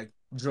want to like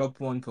drop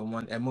one for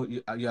one.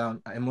 You're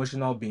an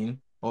emotional being,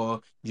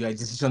 or you're a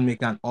decision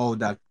maker and all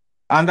that.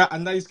 And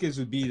that use case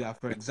would be that,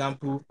 for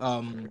example,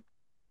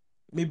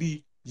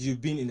 maybe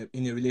you've been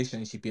in a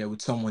relationship here with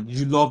someone,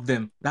 you love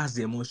them, that's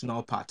the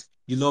emotional part,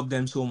 you love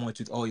them so much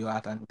with all your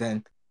heart, and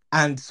then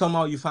and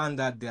somehow you find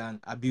that they're an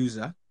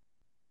abuser,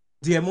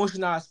 the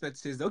emotional aspect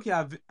says, okay,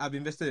 I've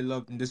invested a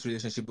lot in this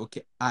relationship.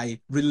 Okay, I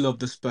really love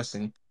this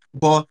person,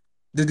 but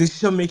the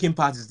decision making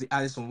part is the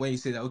hardest one. When you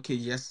say that, okay,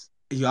 yes,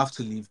 you have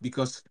to leave,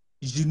 because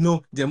you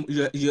know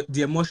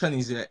the emotion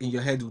is in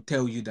your head will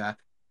tell you that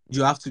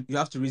you have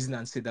to reason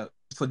and say that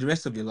for the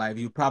rest of your life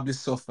you probably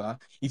suffer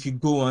if you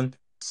go on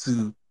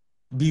to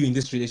be in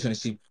this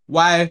relationship.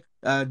 Why?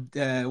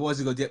 What's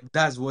it called?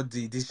 That's what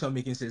the decision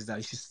making says, that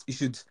you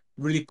should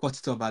really cut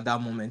it off at that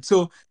moment.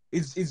 So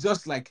it's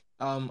just like,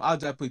 how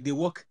do I put it? They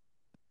work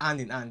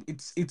hand in hand.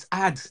 It's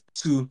hard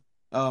to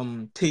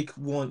take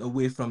one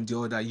away from the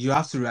other. You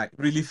have to, like,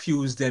 really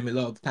fuse them a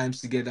lot of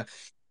times together.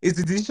 It's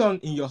the decision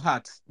in your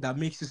heart that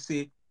makes you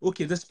say,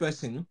 okay, this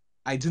person,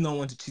 I do not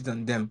want to cheat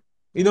on them.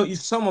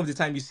 Some of the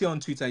time you see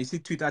on Twitter, you see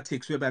Twitter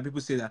takes whereby people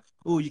say that,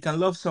 oh, you can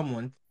love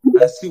someone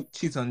and still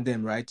cheat on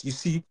them, right? You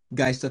see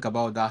guys talk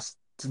about that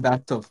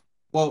stuff.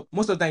 Well,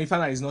 most of the time you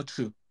find that it's not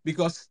true,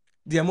 because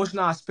the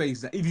emotional aspect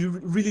is that if you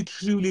really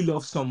truly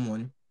love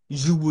someone,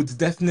 you would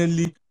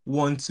definitely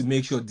want to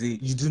make sure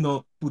you do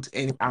not put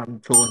any harm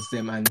towards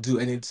them and do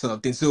any sort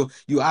of thing. So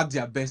you have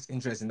their best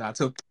interest in that.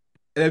 So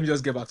let me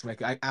just get back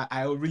to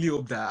I really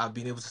hope that I've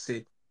been able to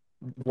say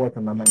what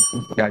on my mind,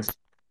 guys.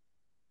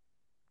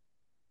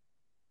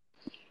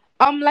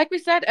 Like we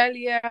said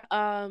earlier,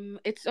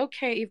 it's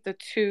okay if the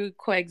two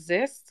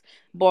coexist,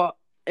 but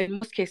in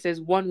most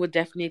cases, one would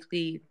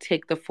definitely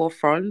take the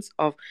forefront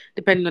of,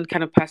 depending on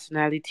kind of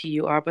personality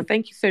you are. But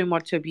thank you so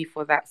much, Toby,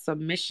 for that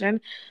submission.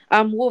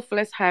 Wolf,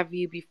 let's have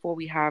you before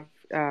we have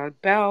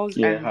Bells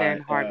Yeah, and hi.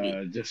 then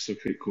Harvey. Just a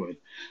quick one.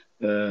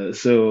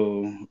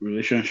 So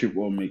relationship,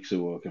 what makes it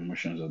work,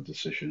 emotions or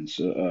decisions.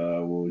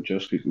 So we'll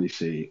just quickly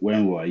say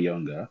when we were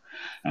younger,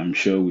 I'm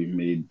sure we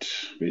made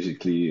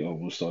basically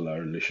almost all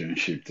our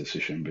relationship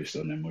decision based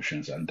on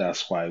emotions, and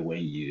that's why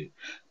when you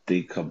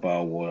think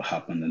about what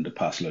happened in the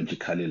past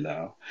logically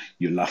now,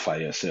 you laugh at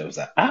yourselves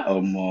that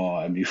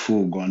more I be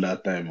fool gone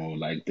that time, or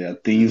like there are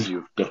things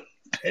you've done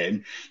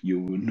then you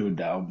will know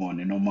that on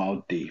a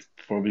normal day,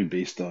 probably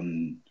based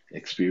on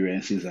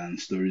experiences and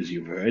stories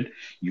you've heard,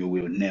 you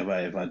will never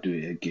ever do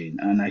it again.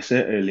 And I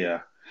said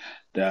earlier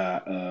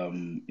that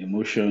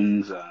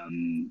emotions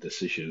and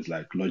decisions,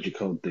 like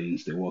logical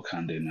things, they work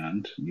hand in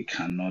hand. You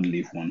cannot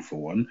leave one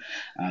for one.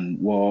 And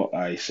what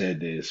I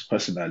said is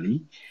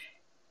personally,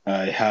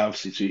 I have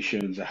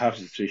situations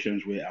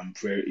where I'm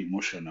very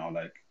emotional.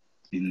 Like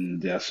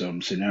there are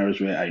some scenarios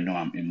where I know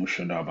I'm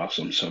emotional about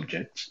some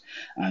subjects,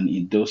 and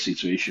in those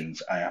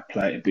situations, I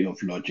apply a bit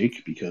of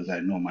logic because I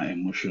know my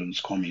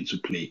emotions come into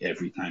play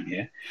every time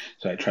here.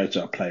 So I try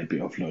to apply a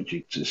bit of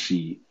logic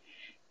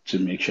to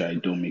make sure I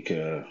don't make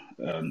a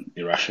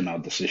irrational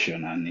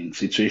decision. And in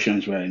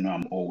situations where I know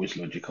I'm always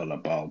logical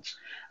about,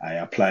 I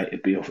apply a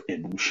bit of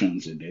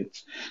emotions in it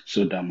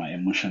so that my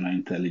emotional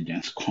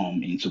intelligence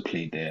come into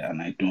play there,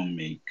 and I don't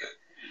make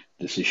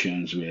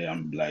decisions where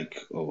I'm like,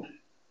 oh,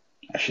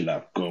 I should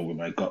have gone with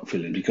my gut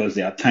feeling, because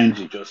there are times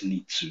you just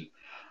need to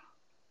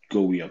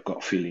go with your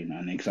gut feeling.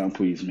 An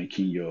example is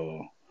making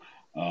your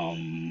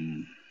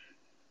um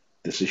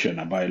decision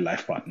about a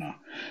life partner.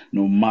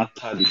 No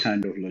matter the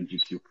kind of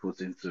logic you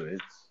put into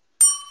it,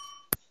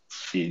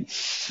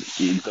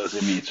 it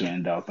doesn't mean to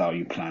end out how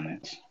you plan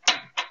it.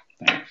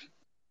 Thanks.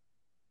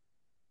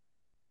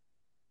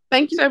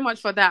 Thank you so much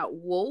for that,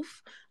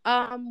 Wolf.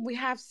 We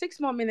have 6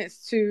 more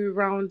minutes to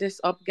round this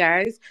up,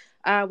 guys.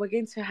 We're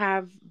going to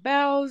have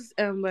Bells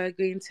and we're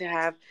going to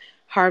have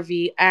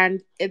Harvey.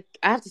 And I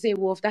have to say,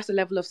 Wolf, that's a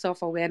level of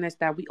self awareness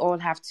that we all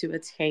have to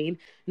attain,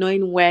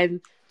 knowing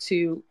when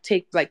to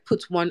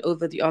put one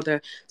over the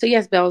other. So,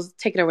 yes, Bells,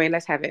 take it away.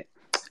 Let's have it.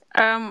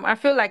 I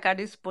feel like at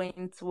this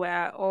point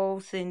we're all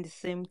saying the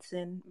same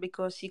thing,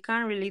 because you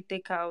can't really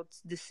take out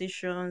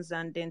decisions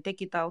and then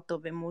take it out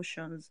of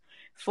emotions.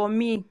 For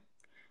me,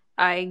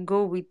 I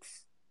go with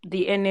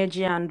the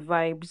energy and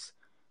vibes.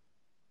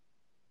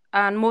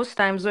 And most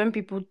times when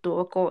people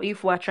talk, or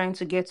if we're trying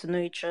to get to know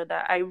each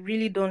other, I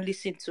really don't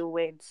listen to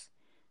words.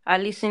 I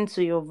listen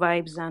to your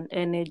vibes and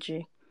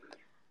energy.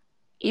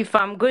 If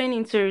I'm going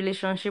into a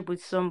relationship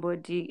with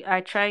somebody,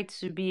 I try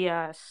to be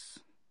as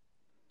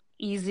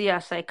easy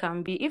as I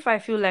can be. If I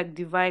feel like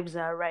the vibes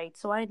are right,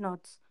 so why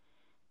not?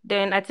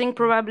 Then I think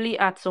probably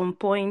at some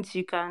point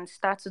you can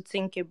start to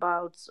think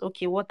about,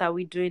 okay, what are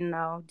we doing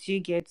now? Do you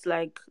get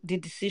like the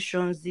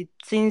decisions, the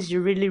things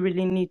you really,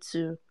 really need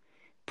to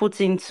put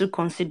into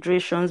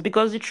considerations?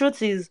 Because the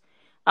truth is,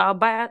 our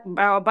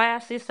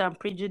biases and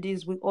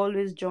prejudice will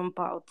always jump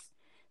out.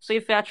 So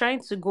if you are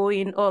trying to go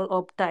in all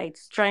uptight,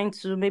 trying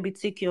to maybe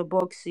tick your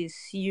boxes,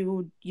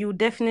 you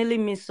definitely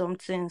miss some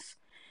things.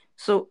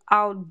 So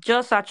I'll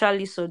just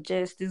actually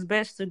suggest it's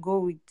best to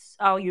go with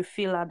how you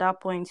feel at that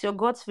point. Your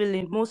gut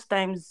feeling most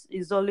times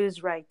is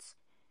always right.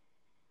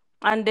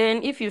 And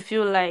then if you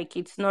feel like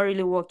it's not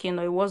really working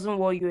or it wasn't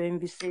what you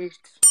envisaged,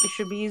 it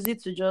should be easy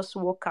to just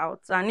walk out.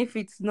 And if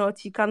it's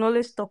not, you can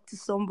always talk to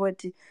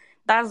somebody.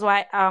 That's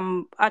why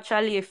I'm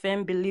actually a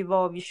firm believer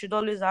of you should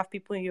always have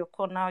people in your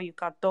corner you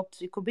can talk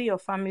to. It could be your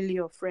family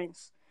or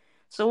friends.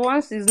 So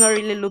once it's not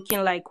really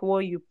looking like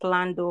what you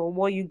planned or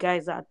what you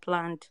guys had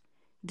planned,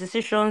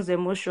 decisions,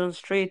 emotions,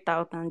 straight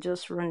out and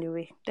just run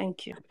away.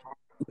 Thank you.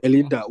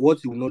 Belinda,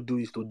 what you will not do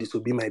is to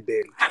disobey my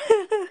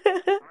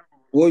bell.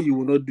 What you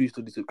will not do is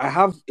to disobey. I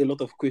have a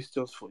lot of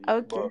questions for you,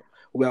 Okay. but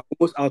we are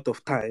almost out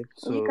of time. You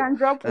So, can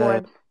drop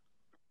one.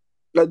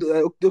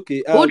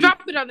 okay. We'll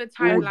drop it on the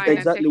We'll timeline and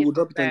exactly. take it We'll from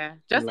drop it on there.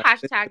 Just the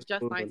timeline. hashtag just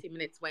Hold on. 90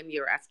 minutes when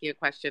you're asking a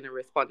question and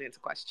responding to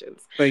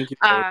questions. Thank you.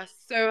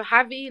 So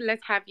Javi,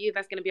 let's have you.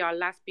 That's going to be our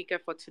last speaker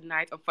for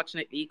tonight,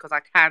 unfortunately, because I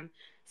can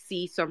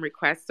see some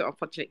requests. So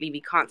unfortunately, we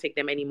can't take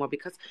them anymore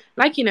because,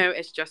 like you know,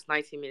 it's just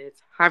 90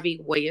 minutes.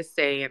 Javi, what you're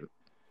saying?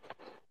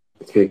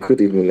 Okay, good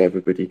evening,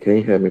 everybody. Can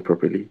you hear me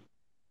properly?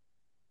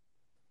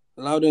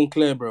 Loud and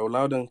clear, bro.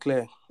 Loud and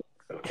clear.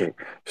 Okay,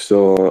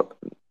 so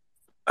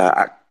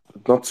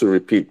not to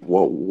repeat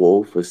what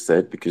Wolf has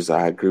said, because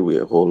I agree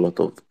with a whole lot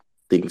of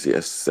things he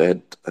has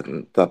said,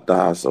 and that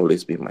has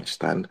always been my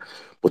stand.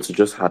 But to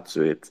just add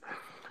to it,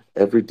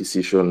 every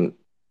decision,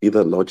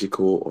 either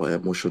logical or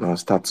emotional,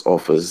 starts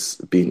off as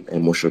being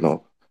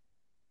emotional.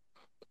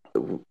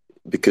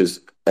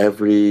 Because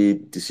every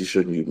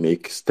decision you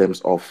make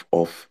stems off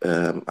of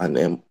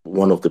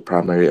one of the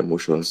primary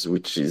emotions,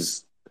 which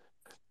is,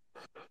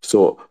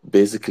 so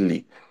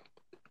basically,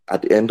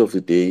 at the end of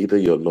the day, either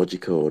you're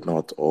logical or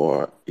not,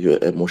 or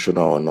you're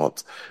emotional or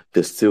not,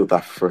 there's still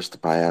that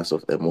first bias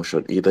of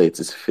emotion. Either it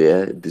is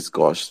fear,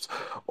 disgust,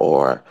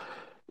 or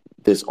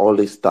there's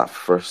always that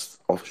first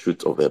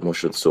offshoot of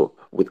emotion. So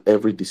with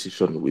every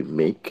decision we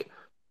make,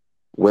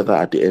 whether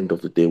at the end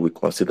of the day we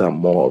consider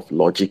more of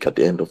logic at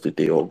the end of the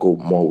day or go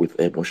more with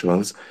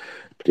emotions,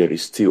 there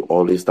is still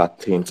always that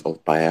taint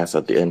of bias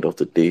at the end of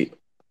the day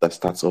that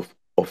starts off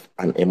of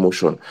an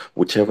emotion,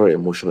 whichever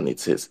emotion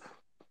it is.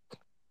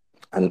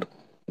 And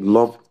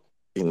love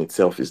in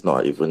itself is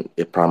not even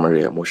a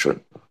primary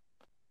emotion.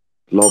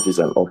 Love is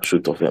an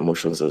offshoot of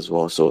emotions as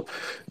well. So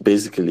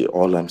basically,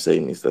 all I'm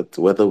saying is that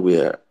whether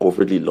we're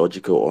overly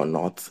logical or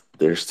not,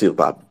 there's still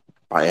that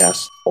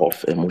bias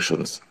of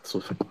emotions.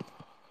 So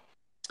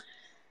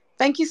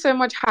Thank you so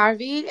much,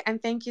 Harvey,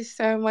 and thank you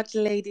so much,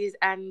 ladies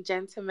and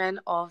gentlemen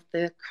of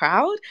the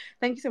crowd.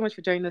 Thank you so much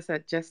for joining us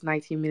at Just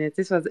 90 Minutes.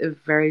 This was a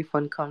very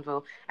fun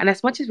convo, and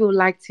as much as we would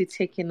like to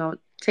take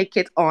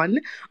it on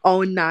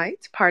all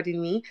night,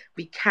 pardon me,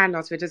 we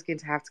cannot. We're just going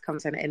to have to come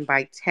to an end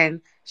by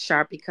 10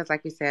 sharp because,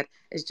 like we said,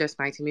 it's just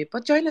 90 minutes.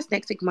 But join us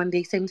next week,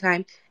 Monday, same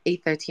time,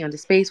 8:30 on the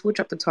space. We'll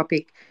drop the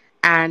topic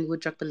and we'll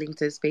drop the link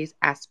to the space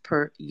as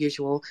per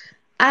usual.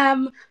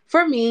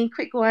 For me,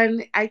 quick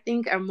one, I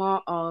think I'm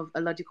more of a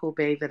logical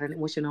babe than an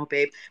emotional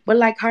babe. But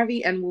like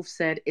Harvey and Wolf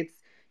said,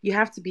 you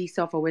have to be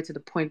self-aware to the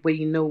point where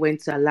you know when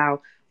to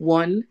allow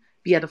one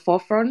be at the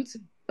forefront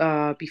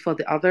before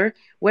the other,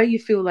 where you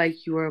feel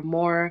like you're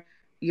more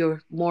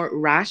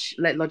rash,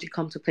 let logic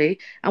come to play.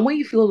 And when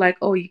you feel like,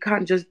 oh, you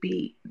can't just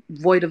be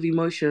void of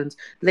emotions,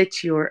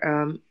 let your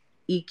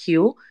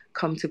EQ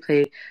come to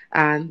play.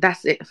 And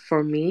that's it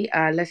for me.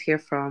 Let's hear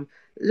from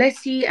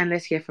Leslie and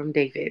let's hear from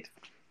David.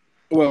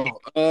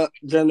 Well,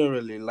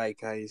 generally,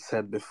 like I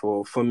said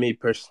before, for me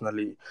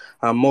personally,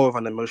 I'm more of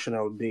an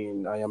emotional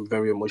being. I am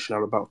very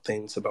emotional about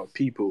things, about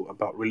people,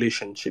 about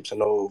relationships,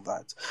 and all of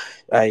that.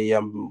 I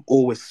am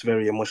always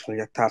very emotionally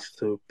attached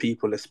to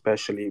people,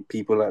 especially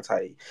people that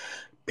I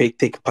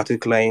take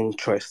particular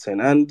interest in.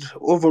 And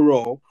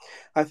overall,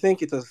 I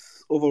think it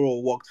has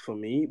overall worked for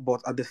me.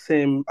 But at the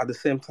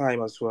same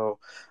time as well,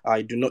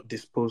 I do not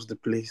dispose the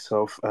place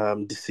of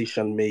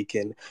decision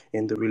making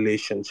in the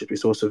relationship.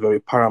 It's also very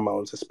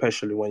paramount,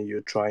 especially when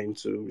you're trying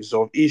to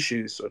resolve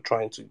issues or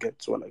trying to get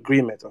to an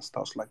agreement and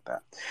stuff like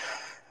that.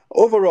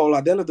 Overall,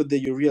 at the end of the day,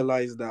 you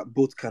realize that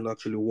both can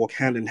actually work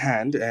hand in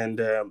hand, and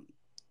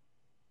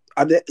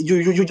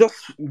you just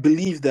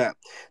believe that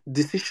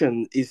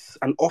decision is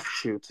an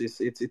offshoot.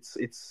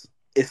 It's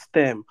a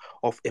stem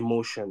of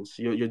emotions.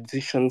 Your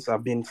decisions are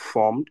being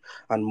formed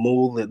and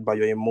molded by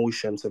your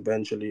emotions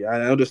eventually.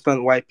 I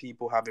understand why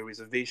people have a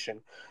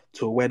reservation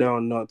to whether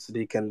or not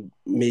they can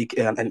make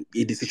a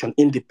decision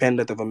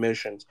independent of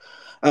emotions.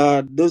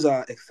 Those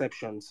are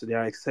exceptions. They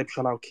are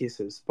exceptional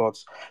cases,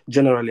 but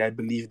generally, I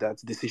believe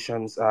that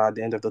decisions are at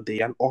the end of the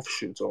day an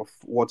offshoot of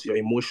what your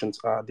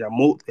emotions are. They are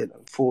molded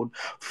and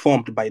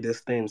formed by these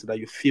things that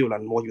you feel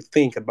and what you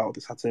think about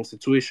a certain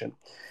situation.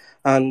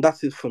 And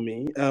that's it for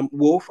me.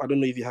 Wolf, I don't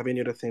know if you have any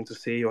other thing to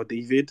say, or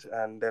David,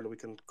 and then we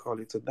can call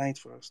it a night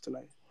for us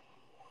tonight.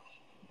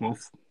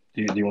 Wolf,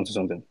 do you want to say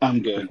something?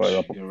 I'm good. Before I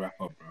wrap up? You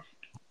wrap up, bro.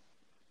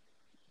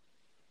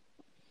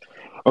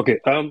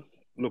 Okay.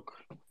 Look,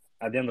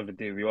 at the end of the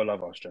day, we all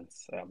have our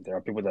strengths. There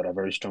are people that are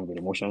very strong with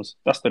emotions.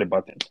 That's not a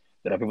bad thing.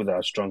 There are people that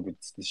are strong with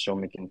decision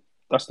making.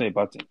 That's not a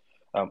bad thing.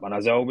 And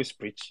as I always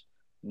preach,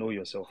 know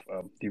yourself.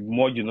 The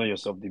more you know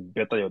yourself, the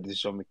better your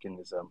decision making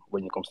is.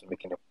 When it comes to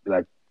making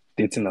like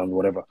dating and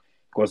whatever.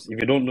 Because if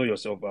you don't know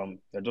yourself,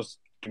 you're just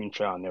doing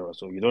trial and error.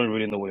 So you don't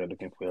really know what you're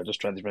looking for. You're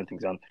just trying different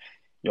things, and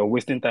you're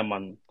wasting time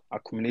and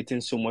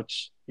accumulating so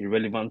much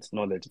irrelevant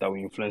knowledge that will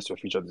influence your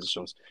future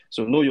decisions.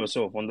 So know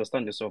yourself,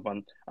 understand yourself,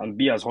 and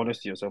be as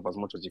honest to yourself as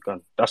much as you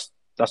can. That's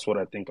what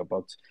I think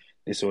about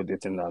this whole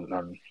dating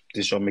and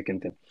decision making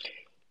thing.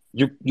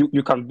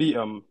 You can be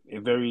a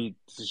very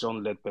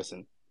decision led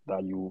person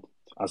that you,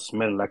 as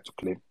men like to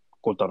claim,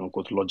 quote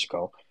unquote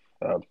logical.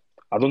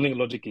 I don't think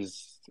logic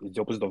is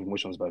the opposite of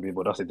emotions, by the way,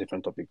 but that's a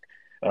different topic.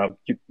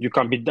 You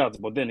can be that,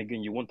 but then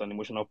again, you want an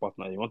emotional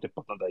partner. You want a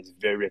partner that is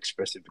very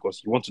expressive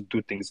because you want to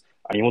do things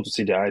and you want to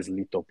see their eyes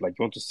lit up. Like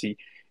you want to see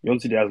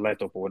their eyes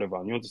light up or whatever,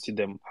 and you want to see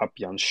them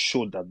happy and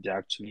show that they're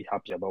actually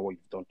happy about what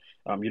you've done.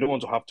 You don't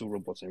want to have two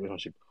robots in a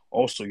relationship.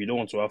 Also, you don't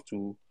want to have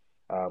to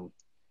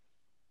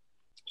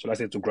so let's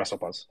say two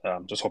grasshoppers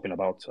just hopping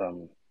about.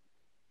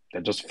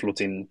 They're just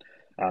floating,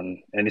 and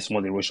any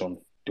small erosion,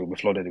 they'll be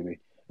flooded away.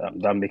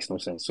 That makes no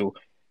sense. So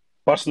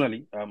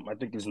personally, I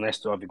think it's nice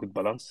to have a good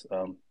balance.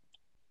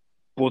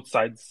 Both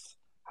sides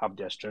have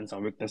their strengths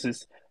and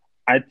weaknesses.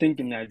 I think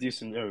in the ideal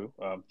scenario,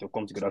 they'll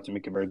come together to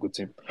make a very good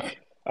team.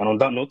 And on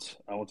that note,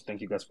 I want to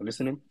thank you guys for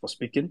listening, for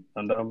speaking,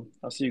 and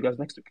I'll see you guys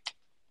next week.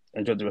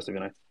 Enjoy the rest of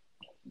your night.